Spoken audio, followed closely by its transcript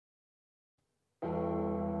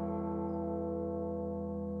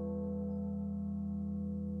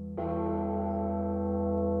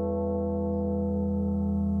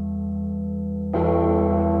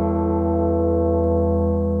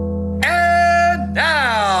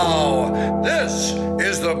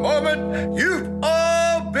you've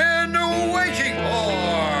all been waiting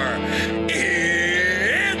for.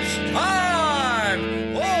 It's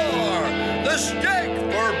time for the Steak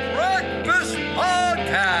for Breakfast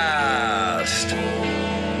podcast.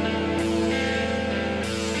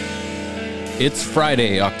 It's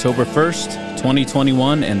Friday, October 1st,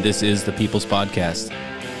 2021, and this is the People's Podcast.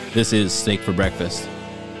 This is Steak for Breakfast.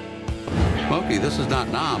 Smokey, this is not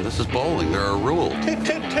Nam. This is bowling. There are rules.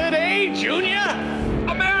 Today, Junior!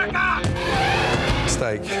 America!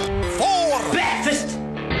 Steak. For breakfast!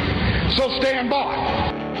 So stand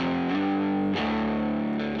by.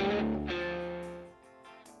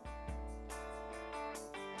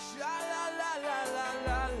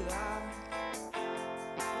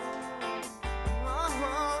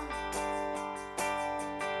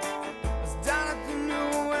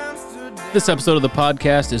 This episode of the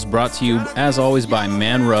podcast is brought to you, as always, by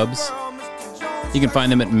Man Rubs. You can find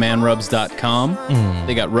them at manrubs.com.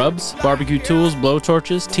 They got rubs, barbecue tools,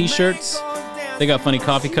 blowtorches, t-shirts. They got funny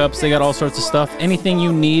coffee cups. They got all sorts of stuff. Anything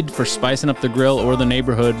you need for spicing up the grill or the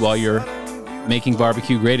neighborhood while you're making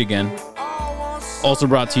barbecue great again. Also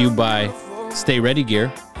brought to you by Stay Ready Gear.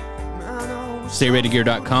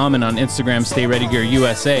 StayReadyGear.com, and on Instagram, Stay Ready Gear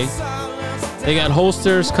USA. They got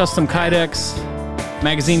holsters, custom kydex,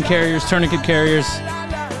 magazine carriers, tourniquet carriers,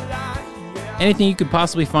 anything you could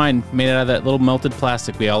possibly find made out of that little melted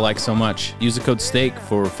plastic we all like so much. Use the code STEAK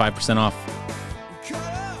for 5% off.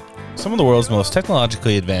 Some of the world's most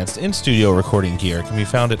technologically advanced in-studio recording gear can be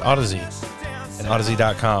found at Odyssey and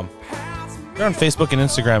Odyssey.com. They're on Facebook and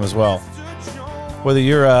Instagram as well. Whether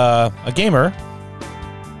you're a gamer,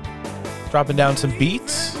 dropping down some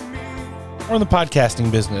beats, or in the podcasting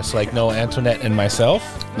business like Noah, Antoinette, and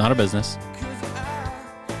myself. Not a business.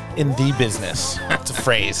 In the business. That's a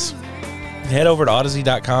phrase. Head over to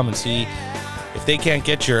Odyssey.com and see if they can't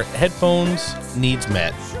get your headphones needs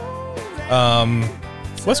met.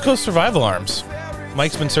 West Coast Survival Arms.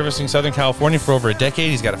 Mike's been servicing Southern California for over a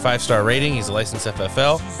decade. He's got a 5-star rating. He's a licensed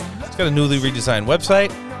FFL. He's got a newly redesigned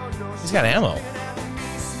website. He's got ammo.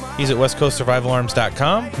 He's at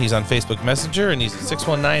westcoastsurvivalarms.com. He's on Facebook Messenger, and he's at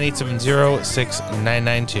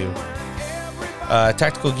 619-870-6992.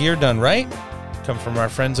 Tactical gear done right. Come from our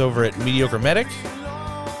friends over at Mediocre Medic,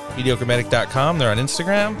 mediocremedic.com. They're on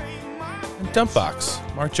Instagram. And Dumpbox,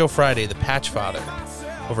 Mark Joe Friday, the Patch Father,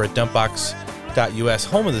 over at dumpbox.us,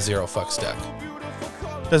 home of the Zero Fuck Stuck.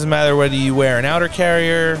 Doesn't matter whether you wear an outer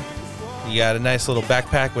carrier, you got a nice little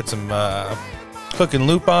backpack with some hook and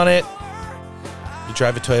loop on it, you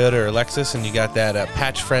drive a Toyota or Lexus and you got that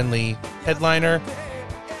patch-friendly headliner,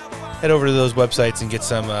 head over to those websites and get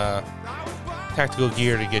some tactical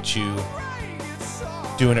gear to get you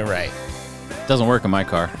doing it right. Doesn't work in my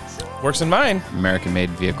car. Works in mine.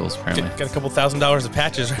 American-made vehicles, apparently. Got a couple $1,000s of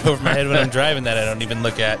patches right over my head when I'm driving that I don't even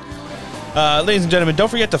look at. Ladies and gentlemen, don't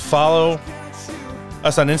forget to follow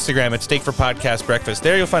us on Instagram at Steak for Podcast Breakfast.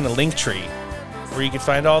 There you'll find a link tree where you can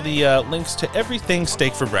find all the links to everything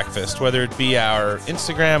Steak for Breakfast, whether it be our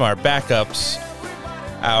Instagram, our backups,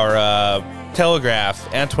 our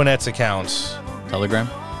Telegraph, Antoinette's accounts. Telegram?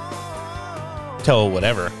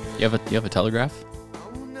 Whatever. You have a Telegraph?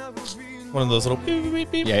 One of those little beep, beep,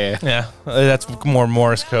 beep. Yeah. That's more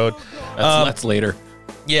Morse code. That's later.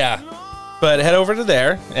 Yeah. But head over to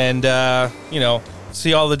there and,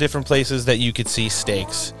 see all the different places that you could see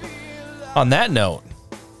steaks. On that note,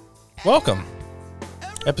 welcome.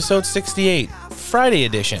 Episode 68, Friday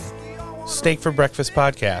edition, Steak for Breakfast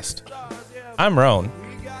podcast. I'm Roan,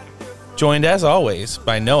 joined as always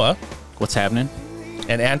by Noah. What's happening?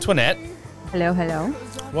 And Antoinette. Hello, hello.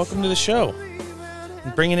 Welcome to the show.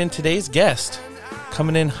 And bringing in today's guest,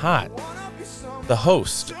 coming in hot, the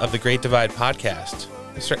host of the Great Divide podcast,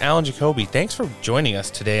 Mr. Alan Jacoby. Thanks for joining us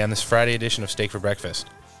today on this Friday edition of Steak for Breakfast.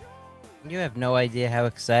 You have no idea how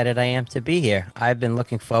excited I am to be here. I've been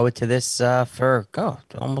looking forward to this for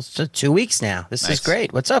almost 2 weeks now. This is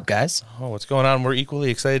great. What's up, guys? Oh, what's going on? We're equally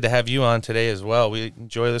excited to have you on today as well. We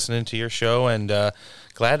enjoy listening to your show and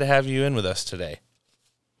glad to have you in with us today.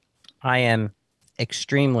 I am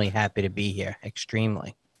extremely happy to be here.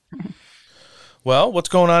 Extremely. Well, what's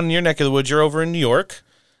going on in your neck of the woods? You're over in New York,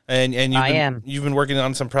 and you've been working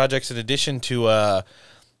on some projects in addition to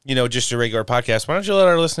just a regular podcast. Why don't you let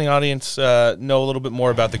our listening audience know a little bit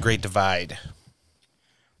more about the Great Divide?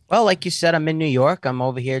 Well, like you said, I'm in New York. I'm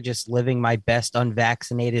over here just living my best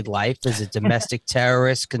unvaccinated life as a domestic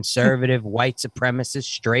terrorist, conservative, white supremacist,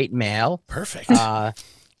 straight male. Perfect.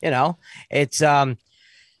 It's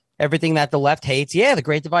everything that the left hates. Yeah, the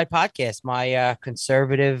Great Divide podcast, my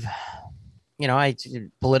conservative,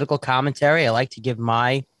 political commentary. I like to give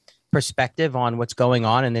my perspective on what's going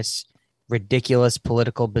on in this ridiculous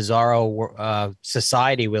political bizarro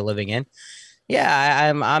society we're living in.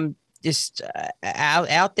 Yeah, I'm just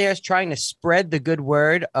out there trying to spread the good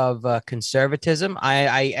word of conservatism.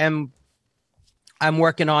 I'm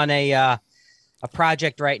working on a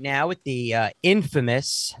project right now with the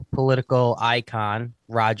infamous political icon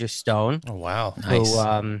Roger Stone. Oh wow, nice.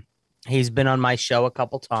 Who he's been on my show a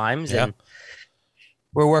couple times, Yeah. and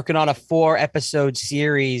we're working on a 4-episode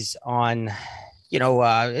series on,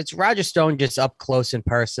 it's Roger Stone just up close and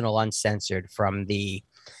personal, uncensored, from the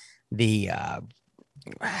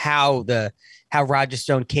how Roger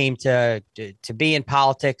Stone came to be in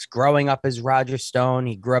politics, growing up as Roger Stone.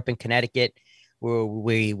 He grew up in Connecticut.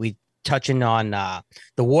 We touching on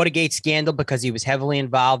the Watergate scandal because he was heavily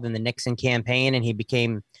involved in the Nixon campaign, and he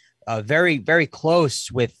became very, very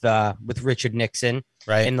close with Richard Nixon.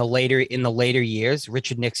 Right. In the later years.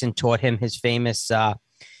 Richard Nixon taught him his famous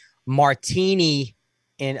martini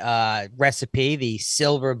recipe, the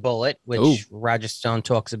silver bullet, which Ooh. Roger Stone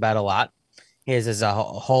talks about a lot. His is a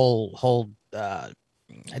whole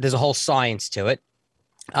there's a whole science to it.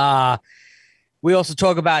 We also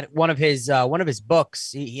talk about one of his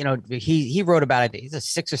books. He wrote about it. He's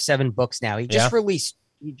 6 or 7 books now. He just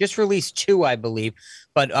released 2, I believe,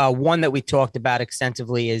 but one that we talked about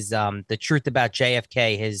extensively is The Truth About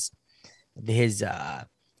JFK, his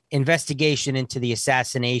investigation into the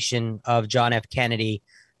assassination of John F. Kennedy,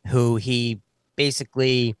 who he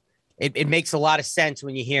basically, it makes a lot of sense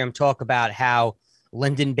when you hear him talk about how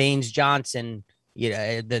Lyndon Baines Johnson,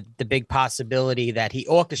 the big possibility that he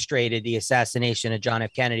orchestrated the assassination of John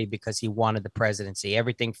F. Kennedy because he wanted the presidency.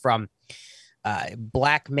 Everything from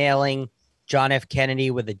blackmailing John F.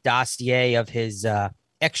 Kennedy with a dossier of his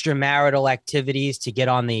extramarital activities to get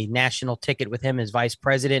on the national ticket with him as vice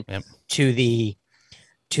president, Yep. to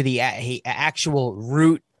the actual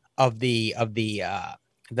route of the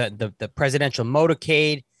presidential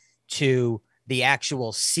motorcade, to the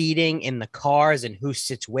actual seating in the cars and who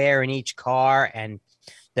sits where in each car, and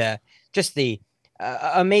the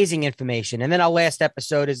amazing information. And then our last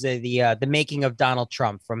episode is the making of Donald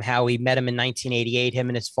Trump, from how we met him in 1988, him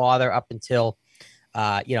and his father, up until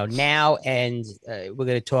now. And we're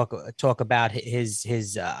going to talk about his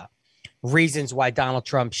reasons why Donald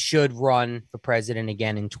Trump should run for president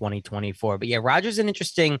again in 2024. But yeah, Roger's an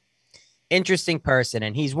interesting person,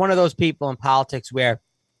 and he's one of those people in politics where,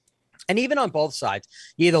 and even on both sides,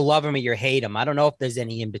 you either love him or you hate him. I don't know if there's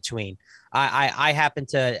any in between. I happen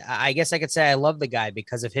to, I guess I could say I love the guy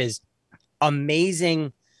because of his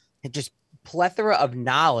amazing, just plethora of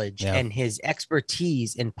knowledge, Yeah. and his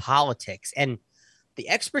expertise in politics, and the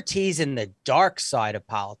expertise in the dark side of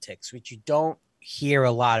politics, which you don't hear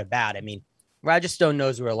a lot about. I mean, Roger Stone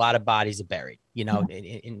knows where a lot of bodies are buried, in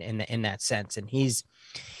that sense. And he's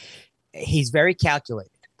very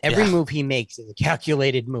calculated. Every move he makes is a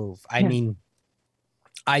calculated move. I mean,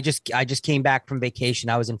 I just came back from vacation.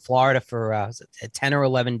 I was in Florida for 10 or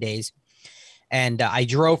 11 days. And I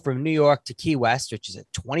drove from New York to Key West, which is a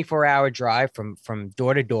 24-hour drive from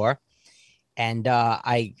door to door. And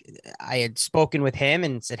I had spoken with him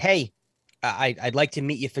and said, hey, I'd like to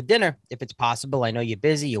meet you for dinner if it's possible. I know you're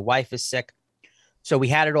busy. Your wife is sick. So we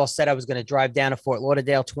had it all set. I was going to drive down to Fort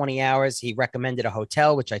Lauderdale, 20 hours. He recommended a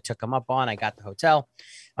hotel, which I took him up on. I got the hotel.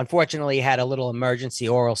 Unfortunately, he had a little emergency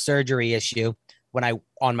oral surgery issue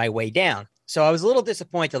on my way down. So I was a little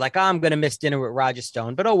disappointed, like, I'm going to miss dinner with Roger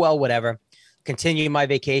Stone, but oh, well, whatever. Continue my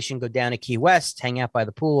vacation, go down to Key West, hang out by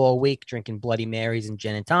the pool all week, drinking Bloody Marys and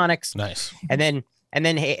gin and tonics. Nice. And then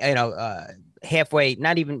halfway,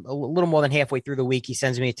 not even a little more than halfway through the week, he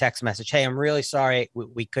sends me a text message. Hey, I'm really sorry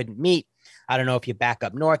we couldn't meet. I don't know if you're back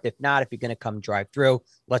up north. If not, if you're going to come drive through,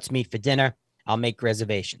 let's meet for dinner. I'll make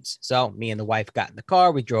reservations. So me and the wife got in the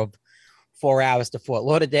car. We drove 4 hours to Fort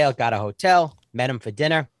Lauderdale, got a hotel, met him for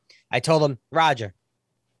dinner. I told him, Roger,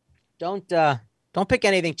 don't pick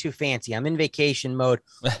anything too fancy. I'm in vacation mode.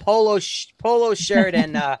 Polo shirt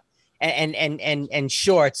and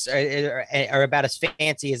shorts are about as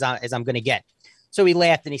fancy as I'm going to get. So he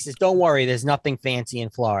laughed and he says, don't worry, there's nothing fancy in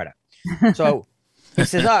Florida. So he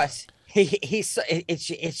says, it's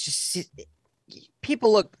just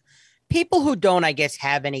people who don't, I guess,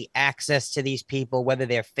 have any access to these people, whether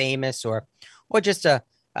they're famous or just a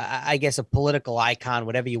political icon,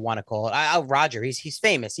 whatever you want to call it. Roger, he's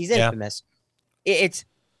famous. He's infamous. Yeah.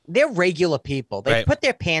 They're regular people. They put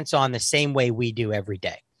their pants on the same way we do every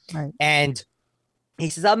day. Right. And he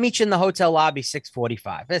says, I'll meet you in the hotel lobby,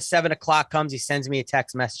 6:45. At 7:00 comes, he sends me a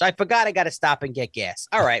text message. I forgot I got to stop and get gas.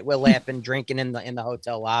 All right. We're laughing, drinking in the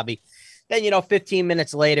hotel lobby. Then, 15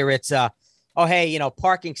 minutes later, it's, oh, hey,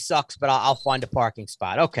 parking sucks, but I'll find a parking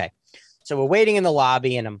spot. Okay. So we're waiting in the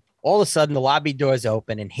lobby, and All of a sudden, the lobby doors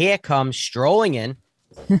open, and here comes strolling in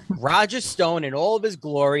Roger Stone in all of his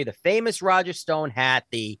glory, the famous Roger Stone hat,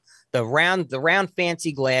 the round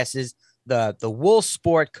fancy glasses, the wool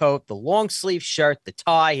sport coat, the long sleeve shirt, the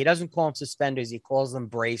tie. He doesn't call them suspenders, he calls them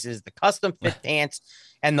braces, the custom fit pants,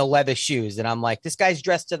 and the leather shoes. And I'm like, this guy's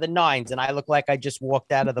dressed to the nines, and I look like I just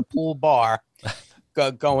walked out of the pool bar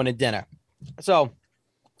going to dinner. So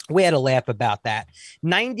we had a laugh about that.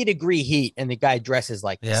 90-degree heat, and the guy dresses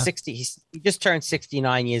like 60. He just turned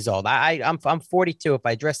 69 years old. I'm 42. If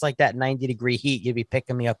I dress like that, 90-degree heat, you'd be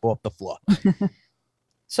picking me up off the floor.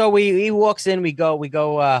 So he walks in. We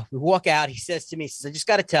walk out. He says to me, I just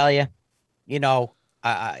got to tell you,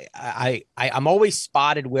 I'm always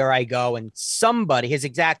spotted where I go, and somebody, his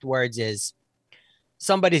exact words is,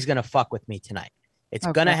 somebody's gonna fuck with me tonight. It's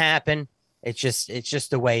gonna happen. It's just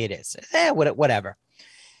the way it is. Whatever.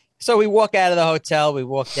 So we walk out of the hotel. We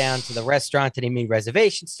walk down to the restaurant that he made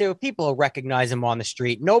reservations to. People will recognize him on the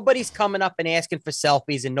street. Nobody's coming up and asking for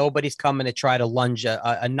selfies, and nobody's coming to try to lunge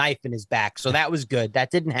a knife in his back. So that was good.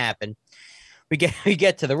 That didn't happen. We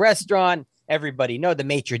get to the restaurant. Everybody know the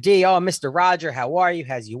maitre d'. Oh, Mr. Roger, how are you?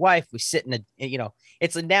 How's your wife? We sit in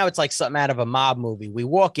it's like something out of a mob movie. We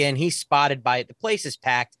walk in. He's spotted by the place is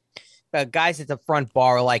packed. Guys at the front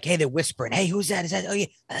bar are like, hey, they're whispering, hey, who's that? Is that? Oh yeah,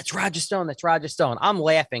 that's Roger Stone. That's Roger Stone. I'm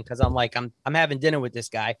laughing because I'm like, I'm having dinner with this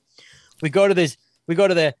guy. We go to the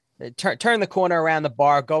turn the corner around the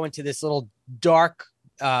bar, go into this little dark,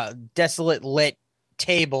 desolate lit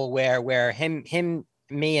table where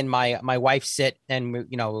me and my wife sit, and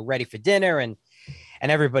we're ready for dinner, and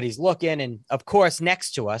everybody's looking, and of course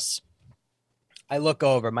next to us, I look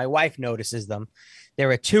over. My wife notices them. There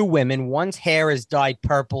are two women. One's hair is dyed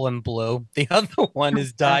purple and blue. The other one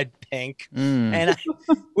is dyed pink. And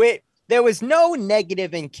there was no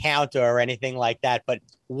negative encounter or anything like that. But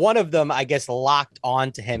one of them, I guess, locked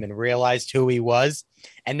onto him and realized who he was.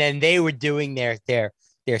 And then they were doing their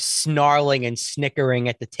snarling and snickering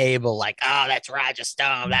at the table, like, oh, that's Roger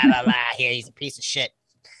Stone, blah, blah, blah. Here, he's a piece of shit.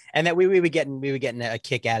 And that we were getting a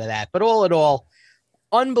kick out of that. But all in all,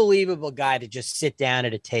 unbelievable guy to just sit down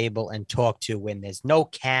at a table and talk to when there's no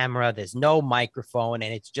camera, there's no microphone,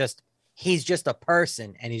 and he's just a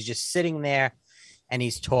person, and he's just sitting there and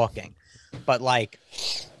he's talking. But like,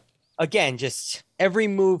 again, just every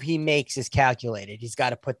move he makes is calculated. He's got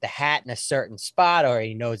to put the hat in a certain spot, or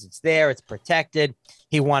he knows it's there, it's protected.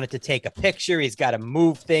 He wanted to take a picture. He's got to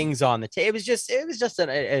move things on the table. It was just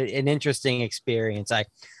an interesting experience.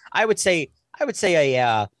 I would say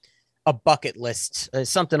a bucket list,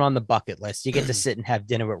 something on the bucket list. You get to sit and have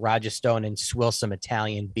dinner with Roger Stone and swill some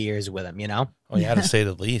Italian beers with him, Oh, yeah, to say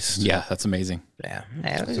the least. Yeah, that's amazing. Yeah,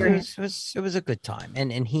 it was a good time.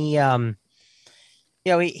 And he,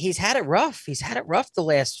 he's had it rough. He's had it rough the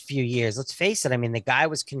last few years. Let's face it. I mean, the guy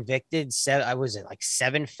was convicted. Like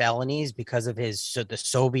 7 felonies because of the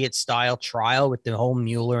Soviet style trial with the whole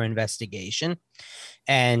Mueller investigation.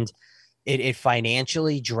 And it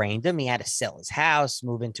financially drained him. He had to sell his house,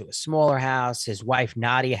 move into a smaller house. His wife,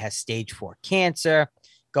 Nadia, has stage 4 cancer,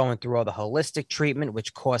 going through all the holistic treatment,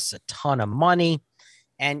 which costs a ton of money.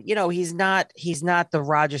 And, he's not the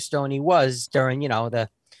Roger Stone he was during, the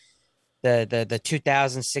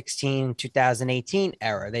 2016, 2018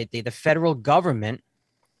 era. The federal government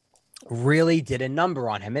really did a number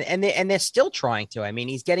on him, and they're still trying to. I mean,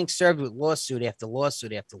 he's getting served with lawsuit after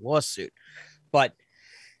lawsuit after lawsuit, but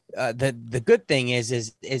the good thing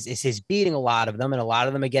is he's beating a lot of them, and a lot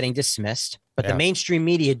of them are getting dismissed. But the mainstream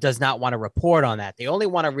media does not want to report on that. They only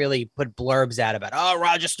want to really put blurbs out about, oh,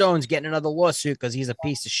 Roger Stone's getting another lawsuit because he's a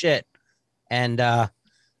piece of shit. And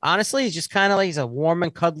honestly, he's just kind of like, he's a warm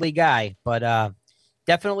and cuddly guy, but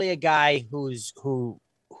definitely a guy who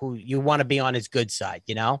you want to be on his good side,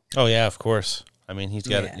 Oh yeah, of course. I mean, he's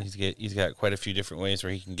got quite a few different ways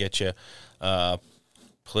where he can get you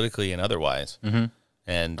politically and otherwise. Mm-hmm.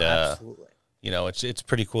 And absolutely. It's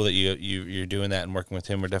pretty cool that you're doing that and working with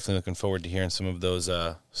him. We're definitely looking forward to hearing some of those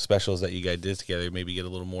specials that you guys did together. Maybe get a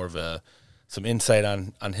little more of some insight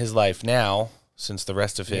on his life now, since the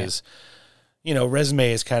rest of his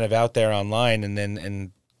resume is kind of out there online,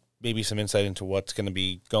 and maybe some insight into what's going to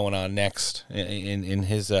be going on next in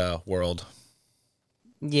his world.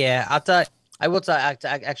 Yeah, I will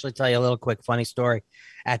actually tell you a little quick funny story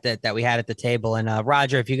that we had at the table. And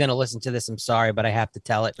Roger, if you're going to listen to this, I'm sorry, but I have to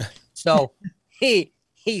tell it. So he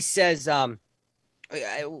says,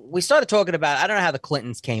 we started talking about, I don't know how the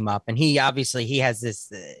Clintons came up, and he has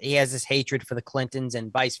this hatred for the Clintons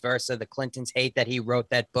and vice versa. The Clintons hate that he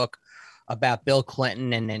wrote that book about Bill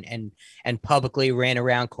Clinton and publicly ran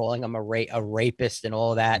around calling him a rapist and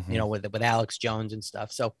all that, you know, with Alex Jones and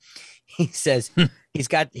stuff. So he says he's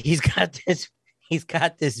got this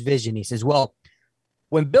vision. He says, well,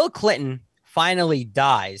 when Bill Clinton finally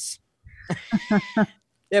dies,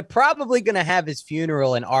 they're probably going to have his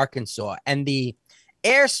funeral in Arkansas, and the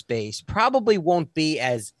airspace probably won't be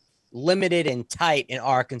as limited and tight in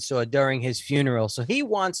Arkansas during his funeral. So he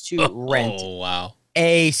wants to rent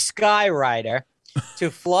a Skyrider to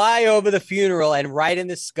fly over the funeral and write in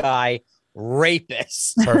the sky,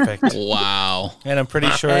 rapist. Perfect. Wow. And I'm pretty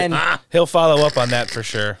sure he'll follow up on that for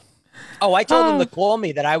sure. Oh, I told him to call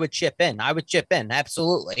me that I would chip in.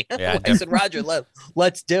 Absolutely. Yeah, I said, Roger,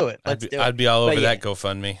 let's do it. I'd be all over that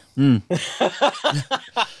GoFundMe.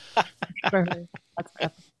 Perfect.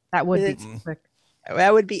 That would be quick.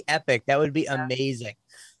 That would be epic. That would be amazing.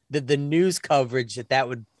 The news coverage that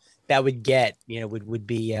would get, you know, would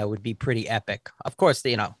be pretty epic. Of course,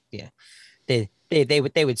 they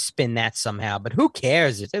would spin that somehow, but who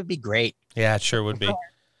cares? It would be great. Yeah, it sure would be.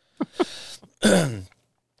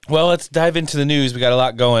 Well, let's dive into the news. We got a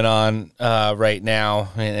lot going on right now,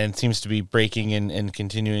 and it seems to be breaking and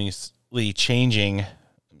continuously changing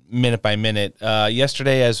minute by minute.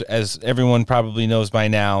 Yesterday, as everyone probably knows by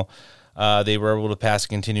now, they were able to pass a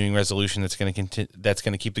continuing resolution that's going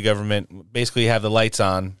to keep the government basically have the lights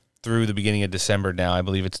on through the beginning of December. Now, I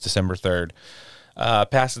believe it's December 3rd.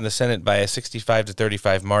 Passing the Senate by a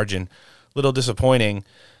 65-35 margin. Little disappointing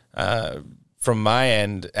from my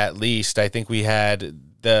end, at least. I think we had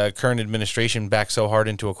the current administration back so hard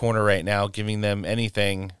into a corner right now, giving them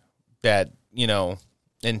anything that, you know,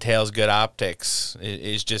 entails good optics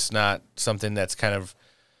is just not something that's kind of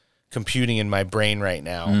computing in my brain right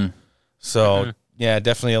now. So, yeah,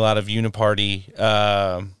 definitely a lot of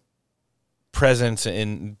uniparty presence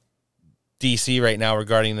in D.C. right now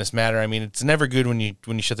regarding this matter. I mean, it's never good when you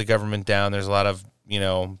shut the government down. There's a lot of, you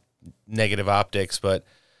know, negative optics, but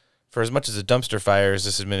for as much as a dumpster fire as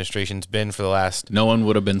this administration's been for the last... No one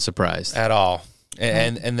would have been surprised. At all.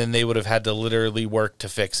 And then they would have had to literally work to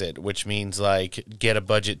fix it, which means, like, get a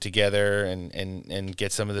budget together and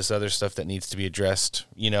get some of this other stuff that needs to be addressed,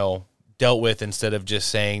 you know, dealt with, instead of just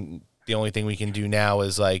saying the only thing we can do now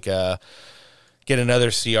is, like, get another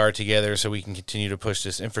CR together so we can continue to push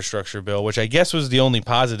this infrastructure bill, which I guess was the only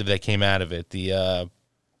positive that came out of it. The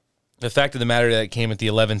fact of the matter that it came at the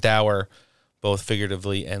 11th hour, both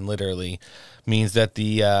figuratively and literally, means that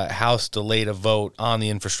the House delayed a vote on the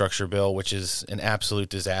infrastructure bill, which is an absolute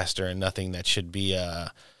disaster and nothing that should be,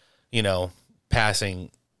 you know,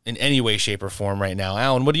 passing in any way, shape, or form right now.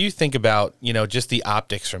 Alan, what do you think about, you know, just the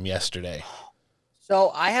optics from yesterday?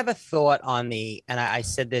 So I have a thought on and I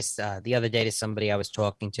said this the other day to somebody I was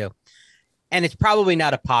talking to, and it's probably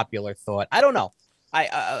not a popular thought. I don't know.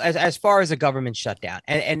 As far as a government shutdown,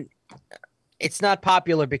 and it's not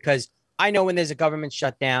popular because I know when there's a government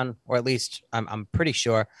shutdown, or at least I'm pretty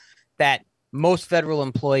sure that most federal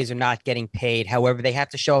employees are not getting paid. However, they have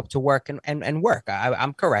to show up to work and work.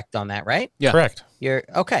 I'm correct on that, right? Yeah, correct. You're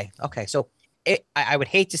okay. Okay. So I would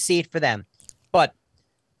hate to see it for them, but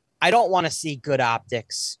I don't want to see good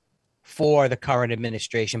optics for the current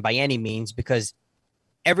administration by any means, because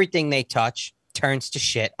everything they touch turns to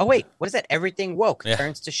shit. Oh, wait, what is that? Everything woke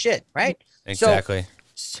turns to shit, right? Exactly.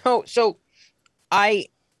 So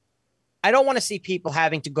I don't want to see people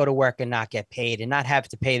having to go to work and not get paid and not have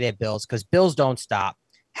to pay their bills, because bills don't stop.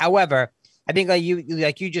 However, I think like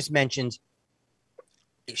you just mentioned,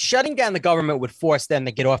 shutting down the government would force them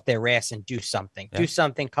to get off their ass and do something,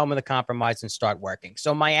 come with a compromise and start working.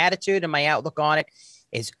 So my attitude and my outlook on it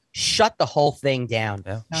is shut the whole thing down,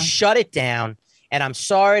 shut it down. And I'm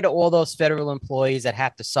sorry to all those federal employees that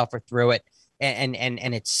have to suffer through it. And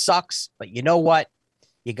it sucks, but you know what?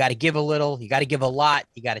 You got to give a little, you got to give a lot,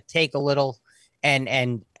 you got to take a little,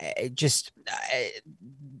 and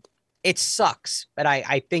it sucks. But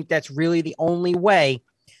I think that's really the only way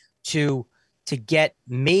to get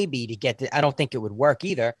I don't think it would work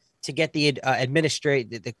either, to get the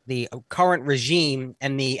the current regime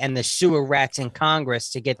and the sewer rats in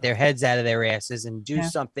Congress to get their heads out of their asses and do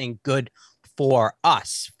something good for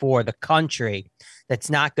us, for the country,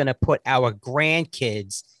 that's not going to put our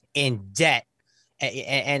grandkids in debt.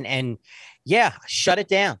 And shut it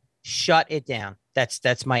down.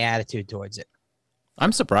 That's my attitude towards it.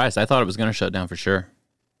 I'm surprised. I thought it was going to shut down for sure.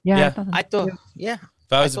 Yeah. I thought. If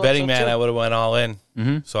I was a betting man, I would have went all in.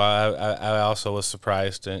 Mm-hmm. So I also was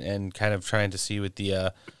surprised and kind of trying to see what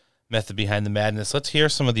the method behind the madness. Let's hear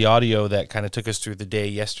some of the audio that kind of took us through the day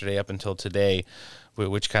yesterday up until today,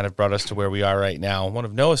 which kind of brought us to where we are right now. One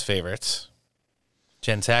of Noah's favorites,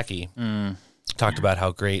 Jen Psaki, talked about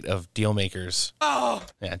how great of deal makers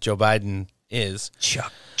Joe Biden is.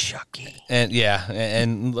 Chucky.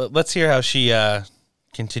 And let's hear how she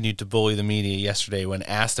continued to bully the media yesterday when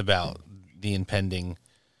asked about the impending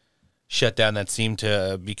shutdown that seemed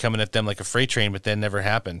to be coming at them like a freight train, but then never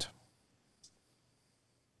happened.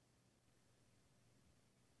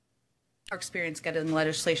 Our experience getting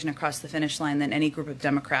legislation across the finish line than any group of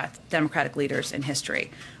Democratic leaders in history.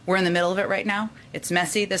 We're in the middle of it right now. It's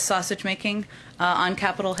messy, this sausage making on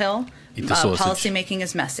Capitol Hill. Policy making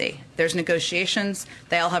is messy. There's negotiations.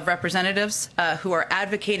 They all have representatives who are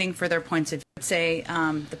advocating for their points of view. Say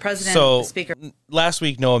the president, the speaker. Last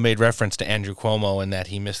week, Noah made reference to Andrew Cuomo and that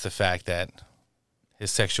he missed the fact that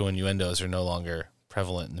his sexual innuendos are no longer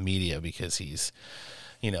prevalent in the media because he's,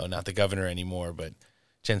 not the governor anymore, but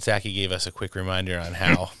Jen Psaki gave us a quick reminder on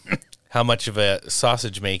how much of a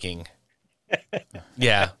sausage making,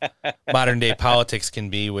 modern day politics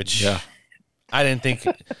can be. Which I didn't think.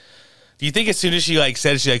 Do you think as soon as she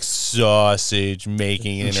said it, she's sausage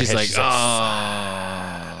making, and she's like,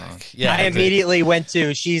 yeah, I immediately went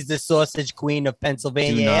to she's the sausage queen of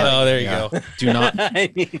Pennsylvania. There you go.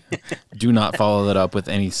 Do not follow that up with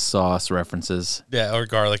any sauce references. Yeah, or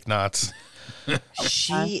garlic knots.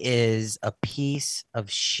 She is a piece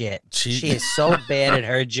of shit. She is so bad at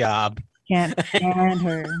her job. Can't stand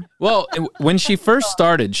her. Well, when she first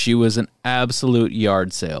started, she was an absolute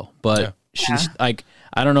yard sale. But she's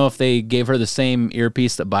I don't know if they gave her the same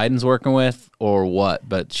earpiece that Biden's working with or what,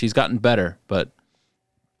 but she's gotten better.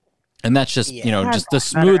 And that's just, just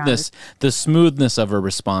the smoothness of her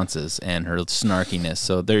responses and her snarkiness.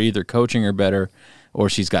 So they're either coaching her better or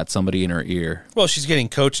she's got somebody in her ear. Well, she's getting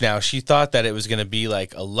coached now. She thought that it was going to be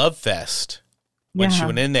like a love fest when she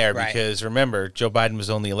went in there because, remember, Joe Biden was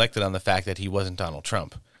only elected on the fact that he wasn't Donald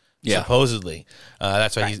Trump. Yeah. Supposedly.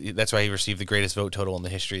 That's why he received the greatest vote total in the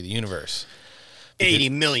history of the universe. 80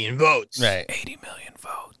 million votes. Right. 80 million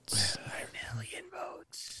votes. 80 million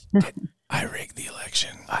votes. I rigged the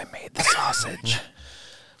election. I made the sausage.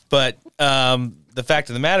 But the fact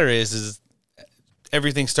of the matter is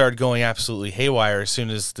everything started going absolutely haywire as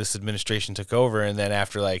soon as this administration took over. And then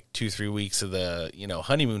after 2-3 weeks of the,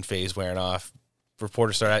 honeymoon phase wearing off,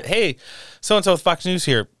 reporters started, hey, so-and-so with Fox News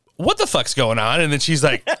here. What the fuck's going on? And then she's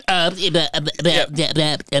like, turns into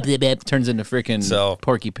freaking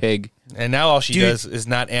Porky Pig. And now all she does is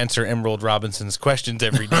not answer Emerald Robinson's questions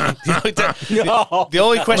every day. The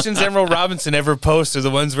only questions Emerald Robinson ever posts are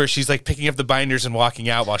the ones where she's picking up the binders and walking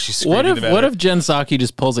out while she's screaming. What if Jen Psaki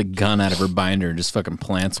just pulls a gun out of her binder and just fucking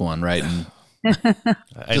plants one right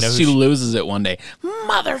and she loses it one day,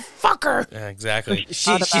 motherfucker. Yeah, exactly.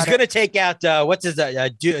 She's gonna take out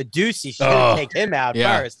Ducey. She's gonna take him out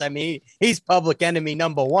first. I mean, he's public enemy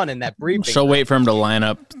number one in that briefing. She'll wait for him to line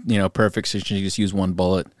up, perfect, so she can just use one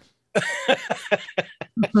bullet.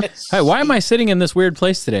 Hey, why am I sitting in this weird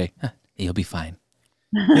place today? You'll be fine.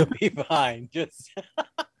 You'll be fine.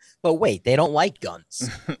 But wait, they don't like guns.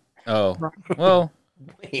 Oh, well,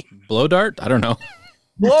 blow dart? I don't know.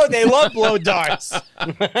 They love blow darts.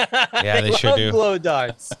 Yeah, they sure do. Blow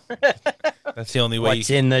darts. That's the only way.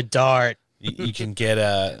 What's in the dart? You can get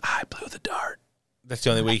I blew the dart. That's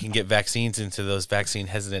the only way you can get vaccines into those vaccine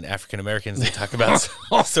hesitant African Americans they talk about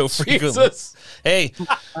so frequently. Jesus. Hey,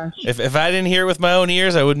 if I didn't hear it with my own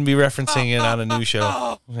ears, I wouldn't be referencing it on a news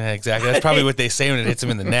show. Yeah, exactly. That's probably what they say when it hits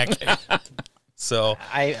them in the neck. So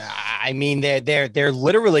I mean, they're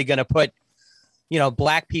literally going to put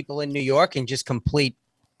black people in New York in just complete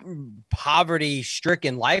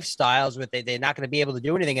poverty-stricken lifestyles with they're not going to be able to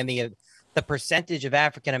do anything, and the percentage of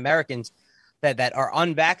African Americans that are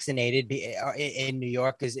unvaccinated in New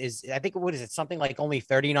York is I think something like only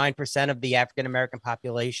 39% of the African American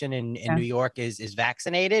population in New York is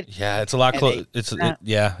vaccinated. Yeah, it's a lot close.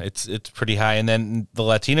 It's pretty high, and then the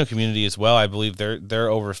Latino community as well. I believe they're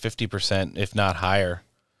over 50%, if not higher.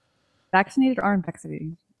 Vaccinated or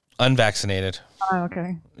unvaccinated? Unvaccinated. Oh,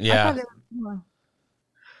 okay. Yeah.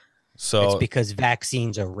 So it's because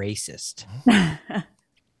vaccines are racist.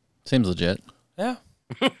 Seems legit. Yeah.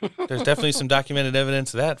 There's definitely some documented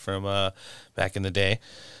evidence of that from back in the day.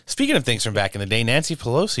 Speaking of things from back in the day, Nancy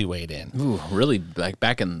Pelosi weighed in. Ooh, really?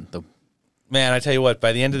 Back in the... Man, I tell you what,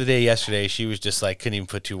 by the end of the day yesterday, she was just couldn't even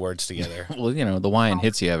put two words together. Well, the wine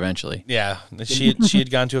hits you eventually. Yeah. She had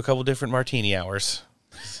gone to a couple different martini hours.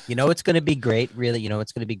 It's going to be great, really.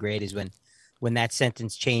 What's going to be great is when that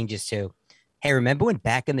sentence changes to, hey, remember when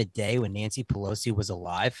back in the day when Nancy Pelosi was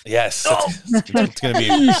alive? Yes. It's going to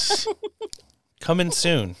be coming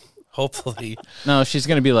soon, hopefully. No, she's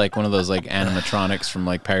going to be like one of those animatronics from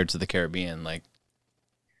Pirates of the Caribbean.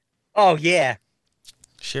 Oh, yeah.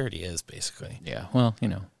 She already is, basically. Yeah, well,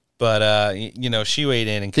 But she weighed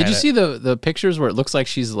in and Did you see the pictures where it looks like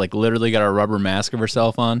she's like literally got a rubber mask of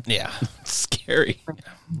herself on? Yeah. It's scary.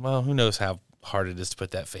 Well, who knows how hard it is to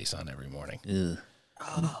put that face on every morning. Ugh.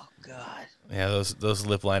 Oh God. Yeah, those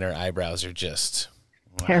lip liner eyebrows are just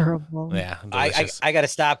Terrible. Yeah. I got to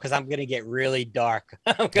stop because I'm going to get really dark.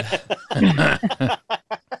 Oh,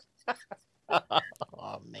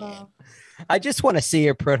 man. I just want to see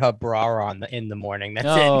her put her bra on in the morning. That's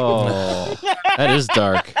it. That is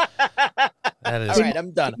dark. That is. All right,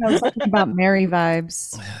 I'm done. I was talking about Mary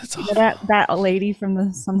vibes. That lady from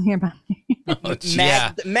the Something About Me.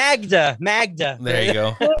 Magda. There you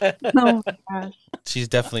go. Oh my gosh. She's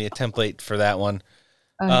definitely a template for that one.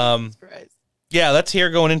 Yeah, let's hear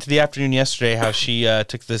going into the afternoon yesterday how she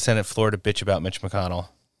took the Senate floor to bitch about Mitch McConnell.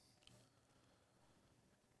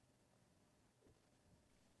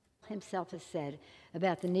 Himself has said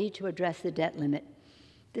about the need to address the debt limit.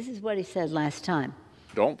 This is what he said last time.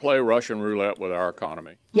 Don't play Russian roulette with our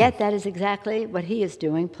economy. Yet that is exactly what he is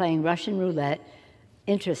doing, playing Russian roulette.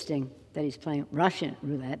 Interesting that he's playing Russian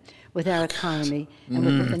roulette with our economy and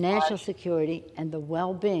with the financial security and the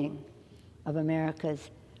well-being of America's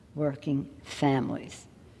working families.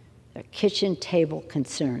 Their kitchen table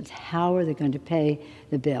concerns. How are they going to pay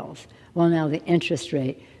the bills? Well, now the interest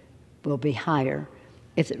rate will be higher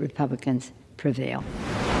if the Republicans prevail.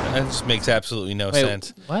 That just makes absolutely no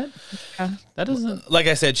sense. What? That doesn't. Like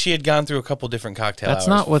I said, she had gone through a couple different cocktail hours. That's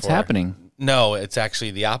not what's before. happening. No, it's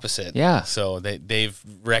actually the opposite. Yeah. So they've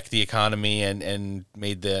wrecked the economy and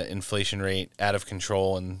made the inflation rate out of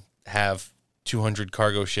control and have 200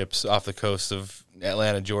 cargo ships off the coast of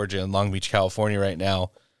Atlanta, Georgia, and Long Beach, California right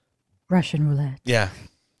now. Russian roulette. Yeah.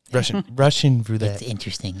 Russian roulette. It's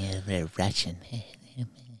interesting. Russian.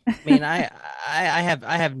 I mean, I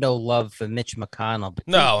have no love for Mitch McConnell. But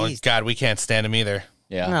No, God, we can't stand him either.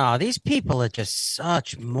 Yeah. No, these people are just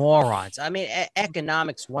such morons. I mean,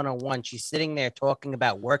 economics 101. She's sitting there talking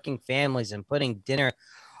about working families and putting dinner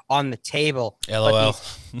on the table. LOL.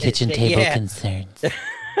 Kitchen table concerns.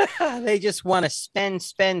 They just want to spend.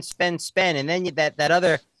 And then that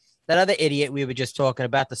other idiot we were just talking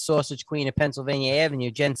about, the sausage queen of Pennsylvania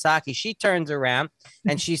Avenue, Jen Psaki, she turns around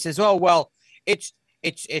and she says, "Oh, well, it's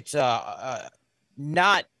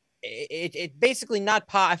not. It's basically not.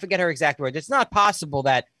 I forget her exact words. It's not possible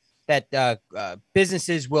that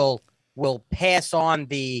businesses will pass on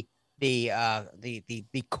the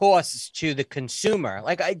costs to the consumer.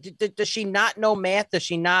 Like, does she not know math? Does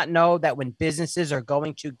she not know that when businesses are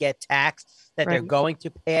going to get taxed, that they're going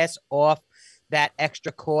to pass off that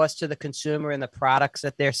extra cost to the consumer and the products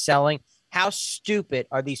that they're selling? How stupid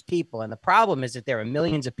are these people? And the problem is that there are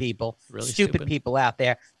millions of people, really stupid people out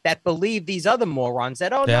there that believe these other morons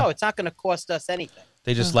that, no, it's not going to cost us anything.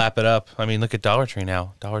 They just lap it up. I mean, look at Dollar Tree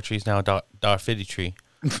now. Dollar Tree's now $1.50 tree.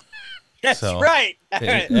 That's right.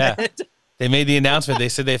 They made the announcement. They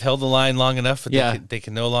said they've held the line long enough, but they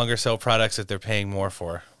can no longer sell products that they're paying more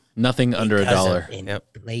for. Nothing under $1.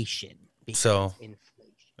 Inflation.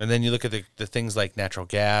 And then you look at the things like natural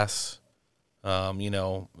gas,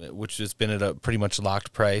 which has been at a pretty much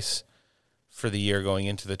locked price for the year going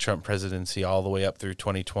into the Trump presidency all the way up through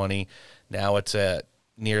 2020. Now it's at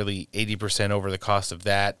nearly 80% over the cost of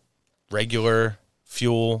that. Regular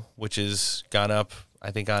fuel, which has gone up,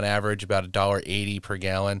 I think on average about $1.80 per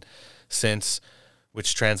gallon since,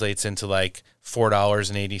 which translates into like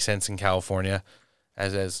 $4.80 in California.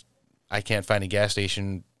 As I can't find a gas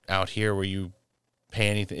station out here where you pay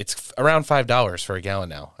anything. It's around $5 for a gallon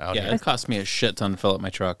now out here. It cost me a shit ton to fill up my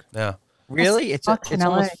truck. Yeah. Really? It's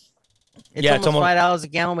almost $5 a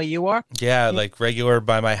gallon where you are? Yeah, like regular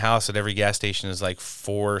by my house at every gas station is like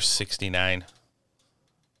 $4.69.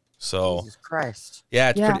 So Jesus Christ.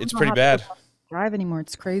 Yeah, it's pretty bad. Drive anymore.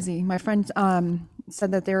 It's crazy. My friend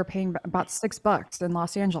said that they were paying about $6 in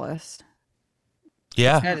Los Angeles.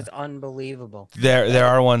 Yeah, that is unbelievable. There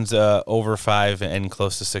are ones over $5 and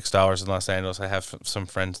close to $6 in Los Angeles. I have some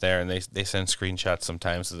friends there, and they send screenshots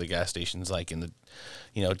sometimes of the gas stations, like in the,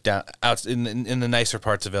 down out in the nicer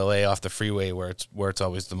parts of LA off the freeway where it's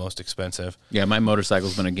always the most expensive. Yeah, my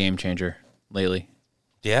motorcycle's been a game changer lately.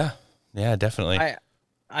 Yeah, definitely.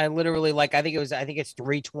 I literally I think it's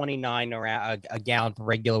 $3.29 around a gallon for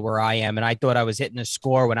regular where I am, and I thought I was hitting a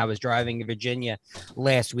score when I was driving to Virginia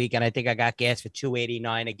last week, and I think I got gas for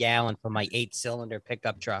 $2.89 a gallon for my 8-cylinder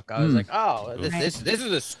pickup truck. I was like, oh, this is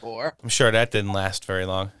a score. I'm sure that didn't last very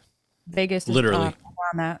long. Vegas is literally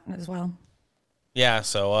on that as well. Yeah,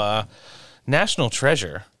 so National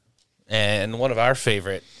Treasure and one of our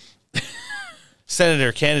favorite.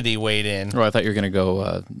 Senator Kennedy weighed in. Oh, I thought you were going to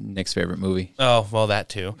go Nick's favorite movie. Oh, well, that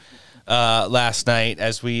too. Last night,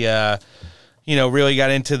 as we really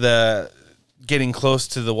got into the getting close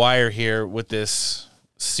to the wire here with this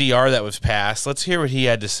CR that was passed. Let's hear what he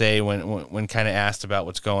had to say when kind of asked about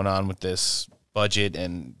what's going on with this budget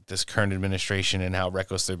and this current administration and how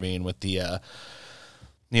reckless they're being with the,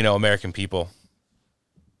 American people.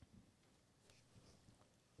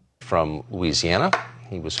 From Louisiana.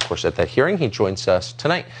 He was, of course, at that hearing. He joins us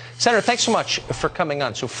tonight. Senator, thanks so much for coming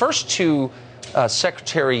on. So first to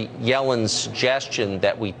Secretary Yellen's suggestion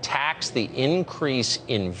that we tax the increase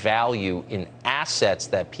in value in assets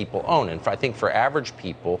that people own. And I think for average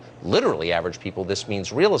people, literally average people, this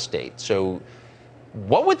means real estate. So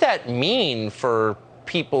what would that mean for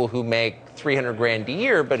people who make $300,000 a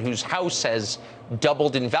year, but whose house has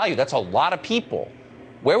doubled in value? That's a lot of people.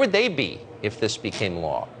 Where would they be if this became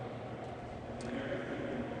law?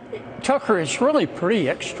 Tucker, it's really pretty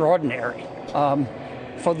extraordinary.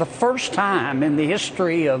 For the first time in the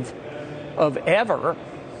history of ever,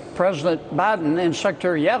 President Biden and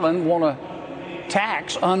Secretary Yellen want to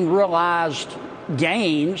tax unrealized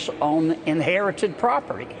gains on inherited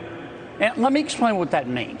property. And let me explain what that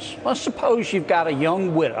means. Let's suppose you've got a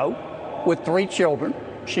young widow with 3 children.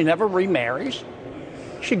 She never remarries.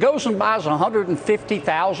 She goes and buys a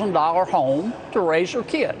 $150,000 home to raise her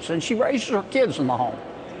kids, and she raises her kids in the home.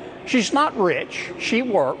 She's not rich. She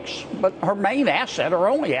works, but her main asset, her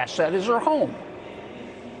only asset, is her home.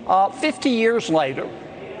 50 years later,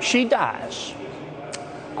 she dies.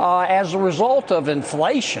 As a result of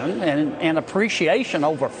inflation and appreciation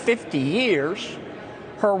over 50 years,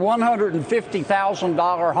 her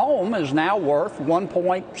 $150,000 home is now worth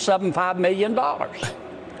 $1.75 million.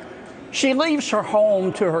 She leaves her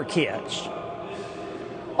home to her kids.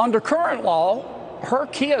 Under current law, her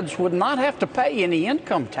kids would not have to pay any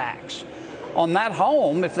income tax on that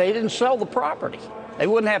home if they didn't sell the property. They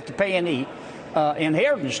wouldn't have to pay any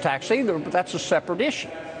inheritance tax either, but that's a separate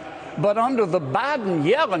issue. But under the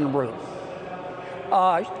Biden-Yellen rule,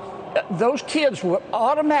 those kids would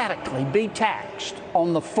automatically be taxed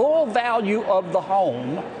on the full value of the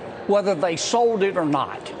home, whether they sold it or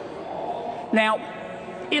not. Now,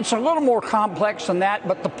 it's a little more complex than that,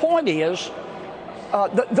 but the point is,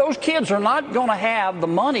 those kids are not going to have the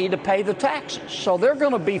money to pay the taxes. So they're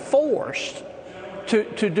going to be forced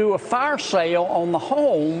to do a fire sale on the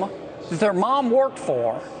home that their mom worked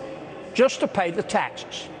for just to pay the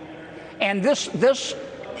taxes. And the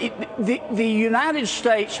United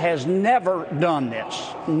States has never done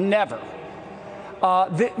this, never.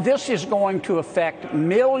 This is going to affect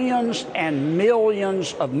millions and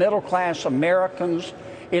millions of middle-class Americans.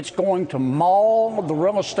 It's going to maul the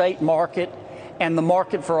real estate market and the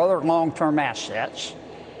market for other long-term assets.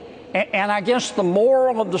 And I guess the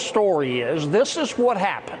moral of the story is this is what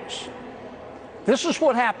happens. This is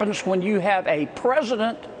what happens when you have a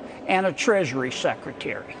president and a Treasury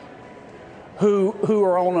Secretary who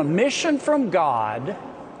are on a mission from God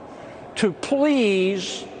to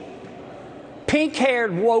please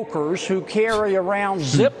pink-haired wokers who carry around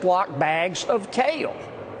Ziploc bags of kale.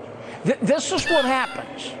 This is what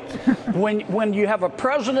happens when you have a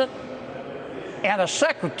president and a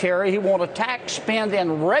secretary who want to tax, spend,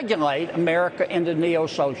 and regulate America into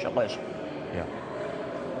neo-socialism. Yeah.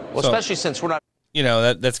 Well, especially since we're not.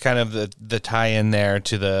 That's kind of the tie-in there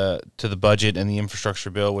to the budget and the infrastructure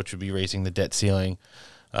bill, which would be raising the debt ceiling.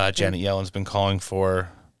 Janet Yellen's been calling for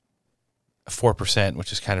 4%,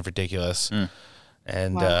 which is kind of ridiculous.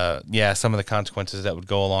 And some of the consequences that would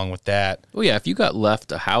go along with that. Well, yeah, if you got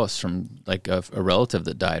left a house from like a relative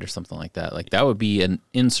that died or something like that would be an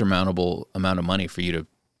insurmountable amount of money for you to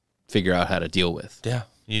figure out how to deal with. Yeah,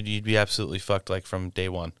 you'd be absolutely fucked like from day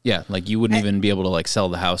one. Yeah, like you wouldn't even be able to like sell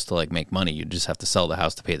the house to like make money. You'd just have to sell the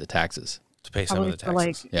house to pay the taxes. To pay some of the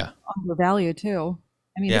taxes. Undervalue too.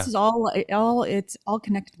 I mean, this is it's all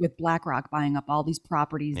connected with BlackRock buying up all these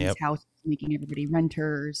properties, these houses, making everybody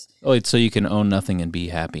renters. Oh, it's so you can own nothing and be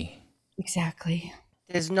happy. Exactly.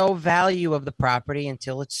 There's no value of the property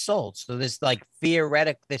until it's sold. So there's like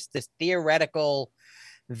this theoretical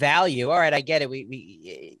value. All right, I get it.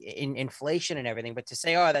 We in inflation and everything, but to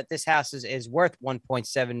say, that this house is worth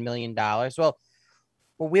 $1.7 million. Well,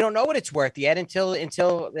 we don't know what it's worth yet until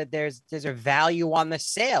there's a value on the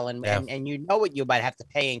sale, and you know what you might have to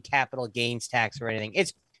pay in capital gains tax or anything.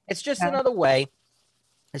 It's just another way.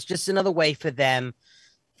 It's just another way for them,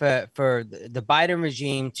 for the Biden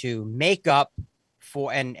regime to make up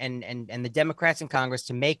for and the Democrats in Congress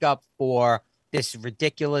to make up for this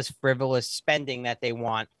ridiculous, frivolous spending that they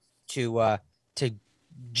want to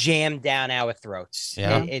jam down our throats.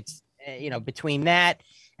 Yeah. It's between that.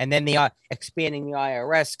 And then the expanding the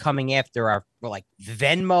IRS, coming after our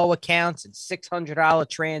Venmo accounts and $600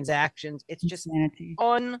 transactions. It's just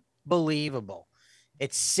unbelievable.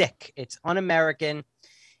 It's sick. It's un-American.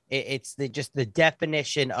 It's just the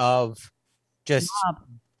definition of just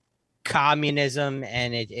communism,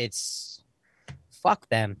 and it's fuck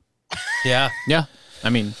them. Yeah. Yeah. I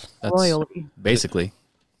mean, that's Royalty. basically.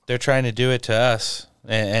 They're trying to do it to us.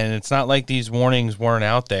 And it's not like these warnings weren't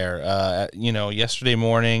out there. Yesterday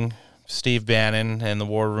morning, Steve Bannon and the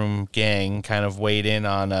War Room gang kind of weighed in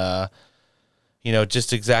on,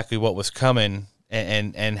 just exactly what was coming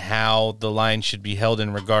and how the line should be held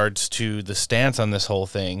in regards to the stance on this whole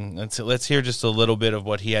thing. Let's hear just a little bit of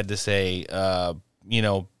what he had to say,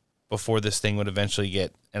 before this thing would eventually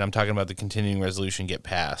get, and I'm talking about the continuing resolution, get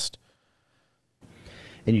passed.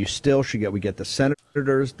 And you still should we get the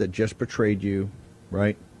senators that just betrayed you,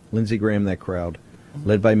 right? Lindsey Graham, that crowd,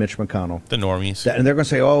 led by Mitch McConnell. The normies. And they're going to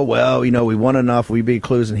say, oh, well, we won enough. We beat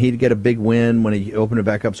Clues, and he'd get a big win when he opened it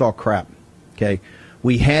back up. It's all crap, okay?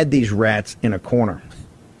 We had these rats in a corner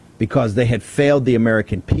because they had failed the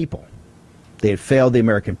American people. They've had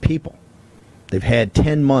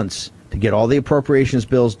 10 months to get all the appropriations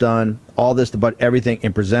bills done, all this, about everything,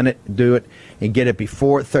 and present it, do it, and get it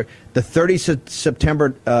before the 30th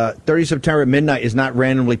September at midnight is not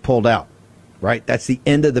randomly pulled out, right? That's the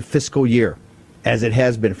end of the fiscal year, as it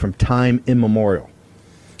has been from time immemorial.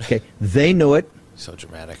 Okay, they knew it. So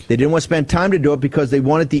dramatic. They didn't want to spend time to do it because they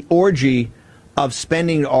wanted the orgy of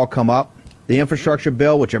spending to all come up. The infrastructure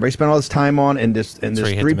bill, which everybody spent all this time on, and this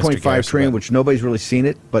 $3.5 trillion, which nobody's really seen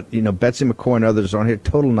it, but Betsy McCoy and others on here,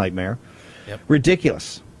 total nightmare. Yep.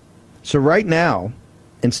 Ridiculous. So right now,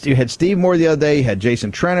 and you had Steve Moore the other day, you had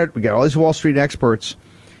Jason Trennert, we got all these Wall Street experts.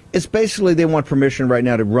 It's basically they want permission right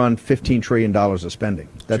now to run $15 trillion of spending.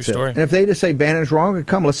 That's True story. it. And if they just say Bannon's wrong,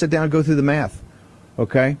 come, let's sit down and go through the math.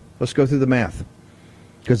 Okay? Let's go through the math.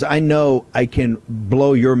 Because I know I can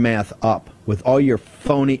blow your math up with all your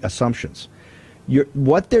phony assumptions.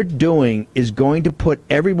 What they're doing is going to put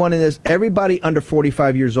everyone in this, everybody under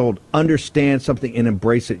 45 years old, understand something and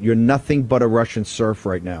embrace it. You're nothing but a Russian serf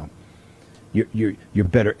right now. You're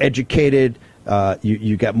better educated.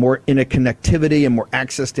 You got more interconnectivity and more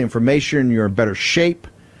access to information. You're in better shape,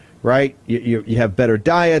 right? You have better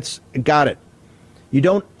diets. Got it. You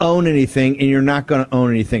don't own anything, and you're not going to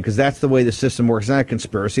own anything because that's the way the system works. It's not a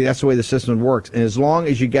conspiracy. That's the way the system works. And as long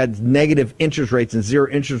as you got negative interest rates and zero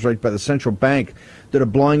interest rates by the central bank that are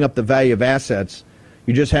blowing up the value of assets,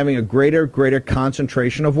 you're just having a greater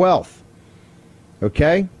concentration of wealth.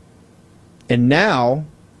 Okay? And now,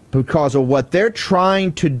 because of what they're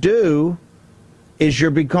trying to do, this is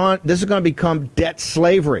going to become debt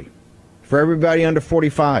slavery for everybody under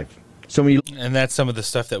 45. So and that's some of the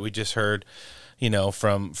stuff that we just heard.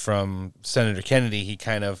 From Senator Kennedy. He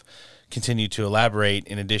kind of continued to elaborate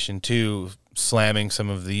in addition to slamming some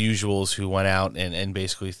of the usuals who went out and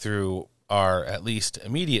basically threw our at least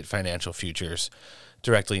immediate financial futures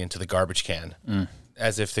directly into the garbage can,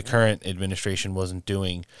 as if the current administration wasn't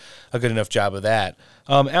doing a good enough job of that.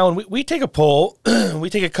 Alan, we take a poll. We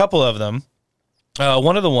take a couple of them.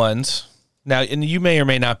 One of the ones, now, and you may or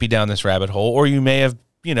may not be down this rabbit hole, or you may have,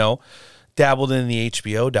 dabbled in the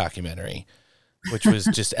HBO documentary, which was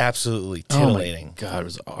just absolutely titillating. Oh my God, it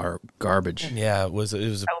was garbage. Yeah, it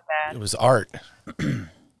was art.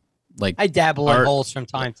 Like I dabble in holes from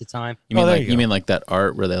time to time. You mean like that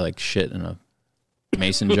art where they like shit in a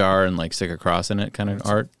mason jar and like stick a cross in it kind of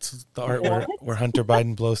art? It's the art where Hunter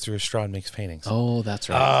Biden blows through a straw and makes paintings. Oh, that's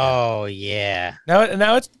right. Oh yeah.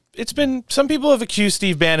 Now it's been, some people have accused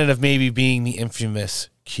Steve Bannon of maybe being the infamous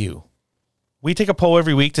Q. We take a poll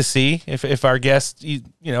every week to see if our guests,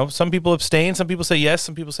 some people abstain, some people say yes,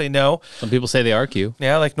 some people say no. Some people say they are Q.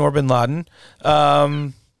 Yeah, like Noor bin Laden.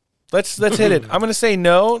 Let's hit it. I'm going to say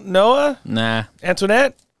no. Noah? Nah.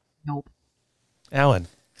 Antoinette? Nope. Alan?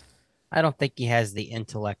 I don't think he has the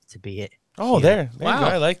intellect to be it. Oh, there wow. You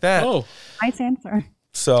go. I like that. Oh, nice answer.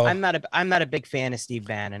 So I'm not a big fan of Steve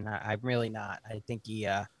Bannon. I'm really not. I think he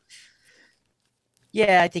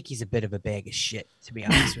I think he's a bit of a bag of shit, to be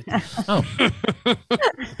honest with you. Oh.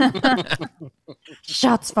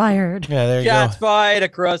 Shots fired. Yeah, there you go. Shots fired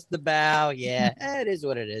across the bow. Yeah, it is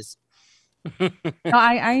what it is. No,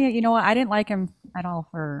 I didn't like him at all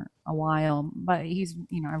for a while, but he's,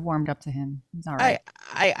 I've warmed up to him. He's all right.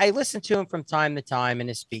 I listen to him from time to time in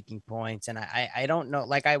his speaking points, and I don't know,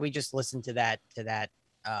 we just listened to that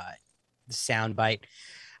sound bite.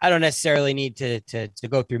 I don't necessarily need to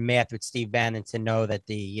go through math with Steve Bannon to know that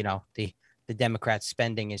the Democrats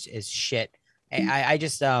spending is shit. I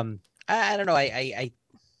just I don't know.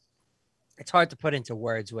 It's hard to put into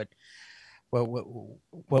words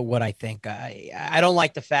what I think. I don't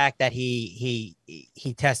like the fact that he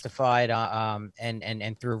testified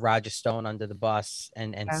and threw Roger Stone under the bus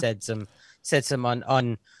and said some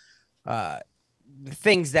on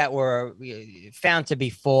things that were found to be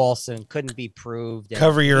false and couldn't be proved.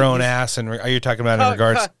 Cover your own ass. And are you talking about in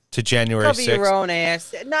regards to January 6th? Cover your own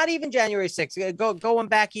ass. Not even January 6th. Going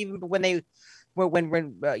back even when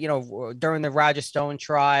during the Roger Stone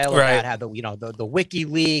trial, right, about how the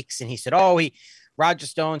WikiLeaks, and he said, Roger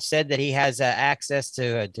Stone said that he has access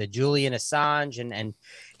to Julian Assange,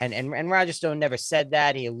 and Roger Stone never said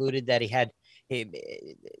that. He alluded that he had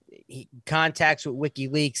he contacts with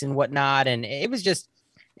WikiLeaks and whatnot, and it was just,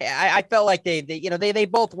 I felt like they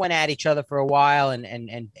both went at each other for a while,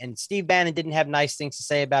 and Steve Bannon didn't have nice things to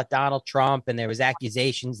say about Donald Trump, and there was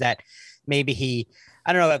accusations that maybe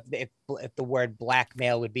I don't know if the word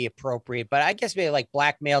blackmail would be appropriate, but I guess maybe like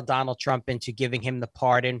blackmail Donald Trump into giving him the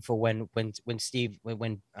pardon for when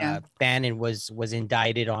Bannon was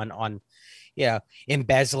indicted on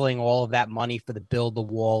embezzling all of that money for the build the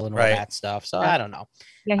wall and all that stuff. So I don't know.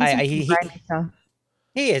 Yeah, he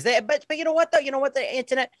is. But you know what though? You know what, the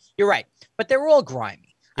internet? You're right. But they're all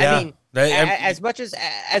grimy. Yeah. I mean, as much as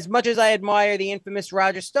I admire the infamous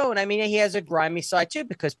Roger Stone, I mean, he has a grimy side too,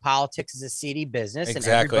 because politics is a seedy business, and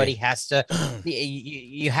everybody has to.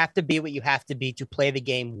 You have to be what you have to be to play the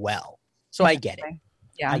game well. So I get it.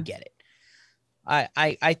 Yeah, I get it.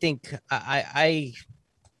 I think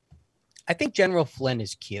I think General Flynn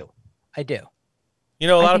is Q. I do. You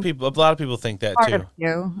know, a lot of people think that part too. Of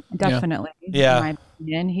Q, definitely. Yeah. In my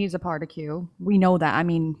opinion, he's a part of Q. We know that. I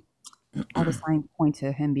mean, all the signs point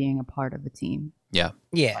to him being a part of the team. Yeah.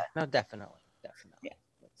 Yeah. No, definitely. Yeah.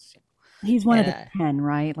 He's one of the 10,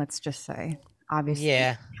 right? Let's just say.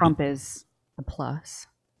 Obviously, Trump is the plus.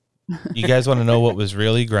 You guys want to know what was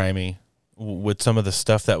really grimy with some of the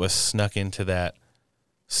stuff that was snuck into that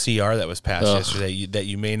CR that was passed yesterday that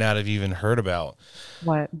you may not have even heard about?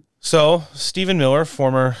 What? So, Stephen Miller,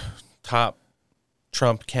 former top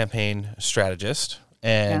Trump campaign strategist,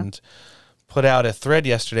 and put out a thread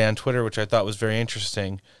yesterday on Twitter, which I thought was very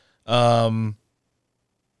interesting. The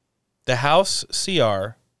House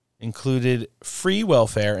CR included free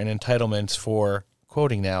welfare and entitlements for,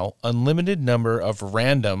 quoting now, unlimited number of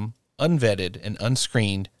random, unvetted, and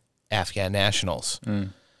unscreened Afghan nationals.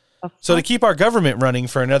 So to keep our government running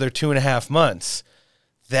for another 2.5 months,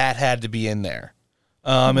 that had to be in there.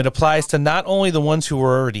 It applies to not only the ones who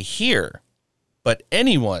were already here, but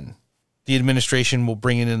anyone the administration will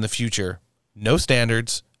bring in the future. No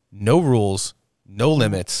standards, no rules, no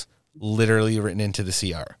limits, literally written into the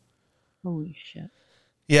CR. Holy shit.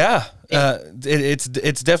 Yeah, it's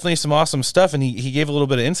definitely some awesome stuff, and he gave a little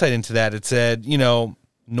bit of insight into that. It said,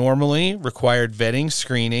 normally required vetting,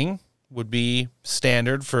 screening would be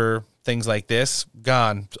standard for things like this.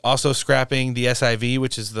 Gone. Also scrapping the SIV,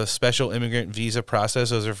 which is the special immigrant visa process.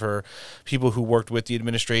 Those are for people who worked with the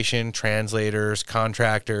administration, translators,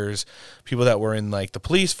 contractors, people that were in like the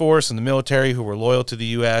police force and the military who were loyal to the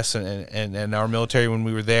U.S. and our military when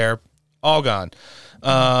we were there. All gone.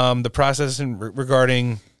 The process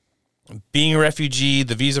regarding being a refugee,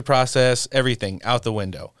 the visa process, everything out the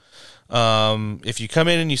window. If you come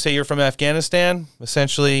in and you say you're from Afghanistan,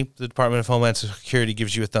 essentially the Department of Homeland Security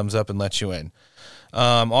gives you a thumbs up and lets you in.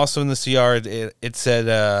 Also in the CR, it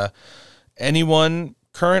said anyone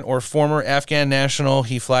current or former Afghan national,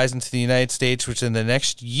 he flies into the United States, which in the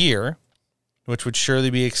next year, which would surely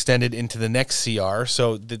be extended into the next CR.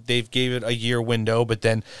 So they've gave it a year window, but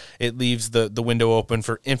then it leaves the window open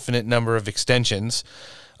for infinite number of extensions.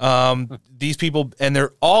 These people and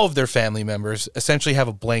all of their family members essentially have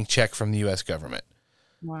a blank check from the U.S. government.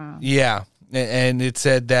 Wow. Yeah. And it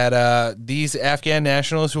said that these Afghan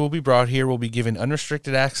nationals who will be brought here will be given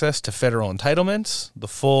unrestricted access to federal entitlements, the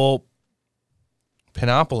full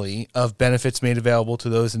panoply of benefits made available to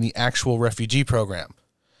those in the actual refugee program,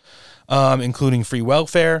 including free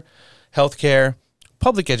welfare, healthcare,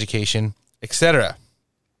 public education, etc.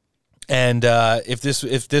 And if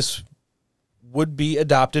this would be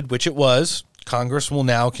adopted, which it was, Congress will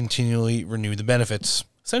now continually renew the benefits,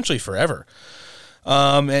 essentially forever.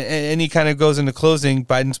 And he kind of goes into closing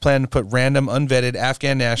Biden's plan to put random, unvetted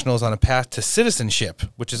Afghan nationals on a path to citizenship,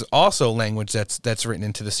 which is also language that's written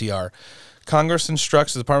into the CR. Congress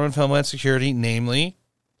instructs the Department of Homeland Security, namely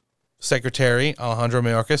Secretary Alejandro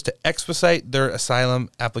Mayorkas, to expedite their asylum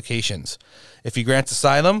applications. If he grants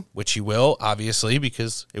asylum, which he will, obviously,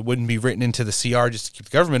 because it wouldn't be written into the CR just to keep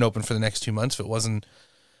the government open for the next 2 months if it wasn't,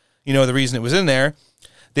 the reason it was in there,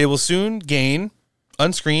 they will soon gain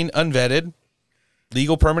unscreened, unvetted,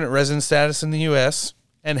 legal permanent resident status in the U.S.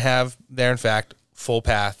 and have their, in fact, full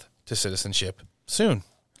path to citizenship soon.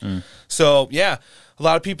 So, yeah, a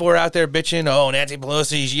lot of people are out there bitching, Nancy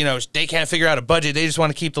Pelosi, they can't figure out a budget. They just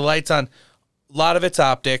want to keep the lights on. A lot of it's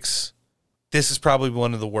optics. This is probably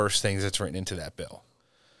one of the worst things that's written into that bill.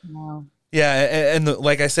 Wow. Yeah, and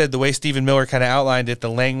like I said, the way Stephen Miller kind of outlined it, the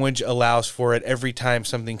language allows for it every time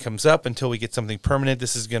something comes up until we get something permanent.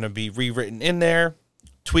 This is going to be rewritten in there,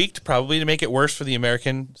 tweaked probably to make it worse for the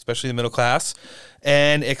American, especially the middle class,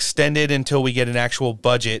 and extended until we get an actual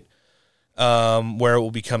budget where it will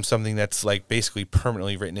become something that's like basically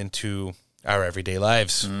permanently written into our everyday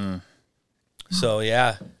lives. So,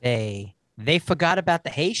 yeah. They forgot about the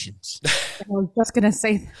Haitians. I was just going to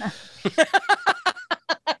say that.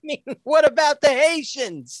 I mean, what about the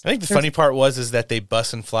Haitians? I think the funny part is that they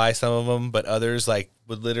bus and fly some of them, but others like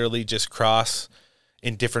would literally just cross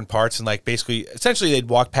in different parts and like basically, essentially they'd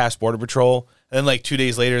walk past Border Patrol and then like 2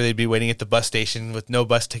 days later they'd be waiting at the bus station with no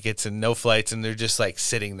bus tickets and no flights and they're just like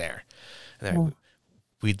sitting there. And like,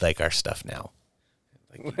 we'd like our stuff now.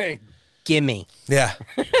 Like, gimme. Yeah.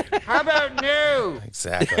 How about new?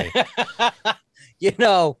 Exactly.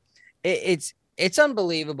 It's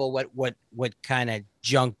unbelievable what kind of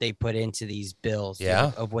junk they put into these bills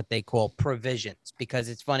of what they call provisions, because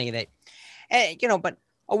it's funny that, but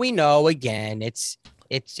we know again, it's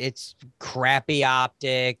crappy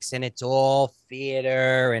optics and it's all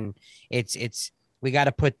theater and it's we got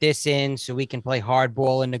to put this in so we can play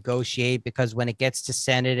hardball and negotiate, because when it gets to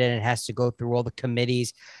Senate and it has to go through all the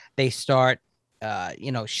committees, they start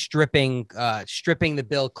stripping the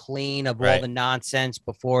bill clean of all the nonsense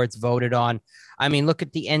before it's voted on. I mean, look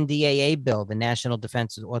at the NDAA bill, the National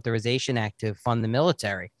Defense Authorization Act, to fund the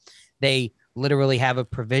military. They literally have a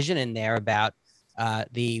provision in there about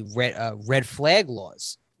the red flag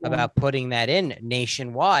laws, about putting that in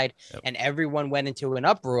nationwide. And everyone went into an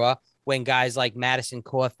uproar when guys like Madison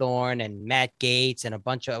Cawthorn and Matt Gaetz and it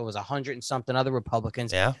was 100 and something other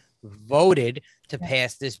Republicans voted to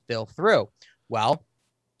pass this bill through. Well,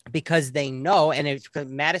 because they know, and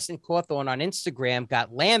Madison Cawthorn on Instagram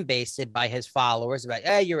got lambasted by his followers about,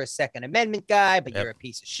 hey, you're a Second Amendment guy, but you're a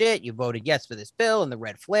piece of shit. You voted yes for this bill and the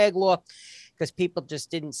red flag law, because people just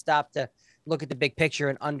didn't stop to look at the big picture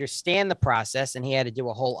and understand the process. And he had to do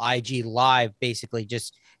a whole IG live, basically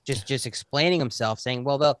just explaining himself, saying,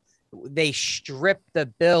 well, they stripped the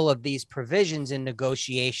bill of these provisions in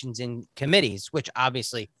negotiations in committees, which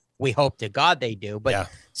obviously we hope to God they do, but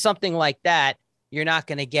something like that, you're not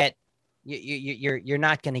going to get, you're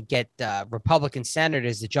not going to get Republican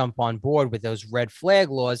senators to jump on board with those red flag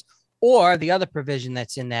laws. Or the other provision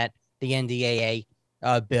that's in the NDAA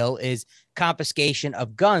bill is confiscation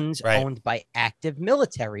of guns owned by active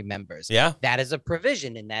military members. Yeah, that is a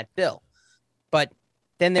provision in that bill. But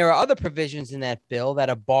then there are other provisions in that bill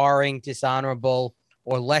that are barring dishonorable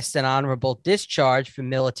or less than honorable discharge for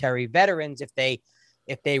military veterans if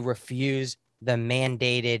they refuse the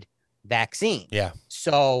mandated vaccine. Yeah.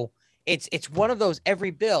 So it's one of those,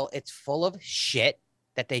 every bill, it's full of shit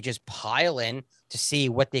that they just pile in to see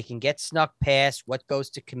what they can get snuck past, what goes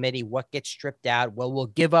to committee, what gets stripped out. Well, we'll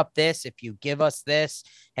give up this if you give us this,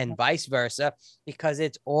 and vice versa, because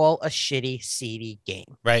it's all a shitty, seedy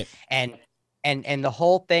game. Right. And the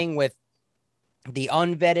whole thing with the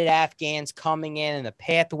unvetted Afghans coming in and the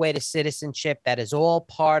pathway to citizenship, that is all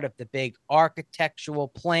part of the big architectural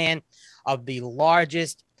plan of the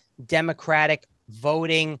largest democratic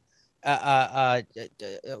voting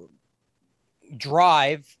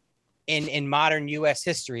drive in modern U.S.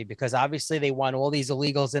 history, because obviously they want all these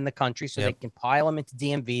illegals in the country so they can pile them into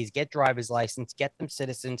DMVs, get driver's license, get them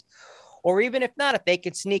citizens. Or even if not, if they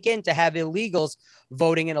could sneak in to have illegals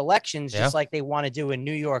voting in elections, just like they want to do in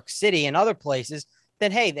New York City and other places,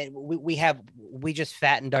 then, hey, we just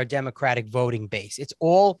fattened our Democratic voting base. It's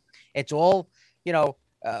all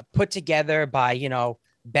put together by,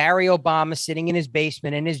 Barry Obama sitting in his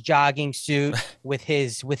basement in his jogging suit with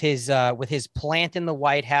his plant in the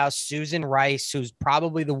White House, Susan Rice, who's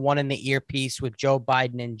probably the one in the earpiece with Joe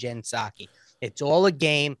Biden and Jen Psaki. It's all a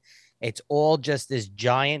game. It's all just this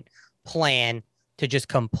giant plan to just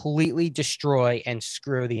completely destroy and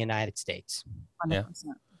screw the United States. 100%.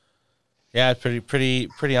 Yeah,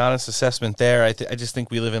 pretty honest assessment there. I just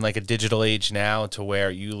think we live in like a digital age now, to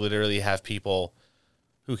where you literally have people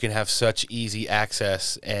who can have such easy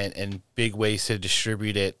access and big ways to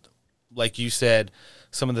distribute it. Like you said,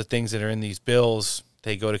 some of the things that are in these bills,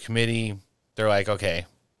 they go to committee, they're like, okay,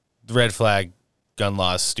 the red flag gun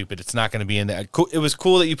law is stupid. It's not going to be in there. It was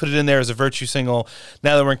cool that you put it in there as a virtue signal.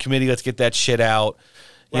 Now that we're in committee, let's get that shit out.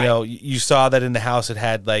 You know, you saw that in the House. It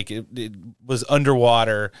had like it was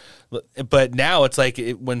underwater, but now it's like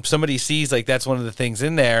when somebody sees like that's one of the things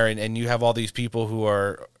in there, and you have all these people who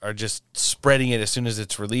are just spreading it as soon as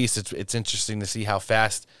it's released. It's interesting to see how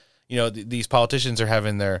fast, you know, these politicians are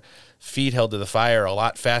having their feet held to the fire a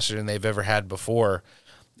lot faster than they've ever had before.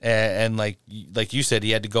 And like you said, he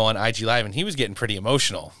had to go on IG Live, and he was getting pretty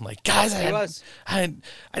emotional. Like, guys, I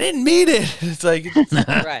didn't mean it. It's like,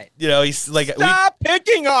 right? You know, he's like, stop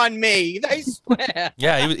picking on me. I swear.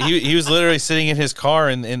 Yeah, he was literally sitting in his car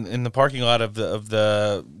in the parking lot of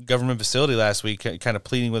the government facility last week, kind of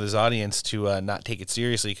pleading with his audience to not take it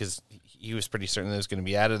seriously because he was pretty certain that it was going to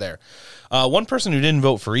be out of there. One person who didn't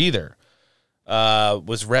vote for either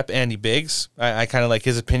was Rep. Andy Biggs. I kind of like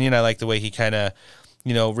his opinion. I like the way he kind of,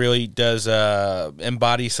 you know, really does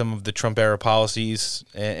embody some of the Trump era policies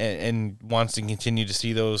and wants to continue to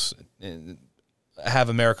see those have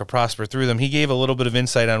America prosper through them. He gave a little bit of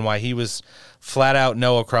insight on why he was flat out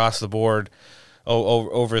no across the board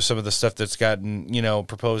over some of the stuff that's gotten, you know,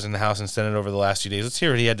 proposed in the House and Senate over the last few days. Let's hear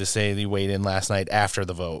what he had to say. He weighed in last night after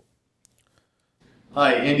the vote.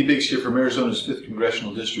 Hi, Andy Biggs here from Arizona's 5th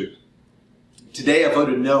Congressional District. Today I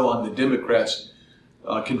voted no on the Democrats'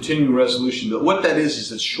 continuing resolution bill. What that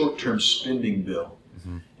is a short-term spending bill.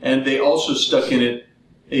 Mm-hmm. And they also stuck in it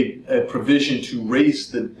a provision to raise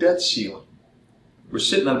the debt ceiling. We're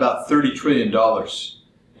sitting at about $30 trillion,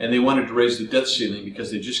 and they wanted to raise the debt ceiling because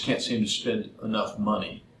they just can't seem to spend enough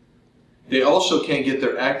money. They also can't get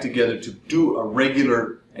their act together to do a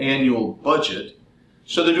regular annual budget,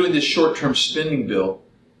 so they're doing this short-term spending bill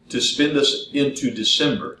to spend us into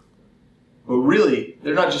December. But really,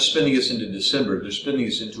 they're not just spending us into December, they're spending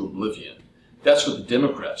us into oblivion. That's what the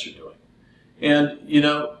Democrats are doing. And, you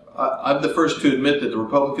know, I'm the first to admit that the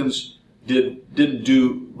Republicans didn't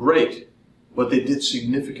do great, but they did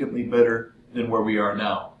significantly better than where we are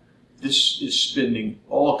now. This is spending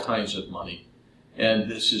all kinds of money, and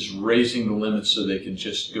this is raising the limits so they can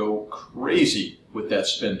just go crazy with that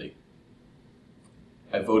spending.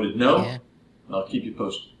 I voted no, and I'll keep you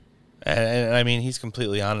posted. And I mean, he's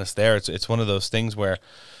completely honest there. It's one of those things where,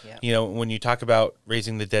 you know, when you talk about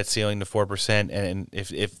raising the debt ceiling to 4%, and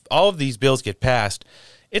if all of these bills get passed,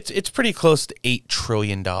 it's pretty close to $8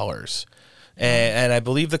 trillion. And I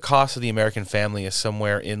believe the cost of the American family is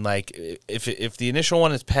somewhere in like, if the initial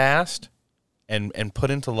one is passed and put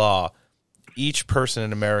into law, each person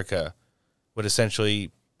in America would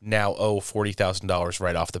essentially now owe $40,000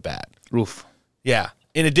 right off the bat. Oof. Yeah.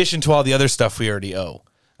 In addition to all the other stuff we already owe.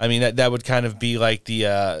 I mean, that would kind of be like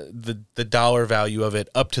the dollar value of it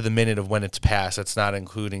up to the minute of when it's passed. That's not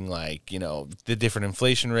including, like, you know, the different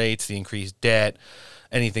inflation rates, the increased debt,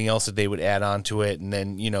 anything else that they would add on to it. And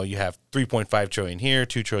then, you know, you have $3.5 trillion here,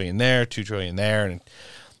 $2 trillion there, $2 trillion there. And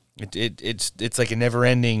it's like a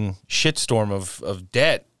never-ending shitstorm of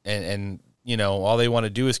debt. And, you know, all they want to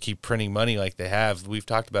do is keep printing money like they have. We've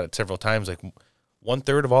talked about it several times. Like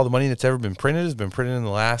 1/3 of all the money that's ever been printed has been printed in the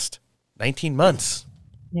last 19 months.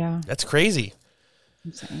 Yeah. That's crazy.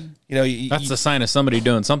 Insane. You know, that's the sign of somebody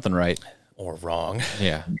doing something right or wrong.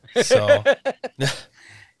 Yeah. So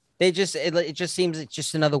it just seems it's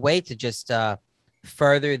just another way to just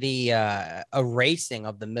further the erasing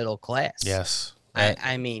of the middle class. Yes.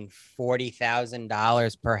 I mean,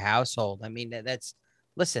 $40,000 per household. I mean, that's,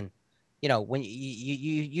 listen, you know, when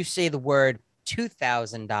you say the word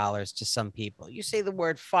 $2,000 to some people, you say the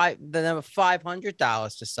word the number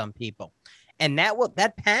 $500 to some people. And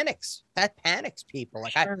that panics people.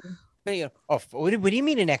 Like, sure. What do you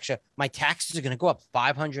mean an extra? My taxes are going to go up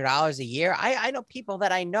 $500 a year. I know people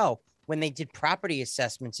that I know when they did property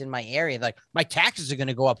assessments in my area, like, my taxes are going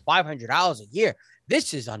to go up $500 a year.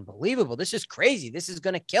 This is unbelievable. This is crazy. This is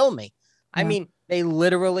going to kill me. Yeah. I mean, they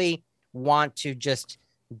literally want to just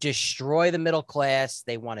destroy the middle class.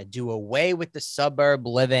 They want to do away with the suburb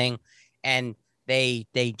living, and They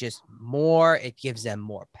just it gives them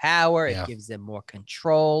more power. It gives them more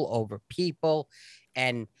control over people.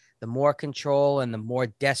 And the more control and the more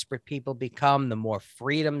desperate people become, the more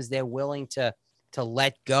freedoms they're willing to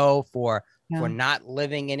let go for not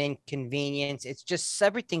living in inconvenience. It's just,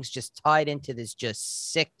 everything's just tied into this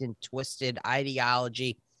just sick and twisted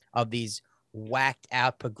ideology of these whacked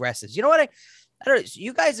out progressives. You know what? I don't know,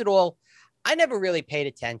 you guys at all, I never really paid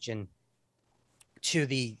attention to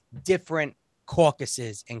the different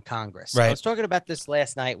caucuses in Congress. Right. I was talking about this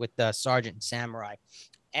last night with Sergeant and Samurai,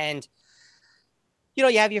 and you know,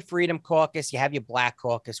 you have your Freedom Caucus, you have your Black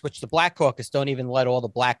Caucus, which the Black Caucus don't even let all the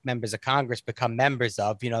Black members of Congress become members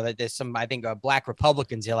of. You know, that there's some, I think, Black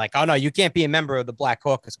Republicans. You're like, oh no, you can't be a member of the Black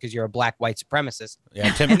Caucus because you're a Black white supremacist.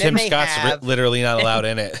 Yeah, Tim Scott's literally not allowed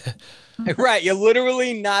in it. Right, you're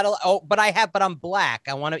literally not. But I'm Black.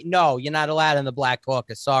 I want to. No, you're not allowed in the Black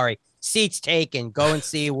Caucus. Sorry, seats taken. Go and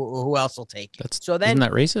see who else will take it. So then, isn't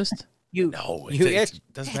that racist? It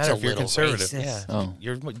doesn't matter if you're conservative. Racist.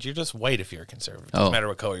 Yeah, you're just white if you're conservative. Doesn't matter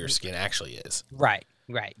what color your skin actually is. Right.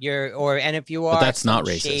 And if you are that's not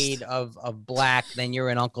racist. Shade of Black, then you're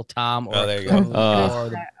an Uncle Tom or there you go. Or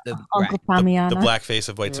the Uncle Tomiana. The black face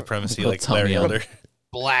of white supremacy, like Larry Elder.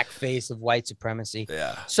 Black face of white supremacy.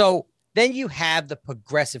 Yeah. So then you have the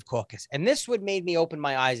Progressive Caucus, and this would made me open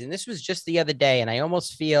my eyes. And this was just the other day, and I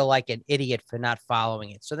almost feel like an idiot for not following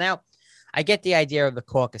it. So now I get the idea of the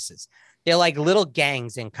caucuses. They're like little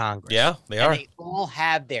gangs in Congress. Yeah, they are. They all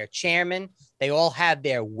have their chairman. They all have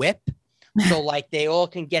their whip. So like they all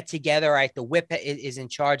can get together. Right, the whip is in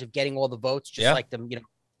charge of getting all the votes, just like the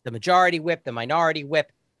majority whip, the minority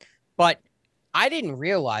whip. But I didn't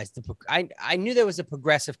realize I knew there was a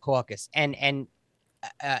Progressive Caucus, and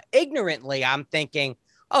ignorantly I'm thinking,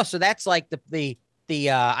 oh, so that's like the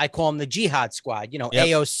I call them the Jihad Squad,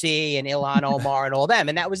 AOC and Ilhan Omar and all them,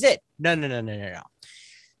 and that was it. No.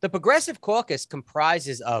 The Progressive Caucus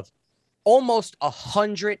comprises of almost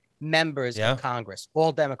 100 members of Congress,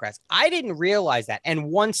 all Democrats. I didn't realize that. And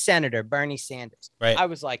one senator, Bernie Sanders. Right. I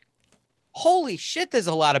was like, holy shit, there's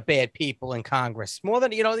a lot of bad people in Congress. More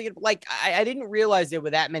than, I didn't realize there were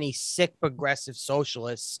that many sick progressive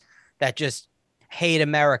socialists that just hate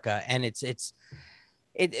America. And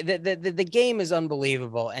the game is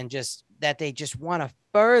unbelievable. And just that they just want to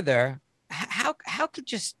further. How could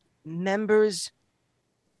just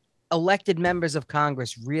elected members of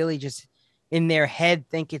Congress really just in their head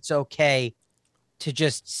think it's okay to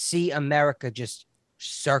just see America just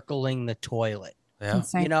circling the toilet? Yeah.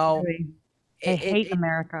 Insane. I hate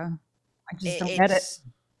America. I just don't get it.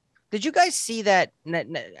 Did you guys see that?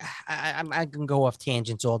 I can go off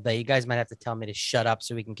tangents all day. You guys might have to tell me to shut up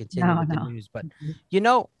so we can continue with the news. But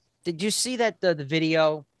did you see that the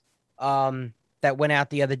video that went out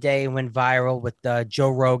the other day and went viral with Joe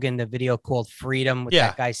Rogan, the video called Freedom with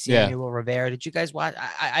that guy Samuel Rivera? Did you guys watch?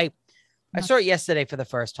 I saw it yesterday for the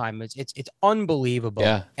first time. It's unbelievable.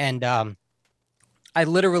 Yeah. And I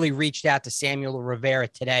literally reached out to Samuel Rivera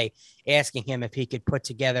today, asking him if he could put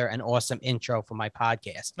together an awesome intro for my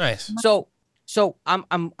podcast. Nice. So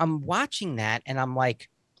I'm watching that, and I'm like,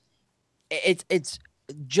 it's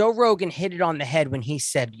Joe Rogan hit it on the head when he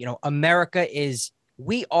said,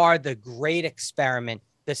 we are the great experiment,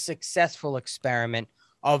 the successful experiment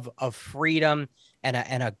of freedom and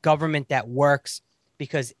a government that works,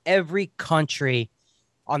 because every country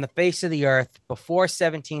on the face of the earth before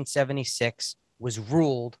 1776 was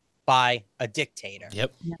ruled by a dictator.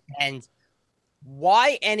 Yep. And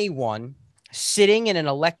why anyone sitting in an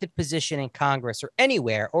elected position in Congress or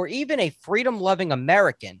anywhere, or even a freedom-loving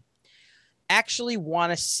American, actually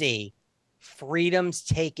want to see freedoms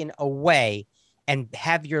taken away and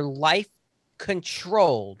have your life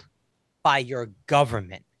controlled by your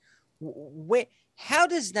government? How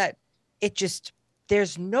does that?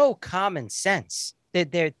 There's no common sense.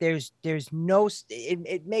 There's no.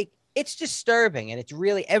 It's disturbing, and it's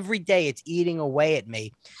really every day it's eating away at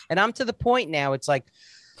me. And I'm to the point now. It's like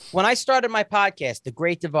when I started my podcast, The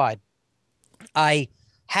Great Divide, I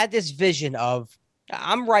had this vision of,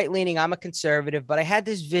 I'm right leaning, I'm a conservative, but I had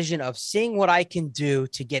this vision of seeing what I can do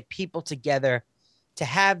to get people together to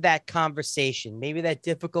have that conversation, maybe that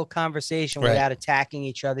difficult conversation without attacking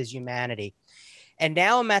each other's humanity. And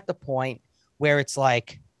now I'm at the point where it's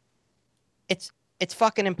like, it's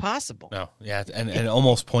fucking impossible. No, yeah, and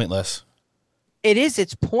almost pointless. It is.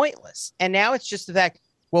 It's pointless. And now it's just the fact,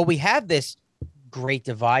 well, we have this great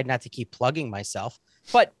divide, not to keep plugging myself,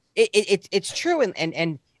 but it's true.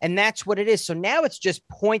 And that's what it is. So now it's just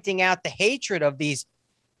pointing out the hatred of these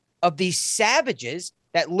savages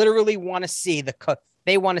that literally want to see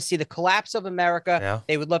they want to see the collapse of America. Yeah.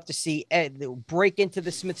 They would love to see break into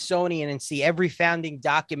the Smithsonian and see every founding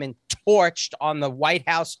document torched on the White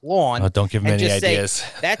House lawn. Oh, don't give them any ideas. Say,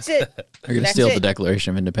 that's it. They're going to steal the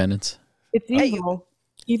Declaration of Independence. It's evil.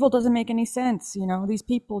 Evil doesn't make any sense. These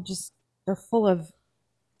people they're full of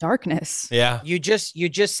darkness. Yeah. You just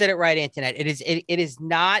said it right, Antoinette. It is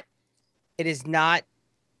not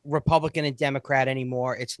Republican and Democrat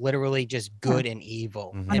anymore. It's literally just good and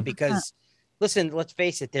evil. Mm-hmm. And because, listen, let's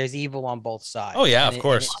face it, there's evil on both sides. Oh yeah, of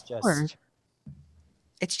course.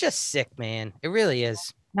 It's just sick, man. It really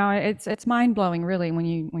is. No, it's mind blowing, really, when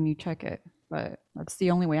you check it. But that's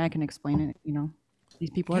the only way I can explain it. These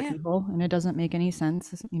people are evil, and it doesn't make any sense.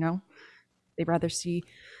 They'd rather see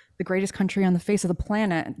the greatest country on the face of the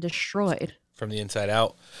planet destroyed from the inside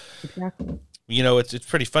out. Exactly. It's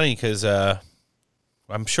pretty funny because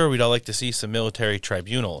I'm sure we'd all like to see some military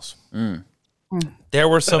tribunals. There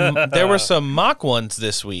were some mock ones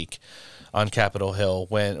this week on Capitol Hill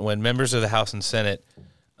when members of the House and Senate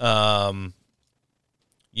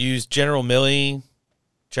used General Milley,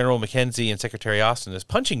 General McKenzie, and Secretary Austin as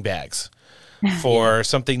punching bags for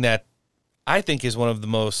something that I think is one of the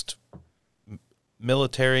most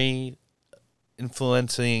military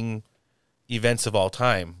influencing events of all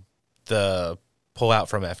time, the pullout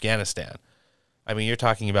from Afghanistan. I mean, you're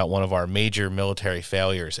talking about one of our major military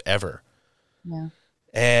failures ever. Yeah.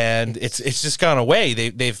 And it's just gone away.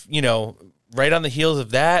 They've right on the heels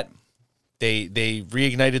of that, they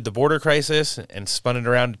reignited the border crisis and spun it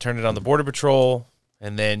around to turn it on the Border Patrol.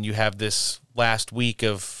 And then you have this last week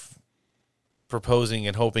of proposing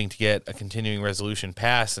and hoping to get a continuing resolution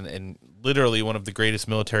passed. And literally one of the greatest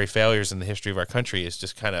military failures in the history of our country has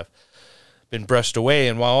just kind of been brushed away.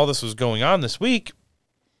 And while all this was going on this week,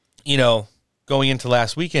 going into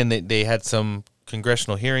last weekend, they had some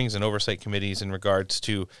congressional hearings and oversight committees in regards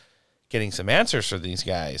to getting some answers for these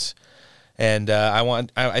guys. And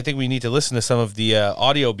I think we need to listen to some of the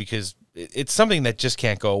audio because it's something that just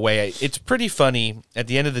can't go away. It's pretty funny at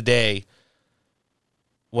the end of the day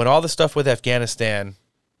when all the stuff with Afghanistan,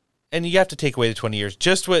 and you have to take away the 20 years,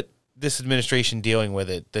 just what this administration dealing with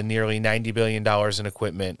it, the nearly $90 billion in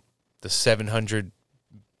equipment, the $700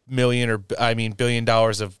 billion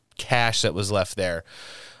of cash that was left there.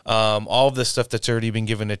 All of the stuff that's already been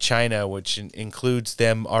given to China, which includes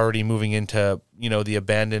them already moving into, the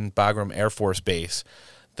abandoned Bagram Air Force Base,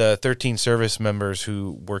 the 13 service members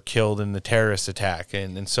who were killed in the terrorist attack,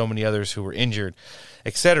 and so many others who were injured,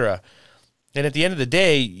 etc. And at the end of the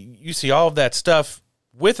day, you see all of that stuff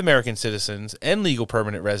with American citizens and legal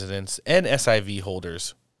permanent residents and SIV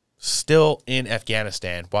holders still in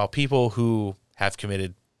Afghanistan, while people who have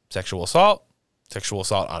committed sexual assault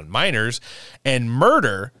on minors, and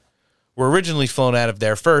murder were originally flown out of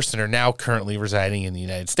there first and are now currently residing in the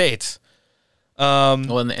United States.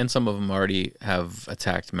 And some of them already have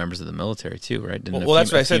attacked members of the military too, right? Well,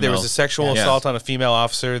 that's what I said. There was a sexual assault on a female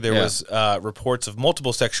officer. There was reports of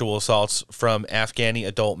multiple sexual assaults from Afghani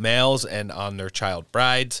adult males and on their child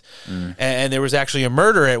brides. And there was actually a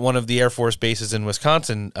murder at one of the Air Force bases in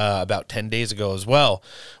Wisconsin about 10 days ago as well,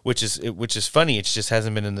 which is funny. It just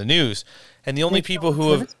hasn't been in the news. And the only people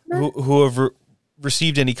who have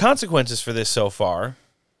received any consequences for this so far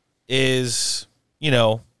is,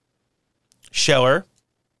 Scheller.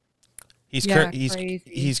 He's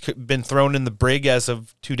been thrown in the brig as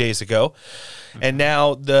of 2 days ago, and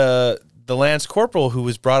now the Lance Corporal who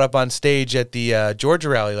was brought up on stage at the Georgia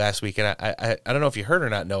rally last week, and I don't know if you heard or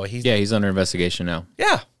not, Noah. He's under investigation now.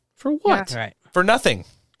 Yeah, for what? Yeah. Right. For nothing.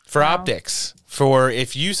 For optics. For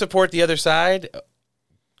if you support the other side,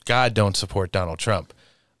 God, don't support Donald Trump.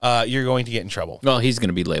 You're going to get in trouble. Well, he's going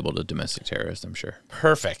to be labeled a domestic terrorist, I'm sure.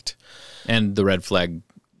 Perfect. And the red flag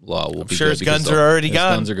law will be sure his guns are already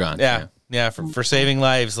gone. Guns are gone. Yeah, for saving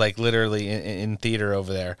lives, like literally in theater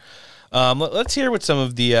over there. Let's hear what some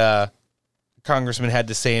of the congressmen had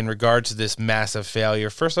to say in regards to this massive failure.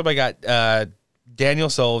 First up, I got Daniel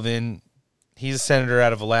Sullivan. He's a senator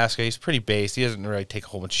out of Alaska. He's pretty based. He doesn't really take a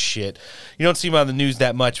whole bunch of shit. You don't see him on the news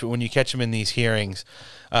that much, but when you catch him in these hearings,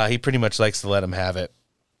 he pretty much likes to let him have it.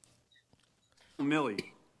 Milley,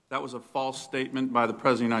 that was a false statement by the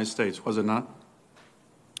President of the United States, was it not?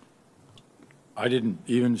 I didn't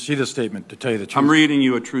even see the statement, to tell you the truth. I'm reading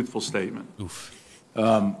you a truthful statement. Oof.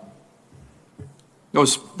 That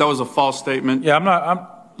was a false statement. Yeah,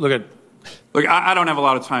 Look, I don't have a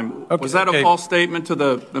lot of time. Okay, was that a false statement to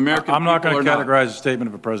the American people? I'm not going to categorize a statement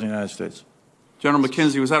of a President of the United States. General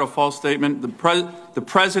McKenzie, was that a false statement? The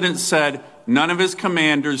President said none of his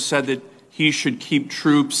commanders said that he should keep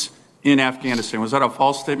troops in Afghanistan. Was that a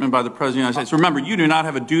false statement by the President of the United States? Remember, you do not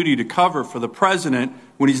have a duty to cover for the President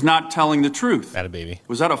when he's not telling the truth. Atta baby.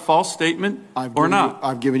 Was that a false statement or not?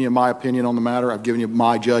 I've given you my opinion on the matter. I've given you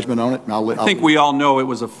my judgment on it. I think we all know it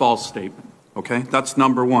was a false statement, okay? That's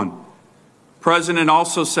number one. President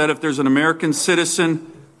also said if there's an American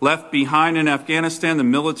citizen left behind in Afghanistan, the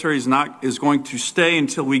military is going to stay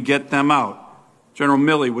until we get them out. General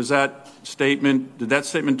Milley, did that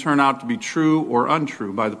statement turn out to be true or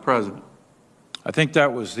untrue by the President? I think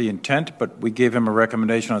that was the intent, but we gave him a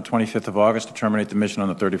recommendation on the 25th of August to terminate the mission on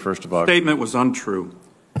the 31st of August. The statement was untrue.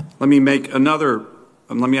 Let me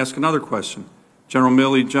ask another question. General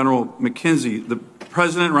Milley, General McKenzie, the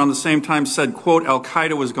President around the same time said, quote,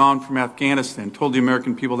 Al-Qaeda was gone from Afghanistan, told the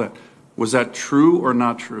American people that. Was that true or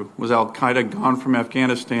not true? Was al-Qaeda gone from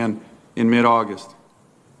Afghanistan in mid-August?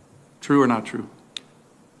 True or not true?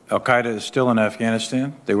 Al-Qaeda is still in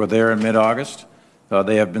Afghanistan. They were there in mid-August.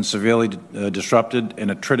 They have been severely disrupted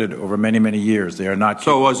and attrited over many, many years. They are not.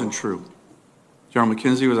 So it wasn't true. General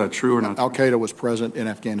McKenzie, was that true or not? Al-Qaeda was present in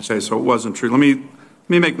Afghanistan. Okay, so it wasn't true. Let me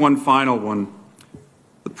make one final one.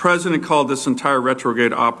 The president called this entire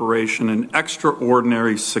retrograde operation an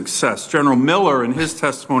extraordinary success. General Miller, in his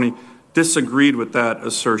testimony, disagreed with that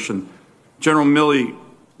assertion. General Milley,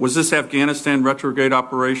 was this Afghanistan retrograde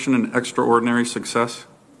operation an extraordinary success?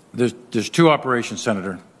 There's two operations,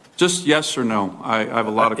 Senator. Just yes or no. I have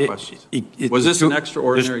a lot of questions. Was this an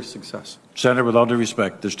extraordinary success? Senator, with all due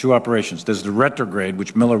respect, there's two operations. There's the retrograde,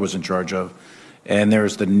 which Miller was in charge of, and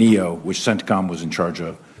there's the NEO, which CENTCOM was in charge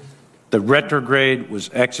of. The retrograde was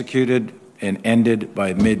executed and ended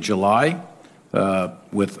by mid-July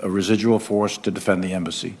with a residual force to defend the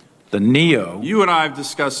embassy. The NEO. You and I have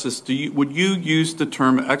discussed this. Would you use the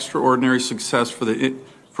term extraordinary success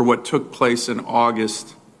for what took place in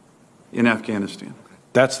August in Afghanistan?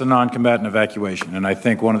 That's the non-combatant evacuation, and I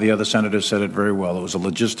think one of the other senators said it very well. It was a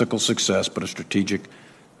logistical success, but a strategic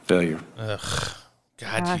failure. Ugh.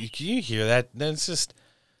 God, can you hear that? That's just...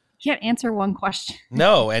 Can't answer one question.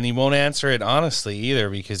 No, and he won't answer it honestly either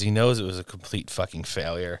because he knows it was a complete fucking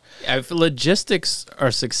failure. If logistics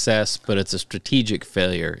are success, but it's a strategic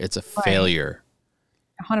failure, it's a failure.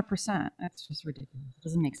 100%. That's just ridiculous. It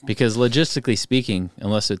doesn't make sense. Because logistically speaking,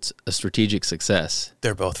 unless it's a strategic success,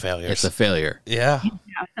 they're both failures. It's a failure. Yeah.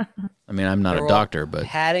 I mean, I'm not They're a doctor, but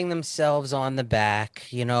patting themselves on the back,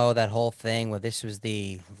 you know, that whole thing where this was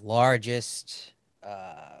the largest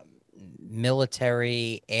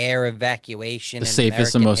military air evacuation, the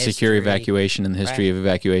safest and most secure evacuation in the history of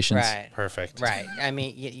evacuations. Right. Perfect. Right. I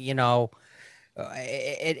mean, you know,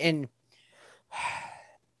 and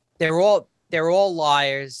they're all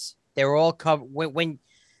liars. They're all when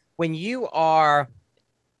you are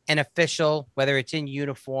an official, whether it's in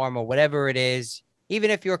uniform or whatever it is, even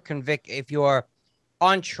if you're if you're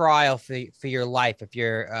on trial for your life, if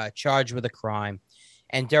you're charged with a crime,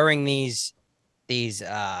 and during these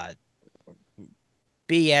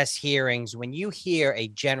BS hearings, when you hear a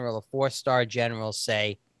general, a 4-star general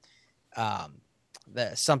say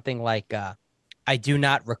something like, I do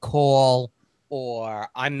not recall, or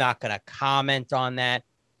I'm not going to comment on that,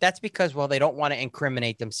 that's because, well, they don't want to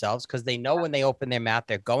incriminate themselves because they know when they open their mouth,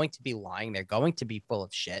 they're going to be lying. They're going to be full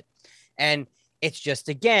of shit. And it's just,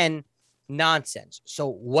 again, nonsense. So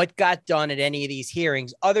what got done at any of these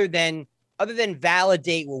hearings, other than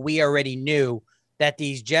validate what we already knew, that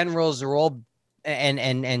these generals are all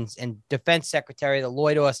and Defense Secretary, the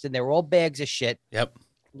Lloyd Austin, they were all bags of shit. Yep.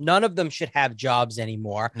 None of them should have jobs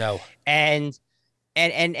anymore. No. And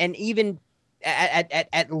even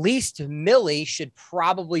at least Milley should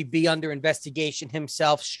probably be under investigation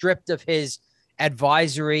himself, stripped of his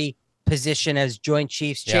advisory position as Joint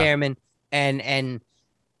Chiefs Chairman, and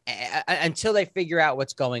until they figure out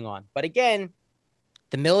what's going on. But again,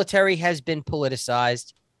 the military has been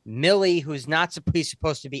politicized. Milley, who's not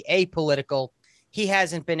supposed to be apolitical, he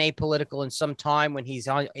hasn't been apolitical in some time when he's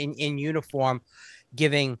in uniform,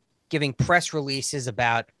 giving press releases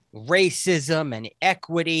about racism and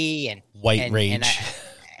equity and white rage,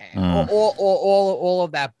 all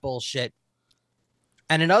of that bullshit.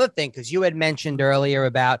 And another thing, because you had mentioned earlier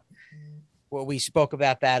about what we spoke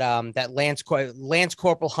about, that Lance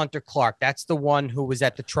Corporal Hunter Clark. That's the one who was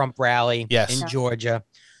at the Trump rally in Georgia.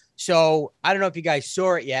 So I don't know if you guys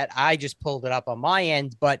saw it yet. I just pulled it up on my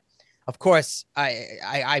end, but of course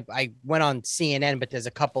I went on CNN, but there's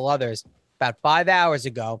a couple others about 5 hours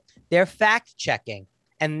ago. They're fact checking.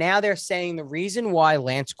 And now they're saying the reason why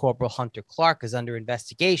Lance Corporal Hunter Clark is under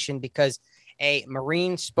investigation because a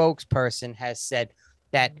Marine spokesperson has said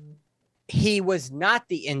that he was not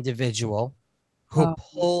the individual who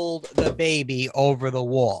pulled the baby over the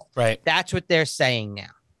wall. Right. That's what they're saying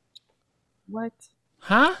now. What?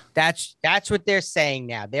 Huh? That's what they're saying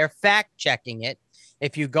now. They're fact checking it.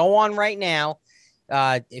 If you go on right now,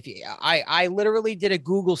 I literally did a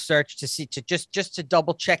Google search just to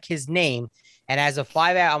double check his name. And as of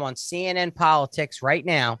 5 hours, I'm on CNN Politics right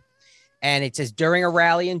now. And it says, during a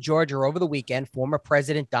rally in Georgia over the weekend, former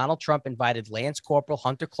President Donald Trump invited Lance Corporal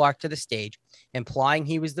Hunter Clark to the stage, implying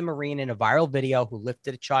he was the Marine in a viral video who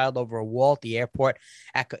lifted a child over a wall at the airport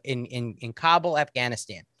in Kabul,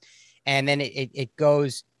 Afghanistan. And then it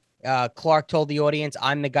goes, Clark told the audience,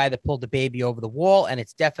 I'm the guy that pulled the baby over the wall, and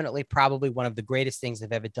it's definitely probably one of the greatest things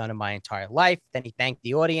I've ever done in my entire life. Then he thanked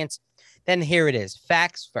the audience. Then here it is,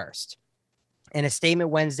 facts first. In a statement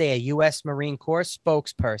Wednesday, a U.S. Marine Corps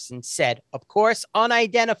spokesperson said, of course,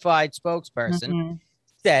 unidentified spokesperson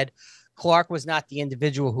said Clark was not the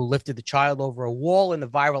individual who lifted the child over a wall in the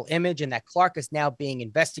viral image, and that Clark is now being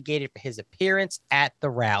investigated for his appearance at the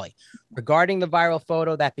rally. Regarding the viral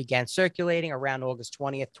photo that began circulating around August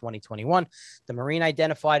 20th, 2021, the Marine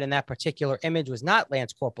identified in that particular image was not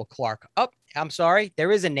Lance Corporal Clark. Oh, I'm sorry.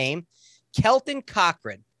 There is a name. Kelton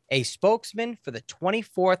Cochran, a spokesman for the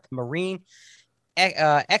 24th Marine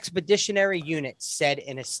Expeditionary Unit, said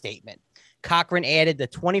in a statement. Cochran added the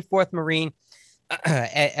 24th Marine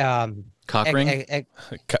Cochran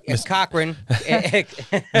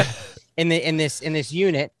in this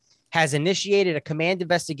unit has initiated a command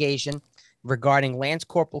investigation regarding Lance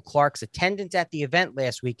Corporal Clark's attendance at the event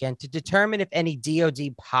last weekend to determine if any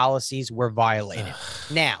DOD policies were violated.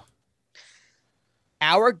 Now,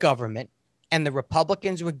 our government, and the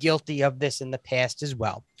Republicans were guilty of this in the past as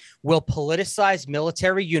well, will politicize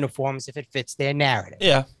military uniforms if it fits their narrative.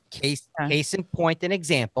 Yeah. Case in point, an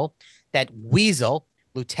example, that Weasel,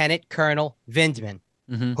 Lieutenant Colonel Vindman,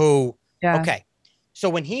 who, okay, so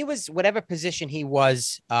when he was, whatever position he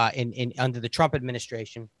was in under the Trump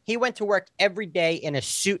administration, he went to work every day in a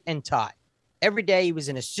suit and tie. Every day he was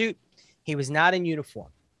in a suit. He was not in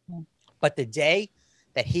uniform. But the day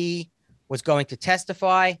that he was going to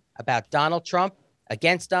testify about Donald Trump,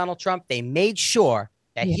 against Donald Trump, they made sure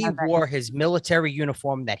that he wore his military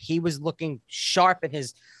uniform, that he was looking sharp in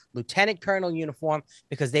his lieutenant colonel uniform,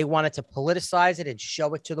 because they wanted to politicize it and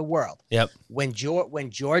show it to the world. Yep. When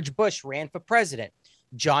George Bush ran for president,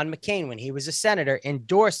 John McCain, when he was a senator,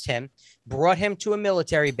 endorsed him, brought him to a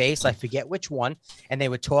military base, I forget which one, and they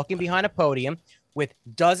were talking behind a podium with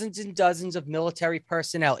dozens and dozens of military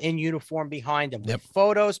personnel in uniform behind them, with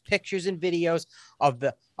photos, pictures, and videos of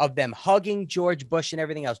them hugging George Bush and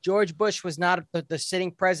everything else. George Bush was not the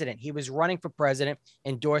sitting president. He was running for president,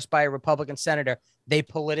 endorsed by a Republican senator. They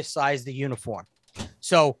politicized the uniform.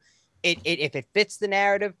 So if it fits the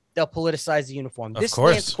narrative, they'll politicize the uniform. This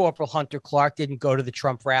Lance Corporal Hunter Clark didn't go to the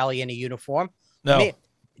Trump rally in a uniform. No.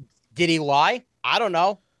 Did he lie? I don't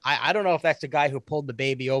know. I don't know if that's the guy who pulled the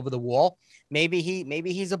baby over the wall. Maybe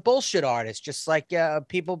he's a bullshit artist, just like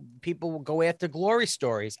people will go after glory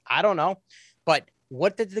stories. I don't know. But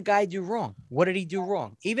what did the guy do wrong? What did he do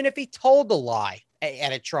wrong? Even if he told a lie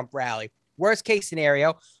at a Trump rally, worst case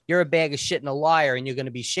scenario, you're a bag of shit and a liar, and you're going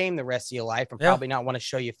to be shamed the rest of your life and probably not want to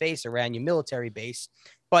show your face around your military base.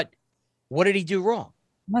 But what did he do wrong?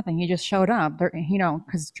 Nothing. He just showed up there,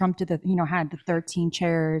 because Trump did had the 13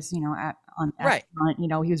 chairs, right.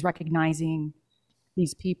 He was recognizing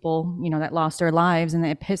these people, that lost their lives, and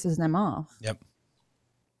it pisses them off. Yep.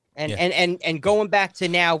 And going back to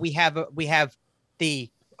now, we have the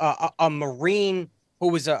a Marine who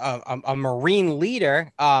was a Marine leader,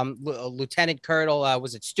 Lieutenant Colonel,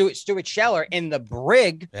 was it Stuart Scheller, in the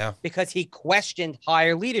brig, because he questioned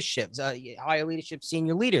higher leadership,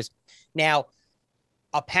 senior leaders. Now,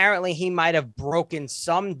 apparently he might have broken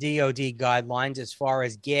some DOD guidelines as far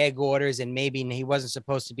as gag orders, and maybe he wasn't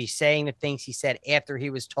supposed to be saying the things he said after he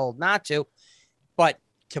was told not to, but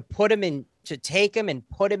to take him and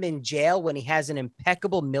put him in jail when he has an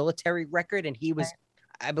impeccable military record, and he was,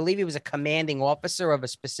 I believe he was a commanding officer of a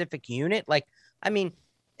specific unit. Like, I mean,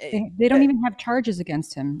 they don't even have charges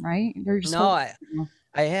against him, right? They're just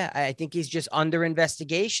I think he's just under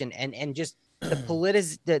investigation, and just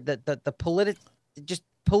just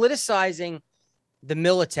politicizing the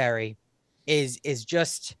military is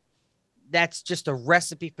just, that's just a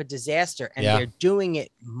recipe for disaster, and they're doing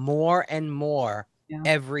it more and more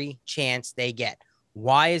every chance they get.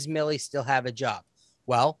 Why does Milley still have a job?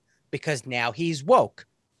 Well, because now he's woke,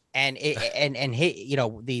 and he,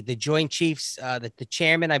 the Joint Chiefs, the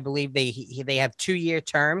chairman, I believe they have 2-year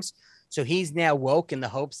terms. So he's now woke in the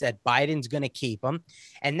hopes that Biden's going to keep him.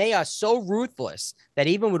 And they are so ruthless that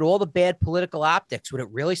even with all the bad political optics, would it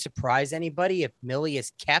really surprise anybody if Milley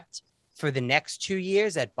is kept for the next 2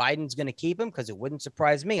 years, that Biden's going to keep him? Because it wouldn't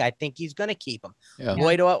surprise me. I think he's going to keep him.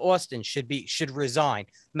 Lloyd Austin should resign.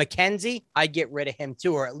 McKenzie, I'd get rid of him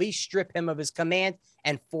too, or at least strip him of his command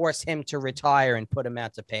and force him to retire and put him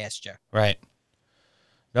out to pasture. Right.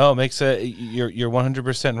 No, it makes you're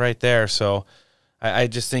 100% right there. So I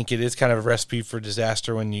just think it is kind of a recipe for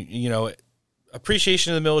disaster when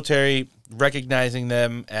appreciation of the military, recognizing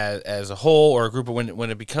them as a whole or a group of,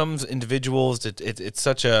 when it becomes individuals, it's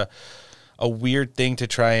such a weird thing to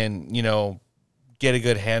try and, get a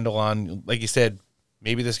good handle on. Like you said,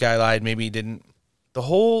 maybe this guy lied, maybe he didn't. The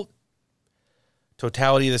whole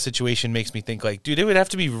totality of the situation makes me think, like, dude, it would have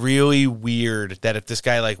to be really weird that if this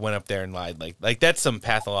guy went up there and lied, like that's some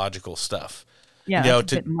pathological stuff. Yeah,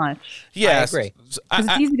 it's a bit much. Yeah, I agree. Because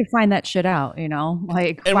it's easy to find that shit out,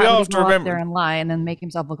 Like, and why we all would have he to go remember up there and lie and then make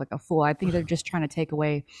himself look like a fool? I think they're just trying to take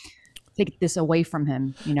this away from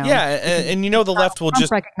him, Yeah, and the left will Trump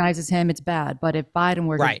just recognizes him, it's bad. But if Biden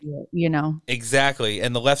were to do it, Exactly.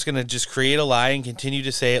 And the left's going to just create a lie and continue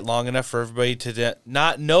to say it long enough for everybody to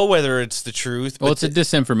not know whether it's the truth. Well, it's a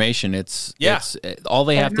disinformation. It's all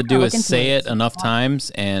they have to do is say it enough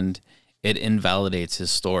times and it invalidates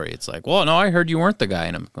his story. It's like, well, no, I heard you weren't the guy,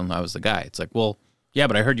 and I was the guy. It's like, well, yeah,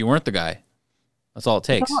 but I heard you weren't the guy. That's all it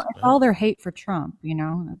takes. It's all their hate for Trump,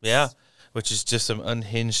 Yeah, which is just some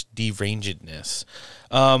unhinged derangedness.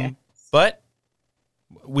 But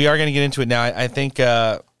we are going to get into it now. I think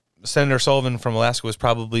Senator Sullivan from Alaska was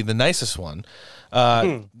probably the nicest one.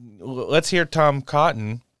 Let's hear Tom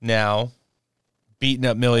Cotton now beating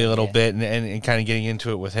up Milley a little bit and kind of getting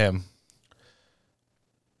into it with him.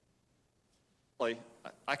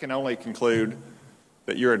 I can only conclude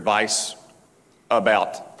that your advice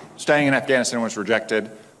about staying in Afghanistan was rejected.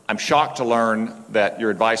 I'm shocked to learn that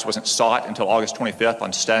your advice wasn't sought until August 25th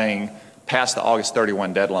on staying past the August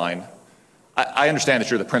 31 deadline. I understand that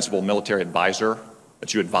you're the principal military advisor,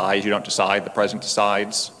 that you advise, you don't decide, the president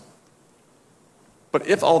decides. But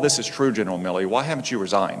if all this is true, General Milley, why haven't you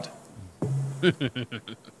resigned?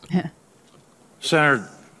 Senator,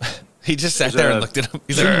 he just sat there and looked at him.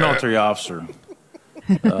 He's a military officer.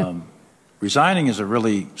 Resigning is a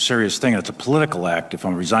really serious thing. It's a political act if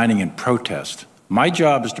I'm resigning in protest. My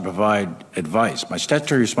job is to provide advice. My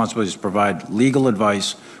statutory responsibility is to provide legal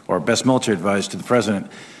advice or best military advice to the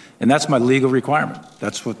president, and that's my legal requirement.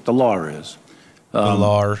 That's what the law is.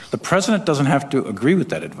 The president doesn't have to agree with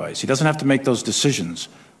that advice. He doesn't have to make those decisions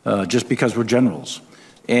just because we're generals.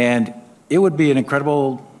 And it would be an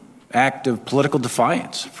incredible act of political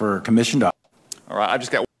defiance for a commissioned officer. All right, I've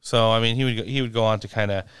just got. So, I mean, he would go on to kind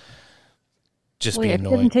of just be if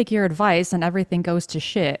annoyed. you didn't take your advice and everything goes to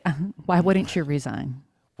shit, why wouldn't you resign?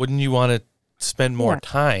 Wouldn't you want to spend more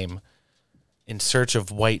time in search of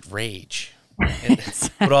white rage?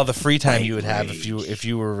 But all the free time you would have if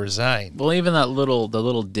you were resigned. Well, even the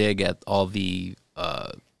little dig at all the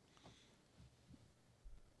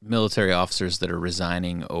military officers that are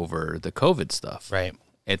resigning over the COVID stuff. Right.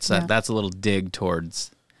 It's that's a little dig towards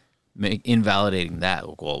invalidating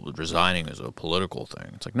that. Well, resigning is a political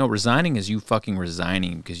thing. It's like, no, resigning is you fucking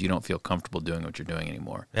resigning because you don't feel comfortable doing what you're doing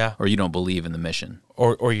anymore. Yeah. Or you don't believe in the mission.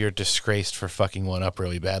 Or you're disgraced for fucking one up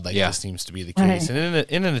really bad, like this seems to be the case. Right. And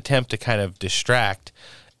in an attempt to kind of distract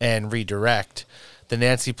and redirect, the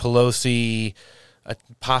Nancy Pelosi a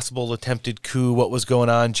possible attempted coup, what was going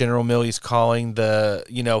on, General Milley's calling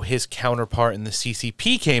his counterpart in the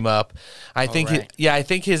CCP came up. I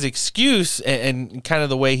think his excuse and kind of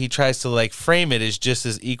the way he tries to frame it is just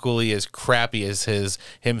as equally as crappy as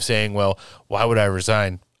him saying, well, why would I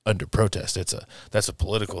resign under protest? That's a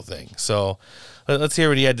political thing. So let's hear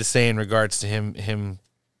what he had to say in regards to him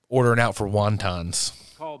ordering out for wontons.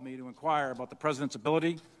 Called me to inquire about the president's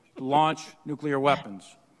ability to launch nuclear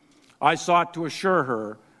weapons. I sought to assure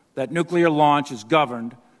her that nuclear launch is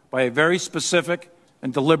governed by a very specific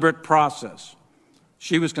and deliberate process.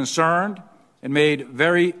 She was concerned and made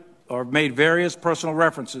various personal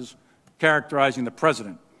references characterizing the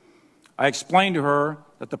president. I explained to her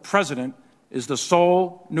that the president is the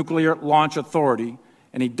sole nuclear launch authority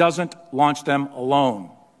and he doesn't launch them alone,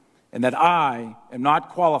 and that I am not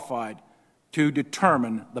qualified to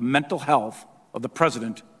determine the mental health of the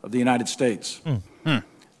president of the United States.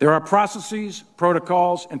 There are processes,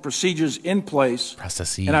 protocols, and procedures in place,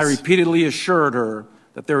 and I repeatedly assured her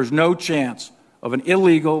that there is no chance of an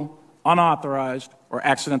illegal, unauthorized, or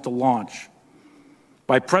accidental launch.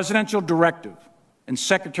 By presidential directive and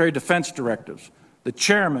Secretary of Defense directives, the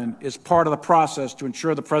chairman is part of the process to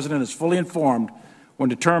ensure the president is fully informed when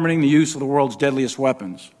determining the use of the world's deadliest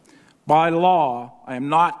weapons. By law, I am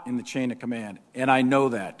not in the chain of command, and I know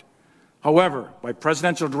that. However, by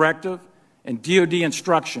presidential directive and DOD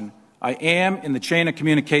instruction, I am in the chain of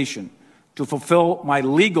communication to fulfill my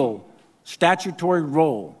legal statutory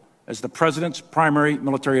role as the president's primary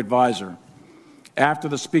military advisor. After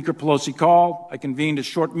the Speaker Pelosi call, I convened a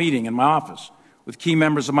short meeting in my office with key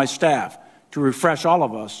members of my staff to refresh all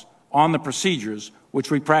of us on the procedures which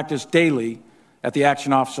we practice daily at the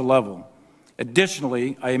action officer level.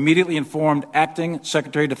 Additionally, I immediately informed Acting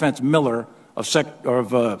Secretary of Defense Miller of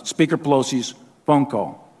Speaker Pelosi's phone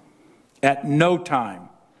call. At no time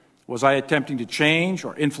was I attempting to change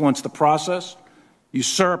or influence the process,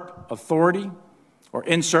 usurp authority, or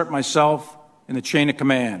insert myself in the chain of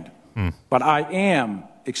command. But I am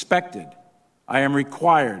expected, I am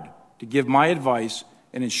required to give my advice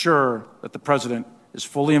and ensure that the president is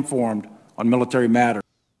fully informed on military matters.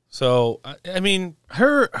 So, I mean,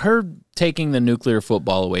 her taking the nuclear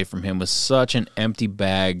football away from him was such an empty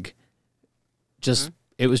bag. Just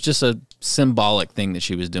it was just a symbolic thing that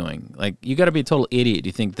she was doing. Like, you got to be a total idiot.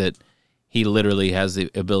 You think that he literally has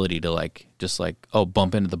the ability to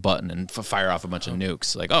bump into the button and fire off a bunch of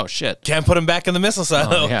nukes. Like, oh shit, can't put him back in the missile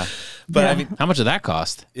silo. Oh, yeah, but I mean, how much did that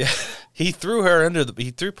cost? Yeah, he threw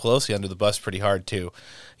Pelosi under the bus pretty hard too.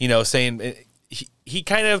 You know, saying. He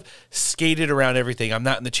kind of skated around everything. I'm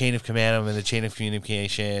not in the chain of command. I'm in the chain of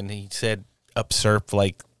communication. He said "upsurp"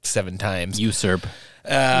 like 7 times. Usurp.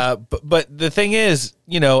 But the thing is,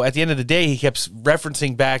 you know, at the end of the day, he kept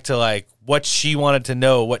referencing back to like what she wanted to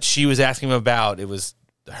know, what she was asking him about. It was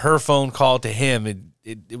her phone call to him.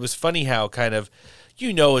 It was funny how kind of,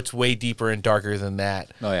 you know, it's way deeper and darker than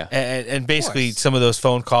that. Oh yeah. And basically some of those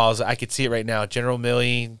phone calls, I could see it right now. General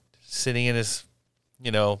Milley sitting in his,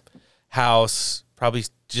 you know, house, probably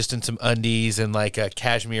just in some undies and like a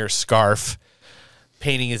cashmere scarf,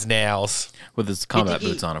 painting his nails with his combat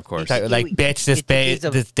boots on, of course. Like, bitch, this day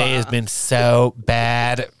has been so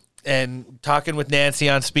bad. And talking with Nancy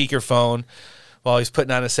on speakerphone while he's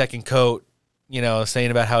putting on a second coat, you know,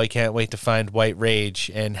 saying about how he can't wait to find white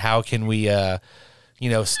rage and how can we,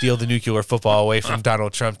 steal the nuclear football away from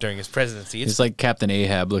Donald Trump during his presidency. It's like Captain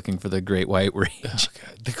Ahab looking for the great white rage. Oh,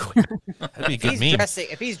 that'd be a good meme.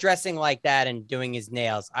 If he's dressing like that and doing his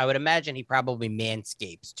nails, I would imagine he probably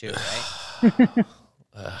manscapes too, right?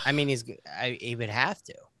 I mean, he would have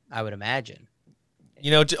to, I would imagine. You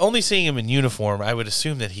know, only seeing him in uniform, I would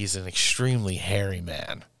assume that he's an extremely hairy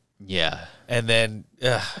man. Yeah. And then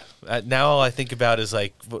now all I think about is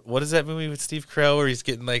like, what is that movie with Steve Carell where he's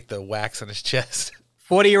getting like the wax on his chest?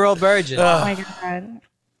 40-year-old virgin. Oh my God.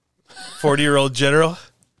 40-year-old general.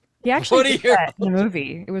 He actually did that in the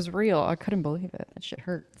movie. It was real. I couldn't believe it. That shit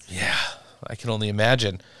hurts. Yeah, I can only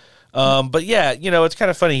imagine. But yeah, you know, it's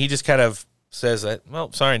kind of funny. He just kind of says that,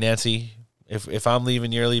 well, sorry, Nancy, if I'm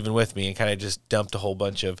leaving, you're leaving with me, and kind of just dumped a whole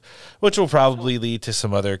bunch of, which will probably lead to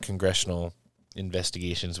some other congressional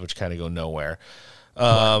investigations, which kind of go nowhere.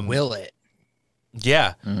 Will it?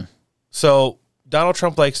 Yeah. So Donald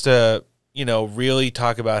Trump likes to, you know, really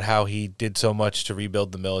talk about how he did so much to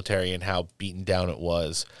rebuild the military and how beaten down it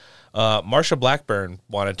was. Marsha Blackburn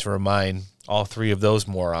wanted to remind all 3 of those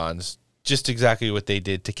morons just exactly what they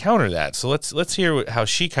did to counter that. So let's hear how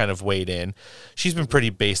she kind of weighed in. She's been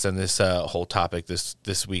pretty based on this whole topic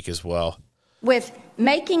this week as well. With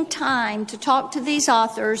making time to talk to these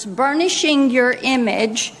authors, burnishing your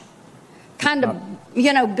image, kind of,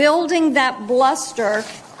 you know, building that bluster,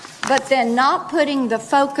 but then not putting the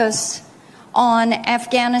focus on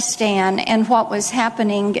Afghanistan and what was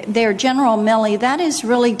happening there. General Milley, that is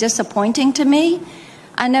really disappointing to me.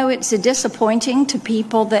 I know it's disappointing to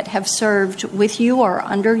people that have served with you or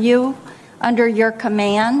under you, under your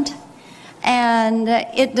command, and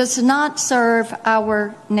it does not serve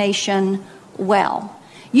our nation well.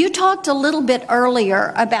 You talked a little bit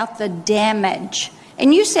earlier about the damage,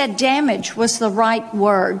 and you said damage was the right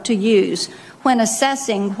word to use when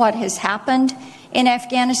assessing what has happened in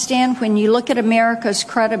Afghanistan, when you look at America's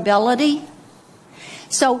credibility.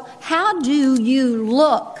 So how do you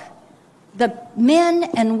look the men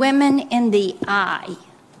and women in the eye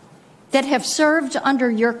that have served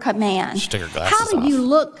under your command? How do you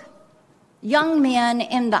look young men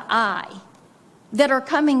in the eye that are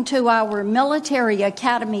coming to our military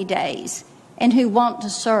academy days and who want to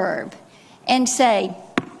serve and say,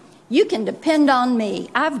 you can depend on me,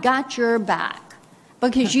 I've got your back?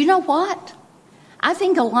 Because you know what? I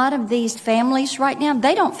think a lot of these families right now,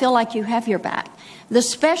 they don't feel like you have your back. The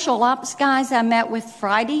special ops guys I met with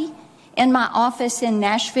Friday in my office in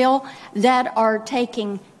Nashville that are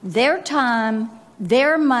taking their time,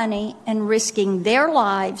 their money, and risking their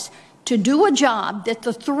lives to do a job that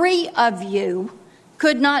the 3 of you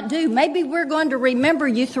could not do. Maybe we're going to remember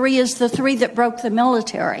you 3 as the 3 that broke the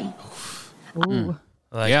military. Ooh.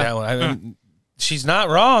 I like that one. I mean, she's not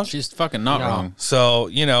wrong. She's fucking not wrong. So,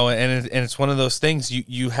 you know, and it's one of those things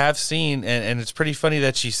you have seen, and it's pretty funny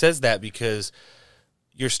that she says that because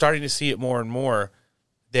you're starting to see it more and more.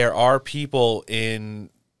 There are people in,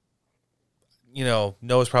 you know,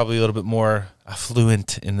 Noah's probably a little bit more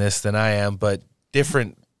affluent in this than I am, but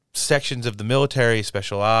different sections of the military,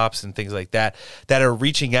 special ops and things like that, that are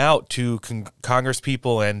reaching out to Congress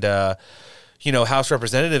people and, House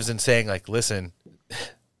representatives and saying, like, listen,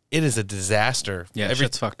 it is a disaster. Yeah,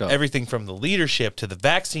 shit's fucked up. Everything from the leadership to the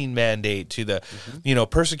vaccine mandate to the,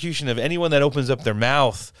 persecution of anyone that opens up their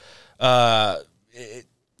mouth, help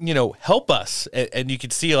us. And you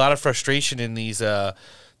could see a lot of frustration in these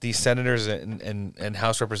these senators and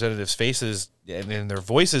House representatives' faces and their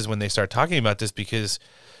voices when they start talking about this, because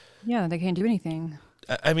yeah, they can't do anything.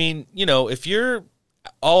 I mean, if you're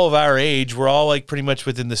all of our age, we're all like pretty much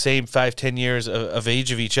within the same 5-10 years of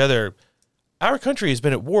age of each other. Our country has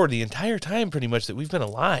been at war the entire time, pretty much, that we've been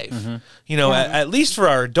alive. Mm-hmm. At least for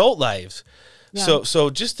our adult lives. Yeah. So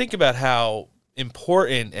just think about how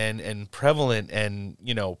important and prevalent and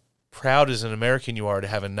proud as an American you are to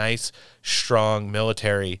have a nice, strong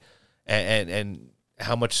military, and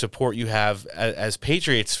how much support you have as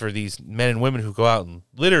patriots for these men and women who go out and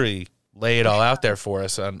literally lay it all out there for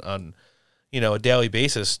us on a daily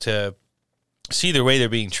basis. To see the way they're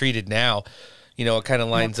being treated now, it kind of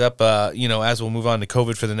lines up, as we'll move on to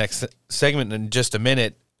COVID for the next segment in just a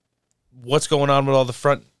minute, what's going on with all the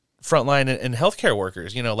frontline and healthcare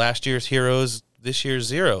workers. Last year's heroes, this year's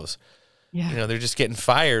zeros. Yeah. They're just getting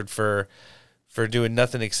fired for doing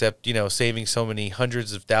nothing except, saving so many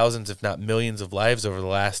hundreds of thousands, if not millions of lives over the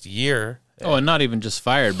last year. Oh, and not even just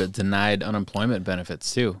fired, but denied unemployment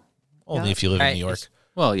benefits too. Only if you live in New York.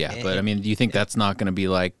 Well, yeah, but I mean, do you think that's not going to be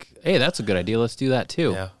like, hey, that's a good idea, let's do that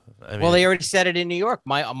too? Yeah. Well, they already said it in New York.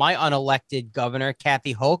 My unelected governor,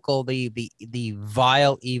 Kathy Hochul, the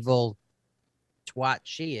vile, evil twat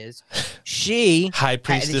she is, high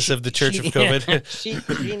priestess of the Church of COVID.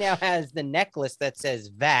 she now has the necklace that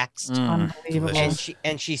says "Vaxxed," Unbelievable.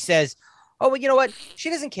 and she says, "Oh, well, you know what? She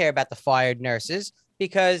doesn't care about the fired nurses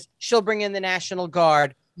because she'll bring in the National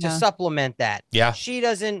Guard to supplement that. Yeah, she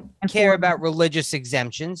doesn't care about religious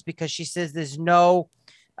exemptions because she says there's no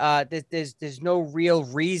real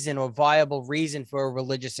reason or viable reason for a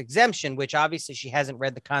religious exemption, which obviously she hasn't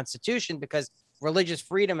read the Constitution because religious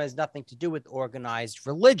freedom has nothing to do with organized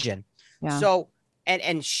religion. Yeah. So,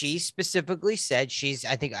 and she specifically said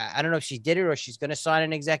I don't know if she did it or she's going to sign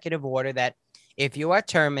an executive order that if you are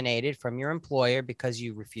terminated from your employer because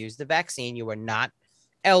you refused the vaccine, you are not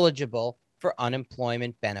eligible for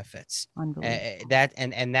unemployment benefits.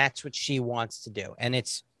 That's what she wants to do. And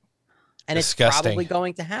it's probably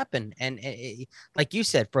going to happen. And like you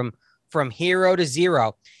said, from hero to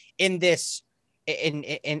zero in this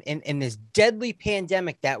deadly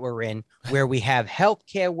pandemic that we're in, where we have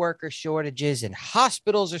healthcare worker shortages and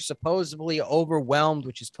hospitals are supposedly overwhelmed,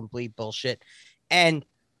 which is complete bullshit. And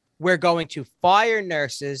we're going to fire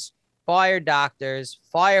nurses, fire doctors,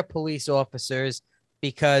 fire police officers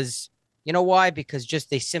because you know why? Because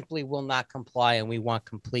they simply will not comply, and we want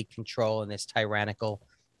complete control in this tyrannical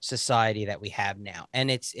society that we have now.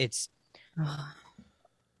 And it's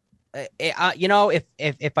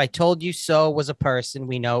if I told you so was a person,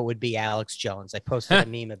 we know it would be Alex Jones. I posted a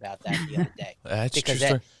meme about that the other day. That's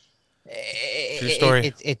true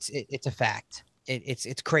story. It's a fact.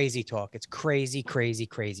 It's crazy talk. It's crazy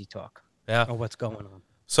talk. Yeah. Of what's going on.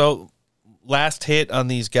 So last hit on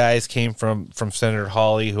these guys came from Senator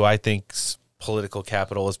Hawley, who I think's political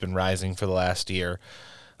capital has been rising for the last year.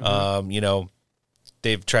 Mm-hmm.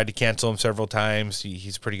 They've tried to cancel him several times.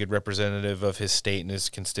 He's a pretty good representative of his state and his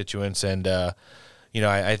constituents. And,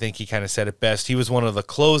 I think he kind of said it best. He was one of the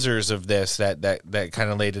closers of this that kind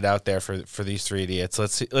of laid it out there for these three idiots.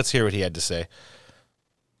 Let's hear what he had to say.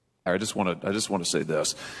 I just want to say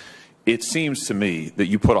this. It seems to me that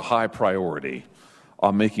you put a high priority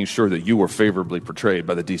on making sure that you were favorably portrayed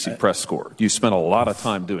by the D.C. press corps. You spent a lot of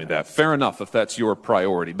time doing that. Fair enough if that's your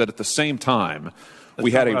priority. But at the same time, we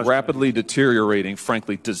had a rapidly deteriorating,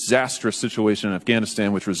 frankly, disastrous situation in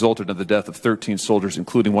Afghanistan, which resulted in the death of 13 soldiers,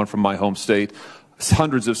 including one from my home state,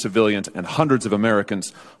 hundreds of civilians, and hundreds of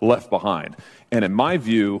Americans left behind. And in my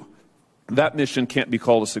view, that mission can't be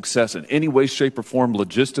called a success in any way, shape, or form,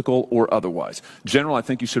 logistical or otherwise. General, I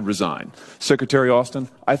think you should resign. Secretary Austin,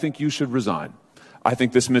 I think you should resign. I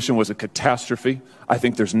think this mission was a catastrophe. I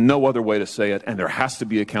think there's no other way to say it, and there has to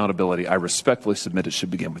be accountability. I respectfully submit it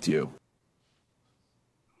should begin with you.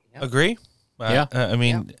 Agree? Yeah.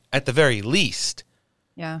 At the very least,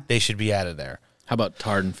 they should be out of there. How about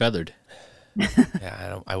tarred and feathered?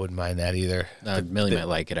 Yeah, I wouldn't mind that either. Millie might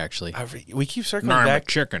like it, actually. We keep circling back.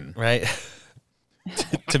 Chicken. Right?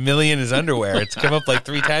 to Millie in his underwear. It's come up like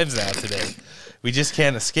 3 times now today. We just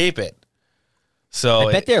can't escape it. So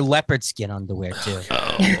I bet they're leopard skin underwear, too.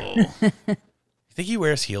 You think he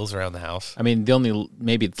wears heels around the house? I mean,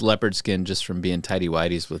 maybe it's leopard skin just from being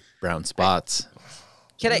tighty-whities with brown spots.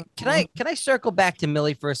 Can I circle back to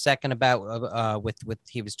Millie for a second about with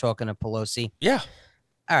he was talking to Pelosi? Yeah.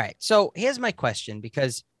 All right. So here's my question,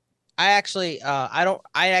 because I actually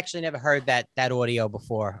never heard that audio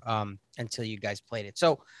before until you guys played it.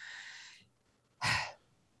 So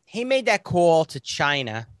he made that call to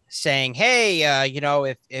China saying, hey,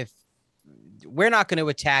 if we're not going to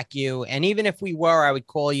attack you. And even if we were, I would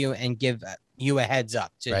call you and give you a heads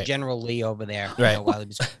up to General Lee over there. Right. You know, while he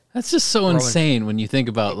was That's just so insane when you think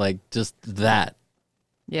about like just that.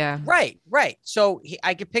 Yeah. Right. So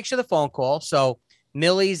I could picture the phone call. So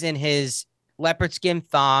Milley's in his leopard skin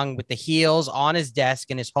thong with the heels on his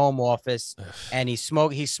desk in his home office, and he's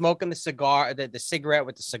smoking the cigar, the cigarette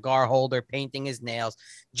with the cigar holder, painting his nails.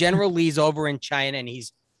 General Lee's over in China, and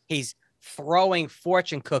he's throwing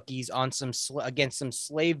fortune cookies on against some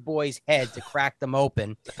slave boy's head to crack them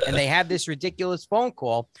open, and they have this ridiculous phone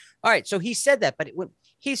call. All right, so he said that, but when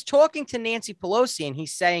he's talking to Nancy Pelosi, and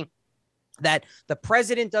he's saying that the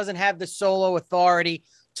president doesn't have the solo authority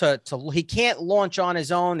he can't launch on his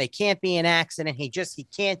own. They can't be an accident. He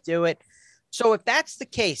can't do it. So if that's the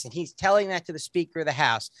case, and he's telling that to the Speaker of the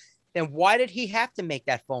House, then why did he have to make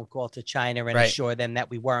that phone call to China and assure them that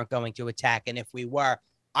we weren't going to attack? And if we were,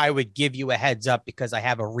 I would give you a heads up because I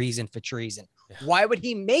have a reason for treason. Yeah. Why would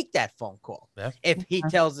he make that phone call if he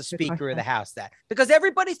tells the Speaker of the House that? Because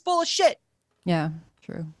everybody's full of shit. Yeah,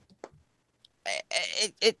 true.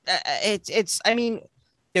 I mean,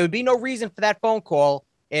 there would be no reason for that phone call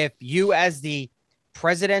if you, as the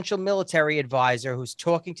presidential military advisor who's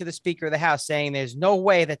talking to the Speaker of the House, saying there's no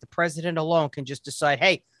way that the president alone can just decide,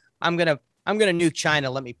 hey, I'm gonna nuke China,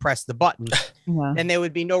 let me press the button. Then there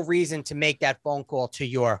would be no reason to make that phone call to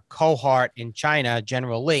your cohort in China,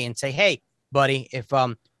 General Lee, and say, hey, buddy, if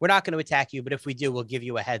we're not going to attack you, but if we do, we'll give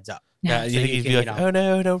you a heads up. Yeah, so you'd be like, oh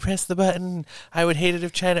no, don't press the button. I would hate it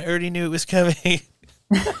if China already knew it was coming.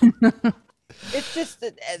 It's just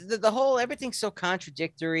the whole, everything's so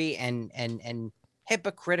contradictory and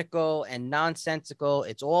hypocritical and nonsensical.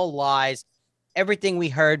 It's all lies. Everything we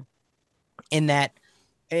heard in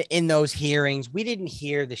those hearings, we didn't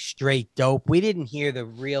hear the straight dope. We didn't hear the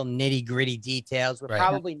real nitty gritty details. We're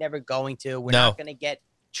probably never going to. We're not going to get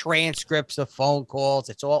transcripts of phone calls.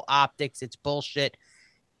 It's all optics. It's bullshit.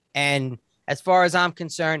 And as far as I'm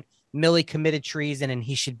concerned, Milley committed treason and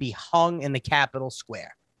he should be hung in the Capitol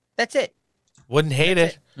Square. That's it. Wouldn't hate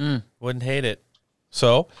it. Wouldn't hate it.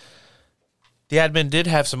 So the admin did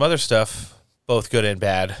have some other stuff, both good and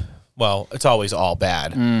bad. Well, it's always all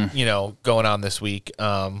bad, going on this week.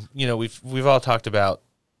 We've all talked about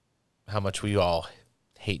how much we all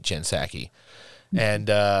hate Jen Psaki. And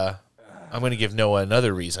I'm going to give Noah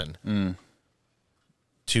another reason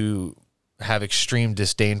to have extreme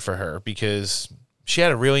disdain for her, because she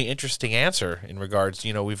had a really interesting answer in regards,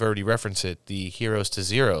 we've already referenced it, the heroes to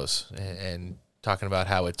zeros, and talking about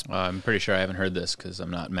how it's... I'm pretty sure I haven't heard this because I'm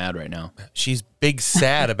not mad right now. She's big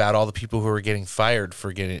sad about all the people who are getting fired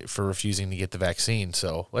for refusing to get the vaccine.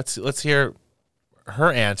 So let's hear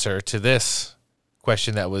her answer to this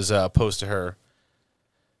question that was posed to her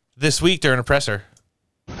this week during a presser.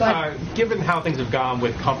 Given how things have gone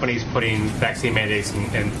with companies putting vaccine mandates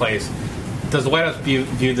in place, does the White House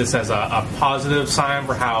view this as a positive sign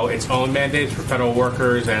for how its own mandates for federal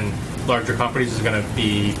workers and larger companies is going to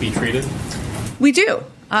be treated? We do.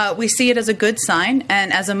 We see it as a good sign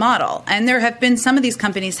and as a model. And there have been, some of these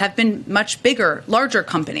companies have been much bigger, larger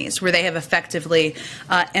companies where they have effectively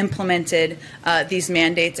implemented these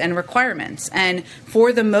mandates and requirements. And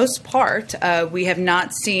for the most part, we have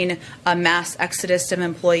not seen a mass exodus of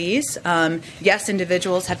employees. Yes,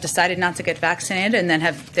 individuals have decided not to get vaccinated and then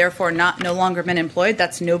have therefore no longer been employed.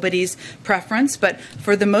 That's nobody's preference. But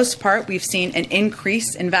for the most part, we've seen an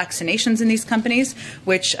increase in vaccinations in these companies,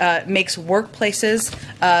 which makes workplaces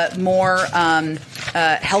more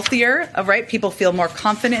healthier, right? People feel more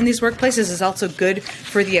confident in these workplaces. Is also good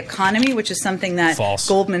for the economy, which is something that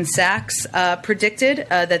Goldman Sachs predicted,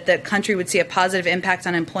 that the country would see a positive impact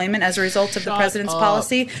on employment as a result of the president's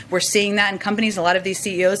policy. We're seeing that in companies. A lot of these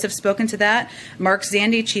CEOs have spoken to that. Mark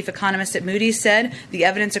Zandi, chief economist at Moody's, said the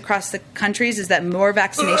evidence across the countries is that more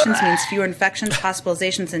vaccinations means fewer infections,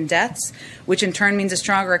 hospitalizations, and deaths, which in turn means a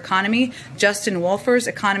stronger economy. Justin Wolfers,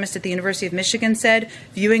 economist at the University of Michigan, said,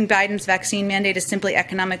 viewing Biden's vaccine mandate as simply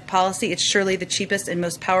economic policy, it's surely the cheapest and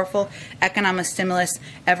most powerful economic stimulus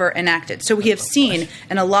ever enacted. So we have seen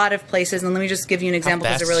in a lot of places, and let me just give you an example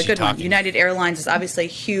because it's a really good one. United Airlines is obviously a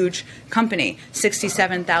huge company,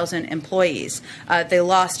 67,000 employees. They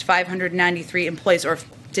lost 593 employees, or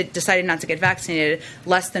decided not to get vaccinated,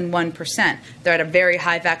 less than 1%. They're at a very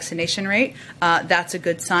high vaccination rate. That's a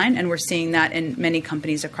good sign, and we're seeing that in many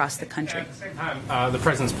companies across the country. At the same time, the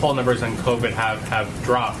president's poll numbers on COVID have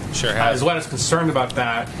dropped. Sure have. As well as concerned about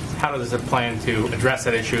that, how does it plan to address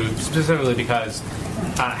that issue, specifically because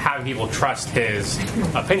having people trust his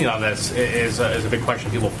opinion on this is a big question.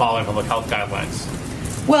 People following public health guidelines.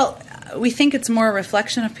 Well, we think it's more a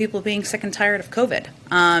reflection of people being sick and tired of COVID.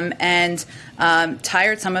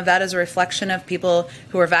 Tired, some of that is a reflection of people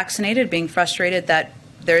who are vaccinated being frustrated that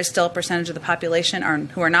there is still a percentage of the population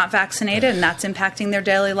who are not vaccinated, and that's impacting their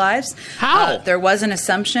daily lives. How? There was an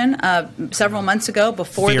assumption several months ago,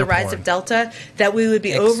 before Fear the rise porn. of Delta, that we would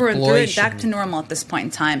be over and through and Exploitation. back to normal at this point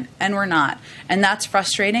in time, and we're not. And that's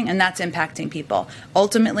frustrating, and that's impacting people.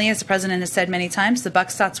 Ultimately, as the president has said many times, the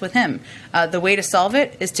buck stops with him. The way to solve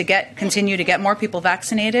it is to continue to get more people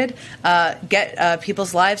vaccinated, get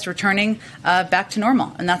people's lives returning back to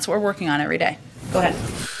normal, and that's what we're working on every day. Go ahead.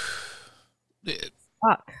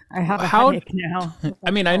 Fuck. I have a How- headache now. I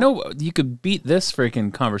mean, I know you could beat this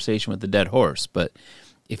freaking conversation with the dead horse, but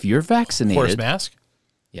if you're vaccinated, Horse mask?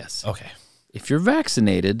 yes. Okay. If you're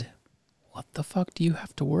vaccinated, what the fuck do you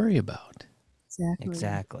have to worry about?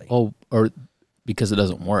 Exactly. Oh, or because it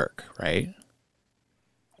doesn't work, right?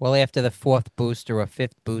 Well, after the fourth booster or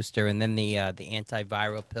fifth booster, and then the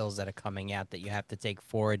antiviral pills that are coming out that you have to take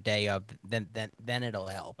 4 a day of, then it'll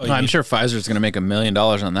help. No, I'm sure Pfizer's going to make $1 million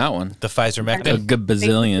on that one. The Pfizer-Mectin? A good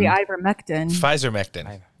bazillion. The ivermectin.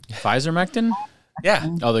 Pfizer-Mectin. Pfizer-Mectin? Yeah.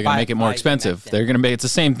 Oh, they're going to make it more expensive. They're going to make it's the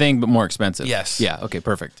same thing but more expensive. Yes. Yeah. Okay.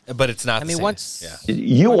 Perfect. But it's not. I mean, the same. once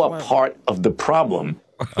You are part of the problem.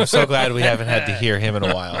 I'm so glad we haven't had to hear him in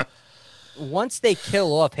a while. once they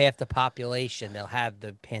kill off half the population, they'll have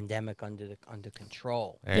the pandemic under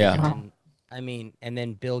control. Yeah. And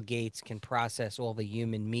then Bill Gates can process all the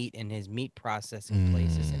human meat in his meat processing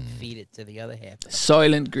places and feed it to the other half.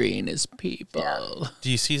 Soylent Green is people.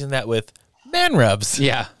 Do you season that with Man Rubs?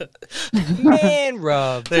 Yeah. Man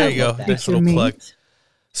Rubs. There you go. Nice little plug.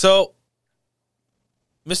 So,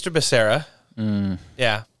 Mr. Becerra,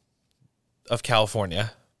 yeah, of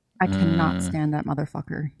California. I cannot stand that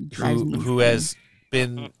motherfucker. He drives me Who insane. has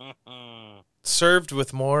been served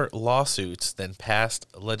with more lawsuits than passed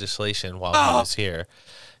legislation while he was here.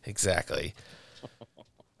 Exactly.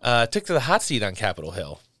 Took to the hot seat on Capitol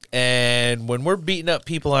Hill. And when we're beating up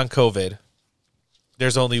people on COVID,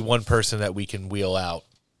 there's only one person that we can wheel out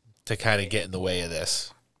to kind of get in the way of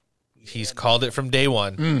this. He's called it from day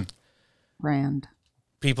one. Rand.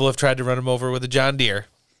 People have tried to run him over with a John Deere.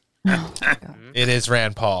 It is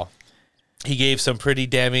Rand Paul. He gave some pretty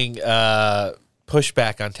damning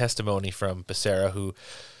pushback on testimony from Becerra, who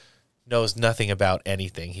knows nothing about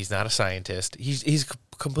anything. He's not a scientist. He's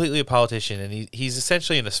completely a politician, and he's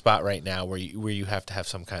essentially in a spot right now where you have to have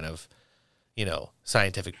some kind of,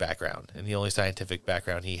 scientific background, and the only scientific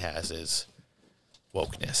background he has is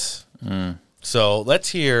wokeness. So let's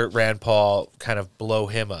hear Rand Paul kind of blow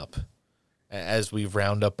him up as we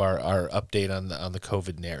round up our update on the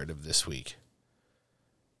COVID narrative this week.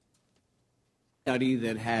 Study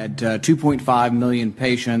that had 2.5 million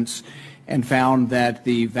patients and found that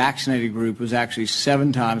the vaccinated group was actually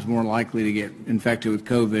 7 times more likely to get infected with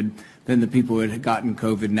COVID than the people who had gotten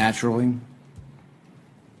COVID naturally.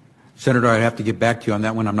 Senator, I'd have to get back to you on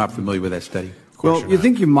that one. I'm not familiar with that study. Well, you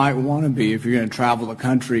think you might want to be if you're going to travel the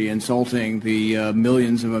country insulting the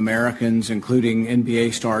millions of Americans, including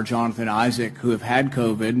NBA star Jonathan Isaac, who have had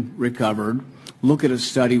COVID, recovered, look at a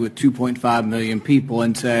study with 2.5 million people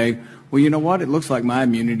and say, well, you know what? It looks like my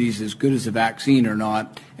immunity is as good as a vaccine or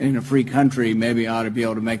not. And in a free country, maybe I ought to be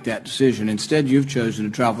able to make that decision. Instead, you've chosen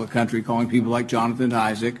to travel the country calling people like Jonathan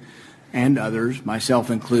Isaac and others, myself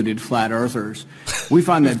included, flat earthers. We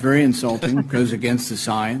find that very insulting, goes against the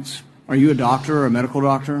science. Are you a doctor or a medical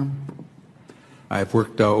doctor? I've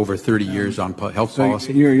worked over 30 years on health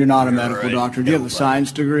policy. You're not a medical doctor. Do you have a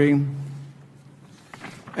science degree?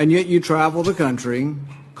 And yet you travel the country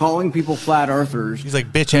calling people flat earthers. He's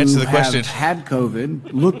like, bitch, answer the question. Had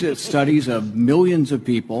COVID, looked at studies of millions of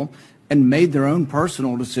people, and made their own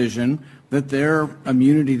personal decision that their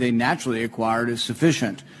immunity they naturally acquired is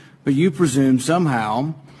sufficient. But you presume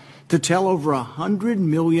somehow to tell over 100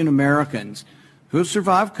 million Americans who have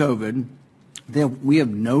survived COVID that we have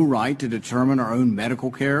no right to determine our own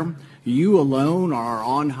medical care. You alone are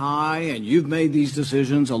on high, and you've made these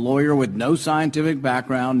decisions, a lawyer with no scientific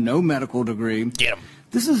background, no medical degree. Get him.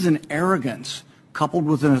 This is an arrogance coupled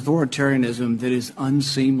with an authoritarianism that is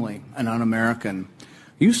unseemly and un-American.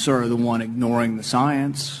 You, sir, are the one ignoring the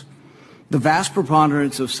science. The vast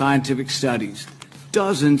preponderance of scientific studies,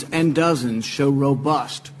 dozens and dozens, show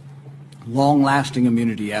robust, long-lasting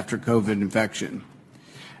immunity after COVID infection.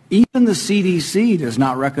 Even the CDC does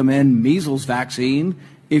not recommend measles vaccine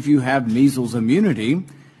if you have measles immunity.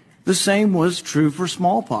 The same was true for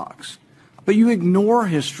smallpox. But you ignore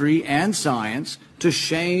history and science to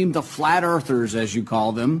shame the flat earthers, as you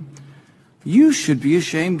call them. You should be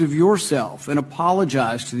ashamed of yourself and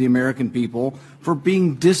apologize to the American people for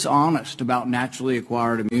being dishonest about naturally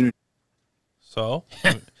acquired immunity. So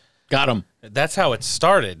got him. That's how it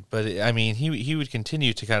started. But I mean, he would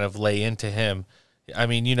continue to kind of lay into him. I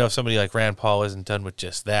mean, somebody like Rand Paul isn't done with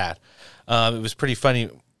just that. It was pretty funny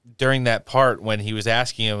during that part when he was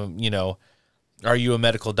asking him, are you a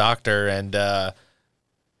medical doctor? And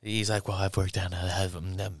he's like, well, I've worked on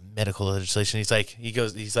medical legislation. He's like,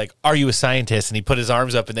 are you a scientist? And he put his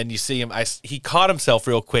arms up, and then you see him. He caught himself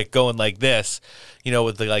real quick going like this,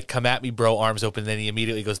 with the come at me, bro, arms open. And then he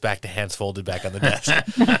immediately goes back to hands folded back on the desk.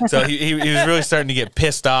 So he was really starting to get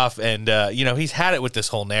pissed off, and he's had it with this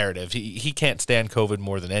whole narrative. He can't stand COVID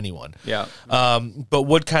more than anyone. Yeah. But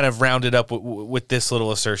Wood kind of rounded up with this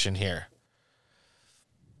little assertion here.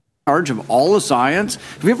 Of all the science.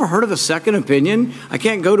 Have you ever heard of a second opinion? I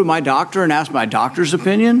can't go to my doctor and ask my doctor's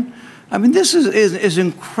opinion. I mean, this is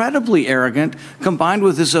incredibly arrogant, combined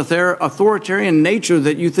with this authoritarian nature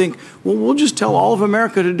that you think, well, we'll just tell all of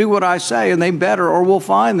America to do what I say, and they better, or we'll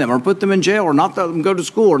fine them, or put them in jail, or not let them go to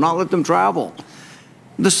school, or not let them travel.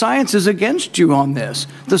 The science is against you on this.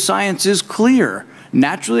 The science is clear.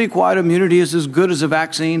 Naturally acquired immunity is as good as a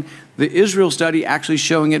vaccine. The Israel study actually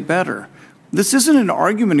showing it better. This isn't an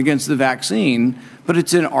argument against the vaccine, but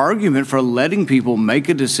it's an argument for letting people make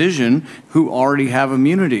a decision who already have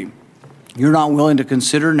immunity. You're not willing to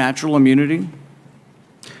consider natural immunity?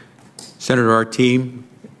 Senator, our team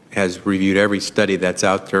has reviewed every study that's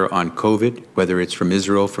out there on COVID, whether it's from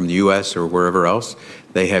Israel, from the U.S., or wherever else.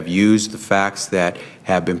 They have used the facts that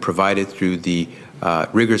have been provided through the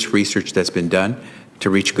rigorous research that's been done to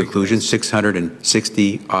reach conclusions.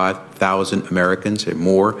 660,000 Americans and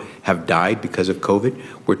more have died because of COVID.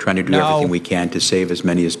 We're trying to do everything we can to save as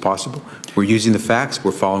many as possible. We're using the facts.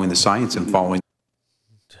 We're following the science and following.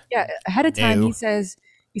 Yeah, ahead of time, he says,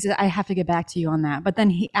 I have to get back to you on that. But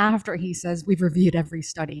then after he says, we've reviewed every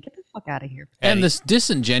study. Get the fuck out of here. And this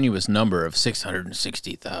disingenuous number of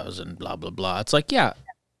 660,000, blah, blah, blah. It's like, yeah,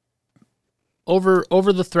 over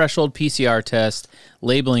the threshold PCR test,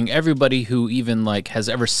 labeling everybody who even has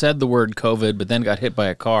ever said the word COVID but then got hit by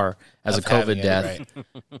a car as a COVID death. Right.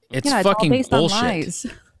 It's fucking all bullshit. Lies.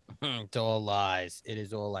 It's all lies. It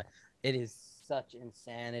is all lies. It is such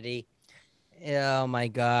insanity. Oh my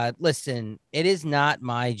God. Listen, it is not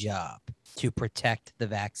my job to protect the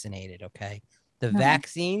vaccinated, okay? The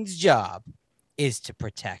vaccine's job is to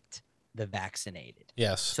protect the vaccinated.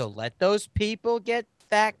 Yes. So let those people get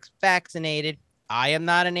vaccinated. I am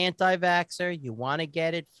not an anti-vaxxer. You want to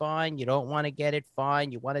get it, fine. You don't want to get it,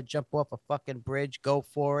 fine. You want to jump off a fucking bridge, go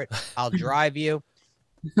for it. I'll drive you.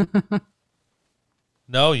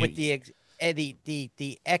 No, with the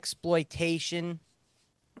exploitation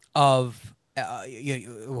of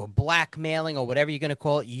blackmailing or whatever you're going to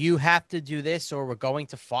call it. You have to do this or we're going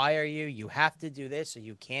to fire you. You have to do this or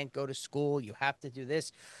you can't go to school. You have to do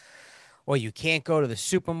this or you can't go to the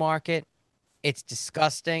supermarket. It's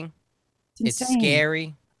disgusting. It's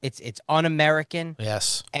scary. It's un-American.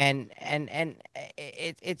 Yes. And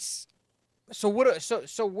it's so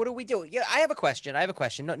what do we do? Yeah, I have a question.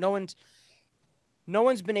 No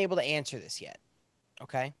one's been able to answer this yet.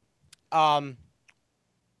 Okay.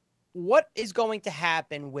 What is going to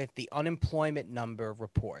happen with the unemployment number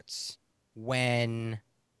reports when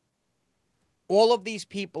all of these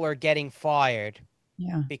people are getting fired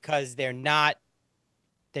because they're not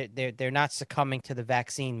succumbing to the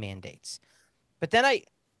vaccine mandates? But then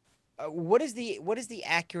what is the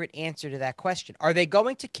accurate answer to that question? Are they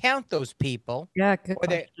going to count those people? Yeah, good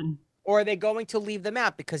question. Or are they going to leave them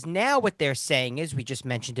out? Because now what they're saying is, we just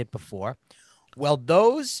mentioned it before, well,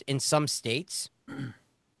 those in some states,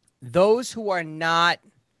 those who are not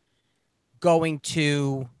going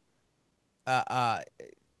to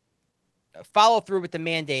follow through with the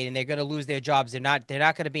mandate and they're going to lose their jobs, they're not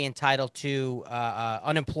going to be entitled to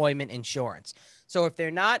unemployment insurance. So if they're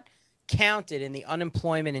not counted in the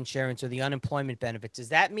unemployment insurance or the unemployment benefits, does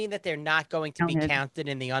that mean that they're not going to be counted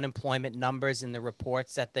in the unemployment numbers in the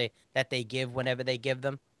reports that they give whenever they give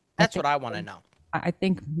them? That's what I want to know. I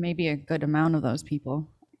think maybe a good amount of those people,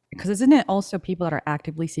 because isn't it also people that are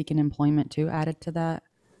actively seeking employment too added to that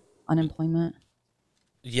unemployment?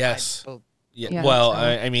 Yes. Yeah, well, so-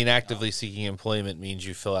 I mean, actively seeking employment means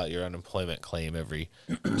you fill out your unemployment claim every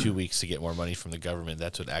 2 weeks to get more money from the government.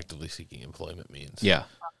 That's what actively seeking employment means. Yeah.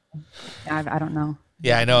 I don't know.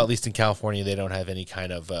 Yeah, I know at least in California, they don't have any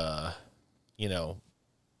kind of,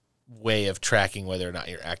 way of tracking whether or not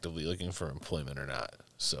you're actively looking for employment or not.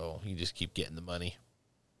 So you just keep getting the money.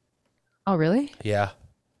 Oh, really? Yeah.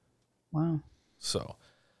 Wow. So, all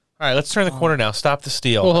right, let's turn the corner now. Stop the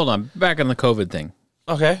steal. Well, hold on. Back on the COVID thing.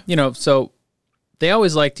 Okay. So they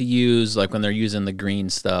always like to use, when they're using the green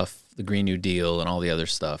stuff, the Green New Deal and all the other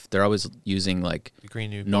stuff, they're always using like the Green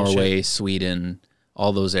New Norway, bullshit. Sweden,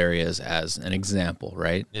 all those areas as an example,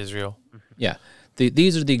 right? Israel. Yeah.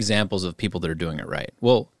 These are the examples of people that are doing it right.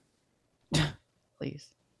 Well, please.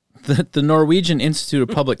 The Norwegian Institute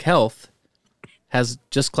of Public Health has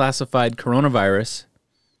just classified coronavirus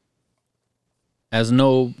as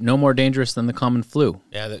no more dangerous than the common flu.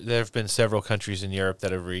 Yeah, there have been several countries in Europe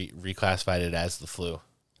that have reclassified it as the flu.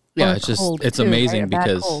 Yeah, it's amazing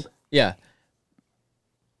because yeah.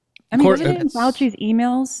 I mean, wasn't it in Fauci's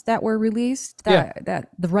emails that were released that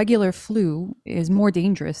the regular flu is more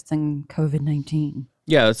dangerous than COVID-19?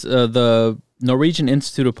 Yeah, it's, the Norwegian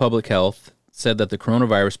Institute of Public Health said that the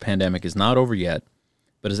coronavirus pandemic is not over yet,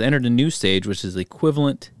 but has entered a new stage which is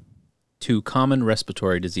equivalent to common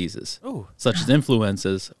respiratory diseases, such as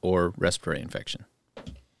influenzas or respiratory infection.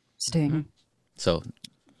 Sting. So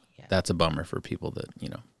that's a bummer for people that,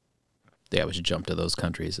 they always jump to those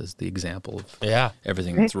countries as the example of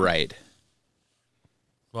everything that's right.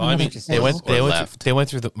 Well, I mean, they went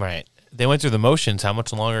through the motions. How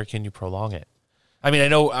much longer can you prolong it? I mean,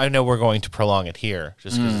 I know we're going to prolong it here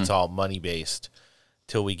just because it's all money based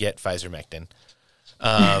till we get Pfizer-Mectin.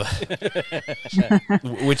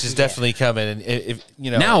 Which is definitely coming, and if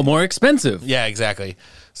now more expensive. Yeah, exactly.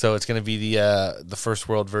 So it's going to be the first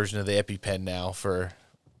world version of the EpiPen now for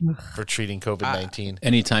treating COVID-19.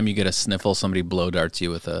 Anytime you get a sniffle, somebody blow darts you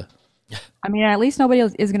with a. I mean, at least nobody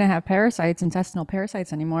is going to have parasites, intestinal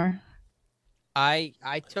parasites anymore. I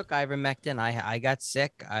took ivermectin. I got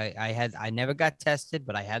sick. I never got tested,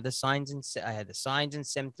 but I had the signs and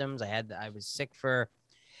symptoms. I was sick for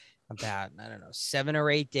about 7 or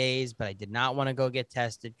 8 days, but I did not want to go get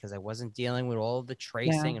tested because I wasn't dealing with all of the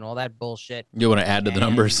tracing and all that bullshit. You want to add to the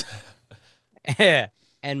numbers? Yeah.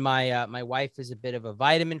 And my wife is a bit of a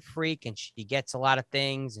vitamin freak, and she gets a lot of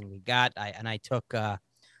things. And I took the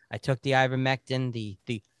ivermectin,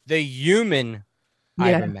 the human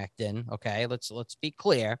ivermectin. Okay, let's be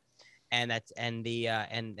clear. And the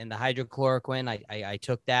hydrochloroquine, I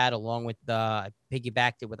took that along with I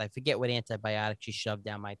piggybacked it with, I forget what antibiotic she shoved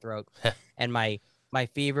down my throat. And my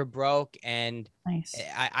fever broke, and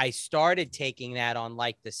I started taking that on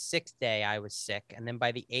like the 6th day I was sick. And then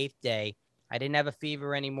by the 8th day, I didn't have a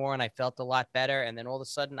fever anymore, and I felt a lot better. And then all of a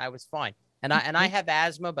sudden I was fine. And I have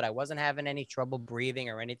asthma, but I wasn't having any trouble breathing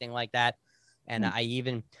or anything like that. And I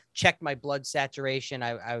even checked my blood saturation.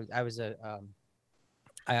 I was a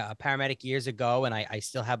paramedic years ago, and I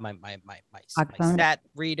still have my stat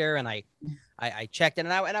reader, and I checked it,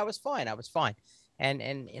 and I was fine. I was fine.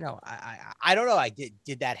 And I don't know.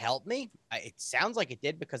 Did that help me? It sounds like it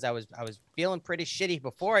did, because I was feeling pretty shitty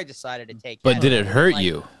before I decided to take. But did it hurt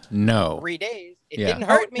you? No. 3 days. It didn't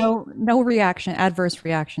hurt me. No adverse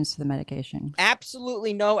reactions to the medication.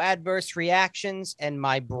 Absolutely no adverse reactions. And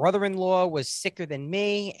my brother-in-law was sicker than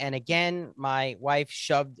me. And again, my wife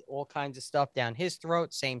shoved all kinds of stuff down his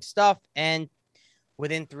throat, same stuff. And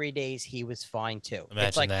within 3 days, he was fine too.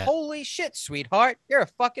 It's like, holy shit, sweetheart, you're a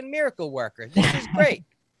fucking miracle worker. This is great.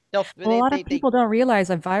 A lot of people don't realize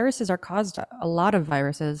that viruses are caused, a lot of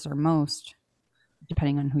viruses, or most,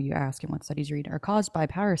 depending on who you ask and what studies you read, are caused by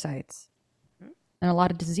parasites and a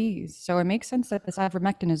lot of disease. So it makes sense that this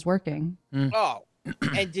ivermectin is working. Oh,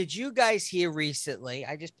 and did you guys hear recently,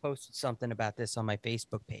 I just posted something about this on my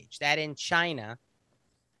Facebook page, that in China,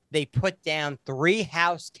 they put down 3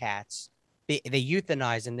 house cats. They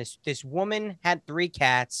euthanized them. This woman had 3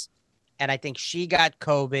 cats, and I think she got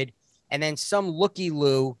COVID. And then some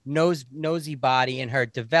looky-loo, nosy body in her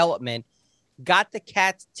development got the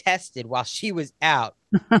cats tested while she was out.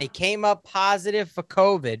 They came up positive for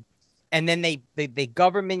COVID, and then the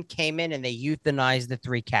government came in and they euthanized the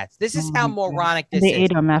 3 cats. This is how moronic this is. They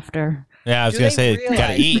ate them after. Yeah, I was going to say, you got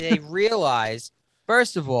to eat. They realize,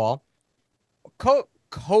 first of all,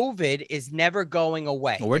 COVID is never going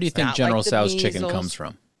away. Well, where do you think General Tso's chicken comes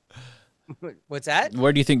from? What's that?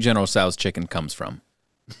 Where do you think General Tso's chicken comes from?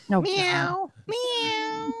 No. Meow,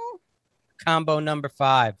 meow. Combo number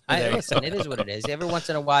 5. Listen, it is what it is. Every once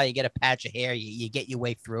in a while, you get a patch of hair, you get your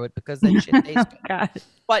way through it because that shit tastes good. God.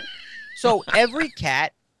 But so every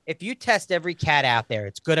cat, if you test every cat out there,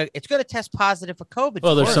 it's gonna test positive for COVID.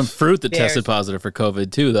 Well, there's some fruit that tested positive for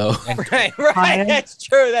COVID too, though. Right. That's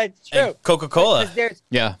true. And Coca-Cola.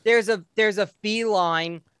 There's a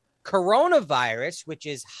feline coronavirus, which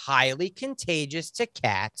is highly contagious to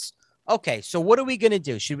cats. Okay, so what are we gonna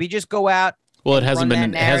do? Should we just go out? Well, it hasn't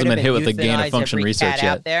been hit with the gain of function research yet.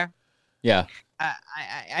 Out there? Yeah.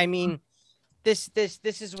 I mean, this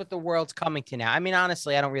is what the world's coming to now. I mean,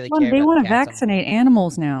 honestly, I don't really Well, care. they about want the to cats. vaccinate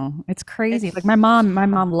animals now. It's crazy. Like my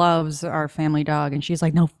mom loves our family dog, and she's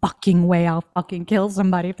like, "No fucking way, I'll fucking kill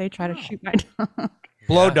somebody if they try to shoot my dog."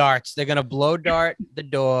 Blow darts. They're gonna blow dart the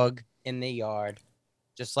dog in the yard,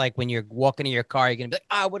 just like when you're walking to your car. You're gonna be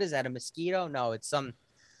like, what is that? A mosquito? No, it's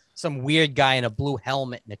some weird guy in a blue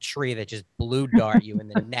helmet in a tree that just blew dart you in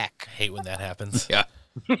the neck. I hate when that happens. Yeah.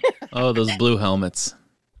 Oh, those blue helmets.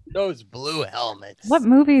 Those blue helmets. What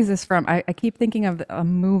movie is this from? I keep thinking of a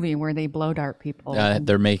movie where they blow dart people.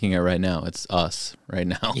 They're making it right now. It's Us right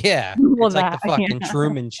now. Yeah, Well, it's like the that, fucking yeah.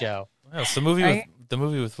 Truman Show. Oh, it's the movie Right? with the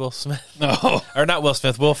movie with Will Smith. No, or not Will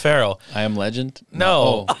Smith. Will Ferrell. I Am Legend.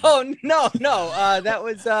 No. Oh no, that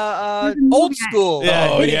was Old School.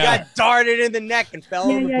 Yeah, when yeah. he got darted in the neck and fell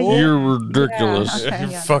in the pool. You're ridiculous. Yeah, okay,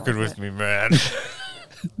 You're yeah, fucking with me, man.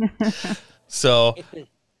 So,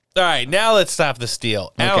 all right, now let's stop the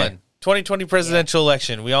steal. Okay. Alan, 2020 presidential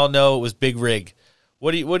election. We all know it was big rig.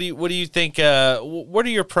 What do you think? What are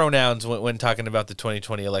your pronouns when talking about the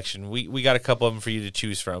 2020 election? We got a couple of them for you to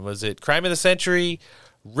choose from. Was it crime of the century,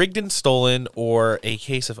 rigged and stolen, or a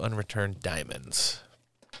case of unreturned diamonds?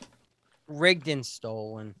 Rigged and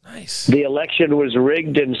stolen. Nice. The election was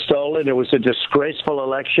rigged and stolen. It was a disgraceful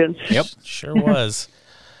election. Yep. Sure was.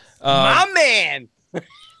 My man.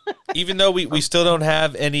 Even though we still don't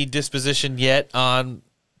have any disposition yet on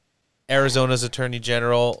Arizona's Attorney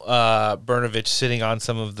General Brnovich sitting on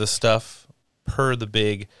some of the stuff per the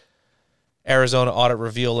big Arizona audit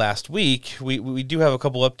reveal last week, we do have a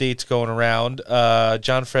couple updates going around.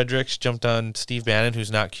 John Fredericks jumped on Steve Bannon,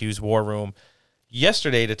 who's not Q's War Room,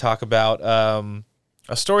 yesterday to talk about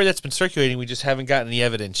a story that's been circulating. We just haven't gotten the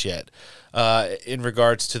evidence yet in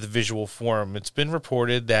regards to the visual form. It's been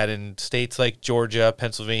reported that in states like Georgia,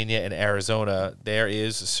 Pennsylvania, and Arizona, there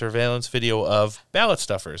is surveillance video of ballot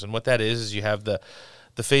stuffers. And what that is you have the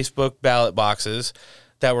Facebook ballot boxes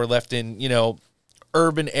that were left in,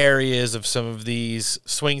 urban areas of some of these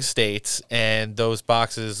swing states. And those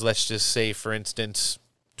boxes, let's just say, for instance,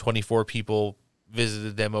 24 people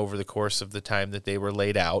visited them over the course of the time that they were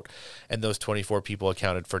laid out, and those 24 people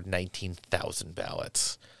accounted for 19,000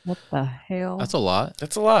 ballots. What the hell? That's a lot.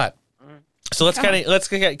 That's a lot. So let's kind of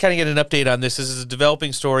get an update on this. This is a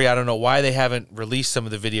developing story. I don't know why they haven't released some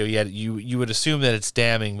of the video yet. You would assume that it's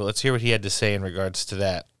damning, but let's hear what he had to say in regards to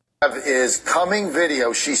that. Is coming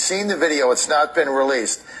video. She's seen the video. It's not been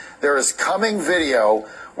released. There is coming video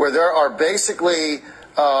where there are basically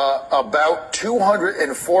about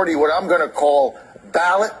 240 what I'm going to call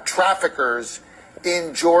ballot traffickers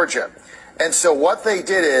in Georgia. And so what they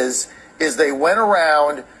did is they went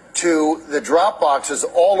around to the drop boxes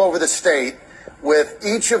all over the state, with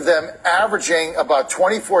each of them averaging about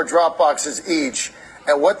 24 drop boxes each.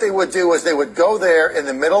 And what they would do is they would go there in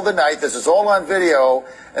the middle of the night, this is all on video,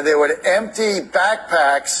 and they would empty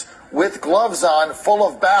backpacks with gloves on full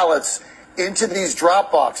of ballots into these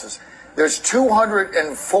drop boxes. There's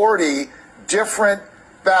 240 different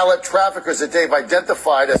ballot traffickers that they've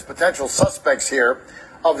identified as potential suspects here.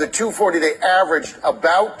 Of the 240, they averaged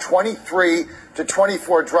about 23 to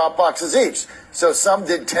 24 drop boxes each. So some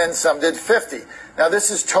did 10, some did 50. Now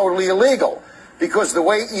this is totally illegal, because the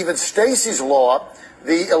way even Stacey's law,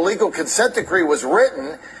 the illegal consent decree, was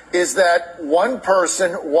written is that one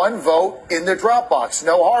person, one vote in the drop box,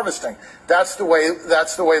 no harvesting. That's the way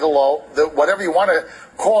the law, whatever you want to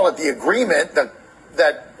call it, the agreement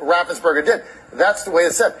that Raffensperger did, that's the way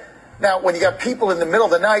it's said. Now, when you got people in the middle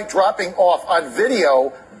of the night dropping off on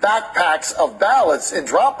video backpacks of ballots in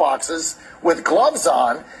drop boxes with gloves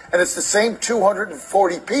on, and it's the same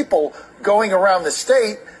 240 people going around the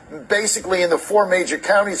state, basically in the four major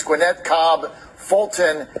counties, Gwinnett, Cobb,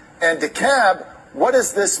 Fulton, and DeKalb, what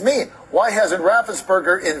does this mean? Why hasn't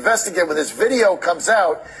Raffensperger investigated? When this video comes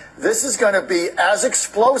out, this is going to be as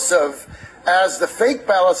explosive as the fake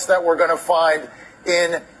ballots that we're going to find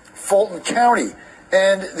in Fulton County.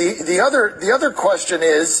 And the other question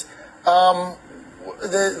is, the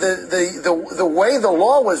way the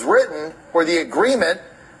law was written, or the agreement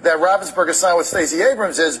that Raffensperger signed with Stacey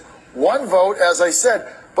Abrams, is one vote, as I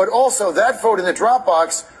said, but also that vote in the drop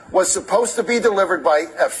box was supposed to be delivered by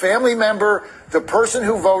a family member, the person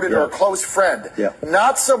who voted, or a close friend,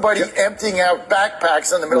 not somebody emptying out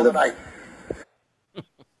backpacks in the middle of the night.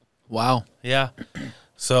 Wow. Yeah.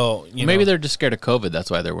 So maybe they're just scared of COVID. That's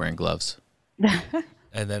why they're wearing gloves.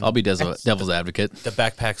 And then I'll be devil's advocate. The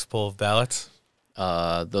backpacks full of ballots.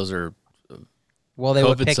 Those are well, they were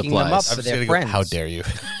COVID picking supplies. them up for their friends. How dare you?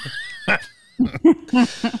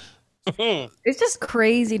 It's just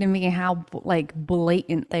crazy to me how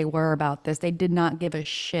blatant they were about this. They did not give a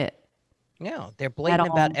shit. No, they're blatant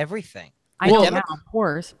about everything. I know now, of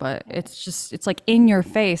course, but it's like in your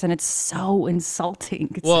face, and it's so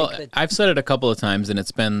insulting. It's well, like, I've said it a couple of times, and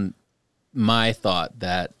it's been my thought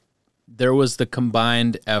that there was the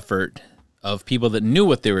combined effort of people that knew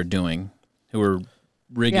what they were doing, who were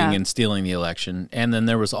rigging and stealing the election, and then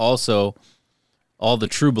there was also all the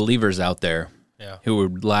true believers out there who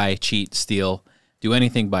would lie, cheat, steal, do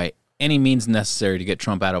anything by any means necessary to get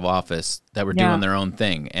Trump out of office, that were doing their own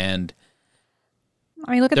thing. And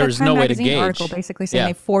I mean, look at that Time Magazine article basically saying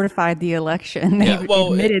they fortified the election. They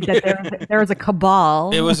admitted that there was a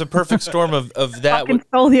cabal. It was a perfect storm of that.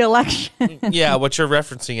 Stole the election. Yeah, what you're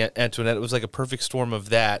referencing, Antoinette, it was like a perfect storm of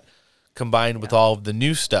that combined with all of the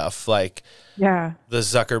new stuff, like the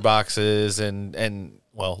Zucker boxes and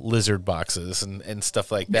lizard boxes and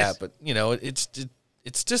stuff like that. But, you know, it's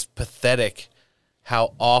just pathetic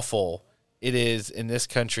how awful it is in this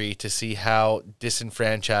country to see how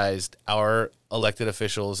disenfranchised our elected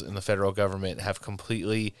officials in the federal government have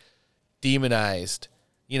completely demonized.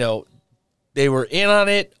 You know, they were in on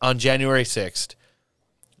it on January 6th.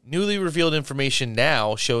 Newly revealed information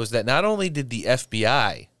now shows that not only did the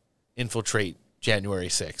FBI infiltrate January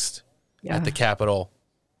 6th at the Capitol.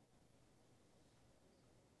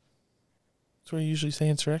 That's where you usually say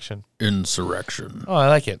insurrection. Insurrection. Oh, I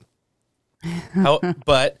like it.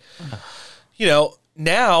 But, you know,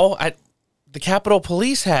 now the Capitol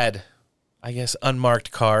Police had, I guess,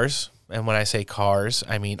 unmarked cars. And when I say cars,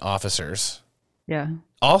 I mean officers. Yeah.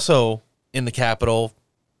 Also in the Capitol,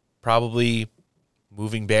 probably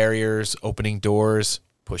moving barriers, opening doors,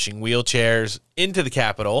 pushing wheelchairs into the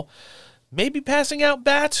Capitol, maybe passing out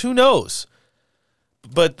bats, who knows?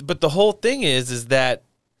 But the whole thing is that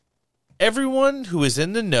everyone who is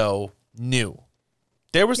in the know knew.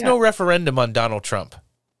 There was no referendum on Donald Trump.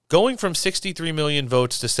 Going from 63 million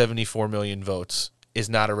votes to 74 million votes is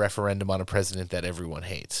not a referendum on a president that everyone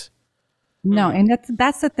hates. No, and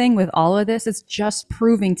that's the thing with all of this. It's just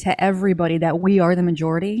proving to everybody that we are the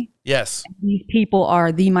majority. Yes. And these people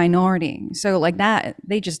are the minority. So like that,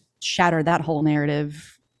 they just shatter that whole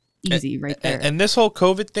narrative easy right there. And this whole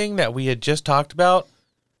COVID thing that we had just talked about,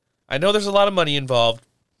 I know there's a lot of money involved.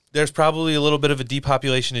 There's probably a little bit of a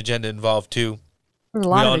depopulation agenda involved too. There's a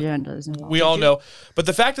lot of agendas involved. We all know. But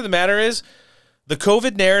the fact of the matter is, the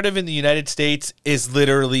COVID narrative in the United States is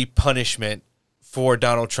literally punishment for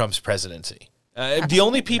Donald Trump's presidency. The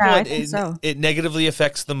only people it negatively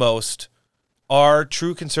affects the most are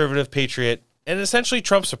true conservative patriot and essentially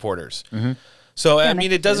Trump supporters. Mm-hmm. So, I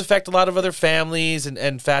mean, it does affect a lot of other families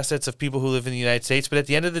and facets of people who live in the United States. But at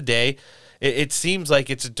the end of the day, it seems like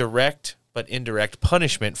it's a direct but indirect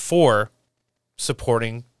punishment for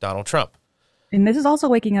supporting Donald Trump. And this is also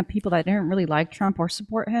waking up people that didn't really like Trump or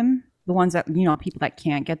support him. The ones that, you know, people that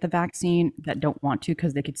can't get the vaccine, that don't want to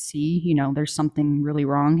because they could see, you know, there's something really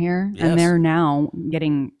wrong here. Yes. And they're now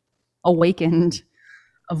getting awakened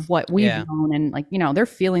of what we've known. And like, you know, they're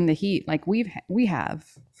feeling the heat like we have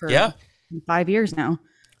for 5 years now.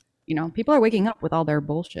 You know, people are waking up with all their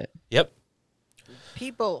bullshit. Yep.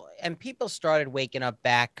 People started waking up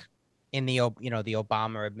back in the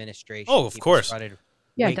Obama administration. Oh, of course. Started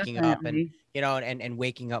waking up and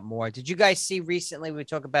waking up more. Did you guys see recently, we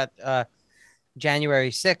talk about January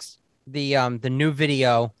 6th, the new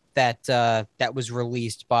video that was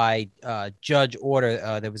released by Judge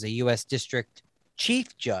Order. There was a U.S. District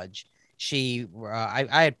Chief Judge. I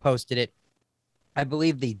had posted it. I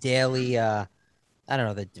believe the Daily, I don't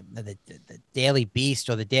know, the Daily Beast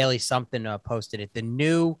or the Daily something posted it. The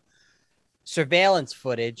new surveillance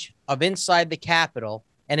footage of inside the Capitol.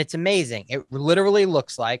 And it's amazing. It literally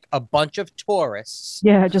looks like a bunch of tourists.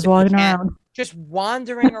 Yeah, just walking around. Just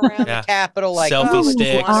wandering around the Capitol like selfie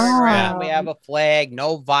sticks. Around. We have a flag,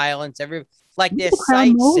 no violence. Like they're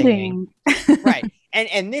sightseeing. Right.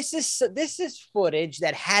 And this is footage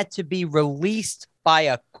that had to be released by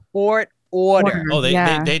a court order. Oh,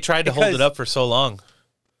 they tried to hold it up for so long.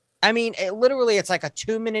 I mean, it's like a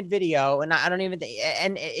 2-minute video, and I don't even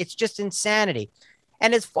and it's just insanity.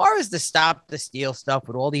 And as far as the stop the steal stuff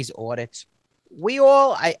with all these audits, we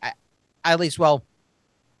all, at least, well,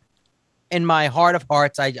 in my heart of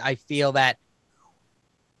hearts, I feel that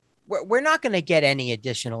we're not going to get any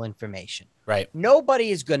additional information. Right. Nobody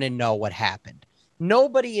is going to know what happened.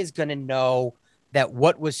 Nobody is going to know that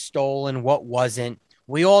what was stolen, what wasn't.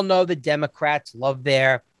 We all know the Democrats love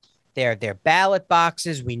their ballot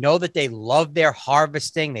boxes. We know that they love their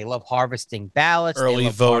harvesting. They love harvesting ballots. Early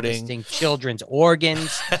voting. Harvesting children's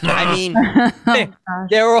organs. I mean,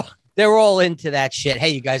 they're all into that shit. Hey,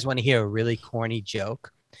 you guys want to hear a really corny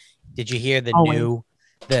joke? Did you hear the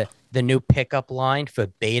the new pickup line for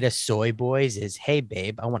beta soy boys is, "Hey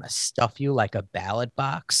babe, I want to stuff you like a ballot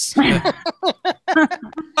box."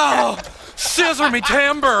 Oh, scissor me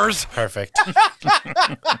timbers. Perfect.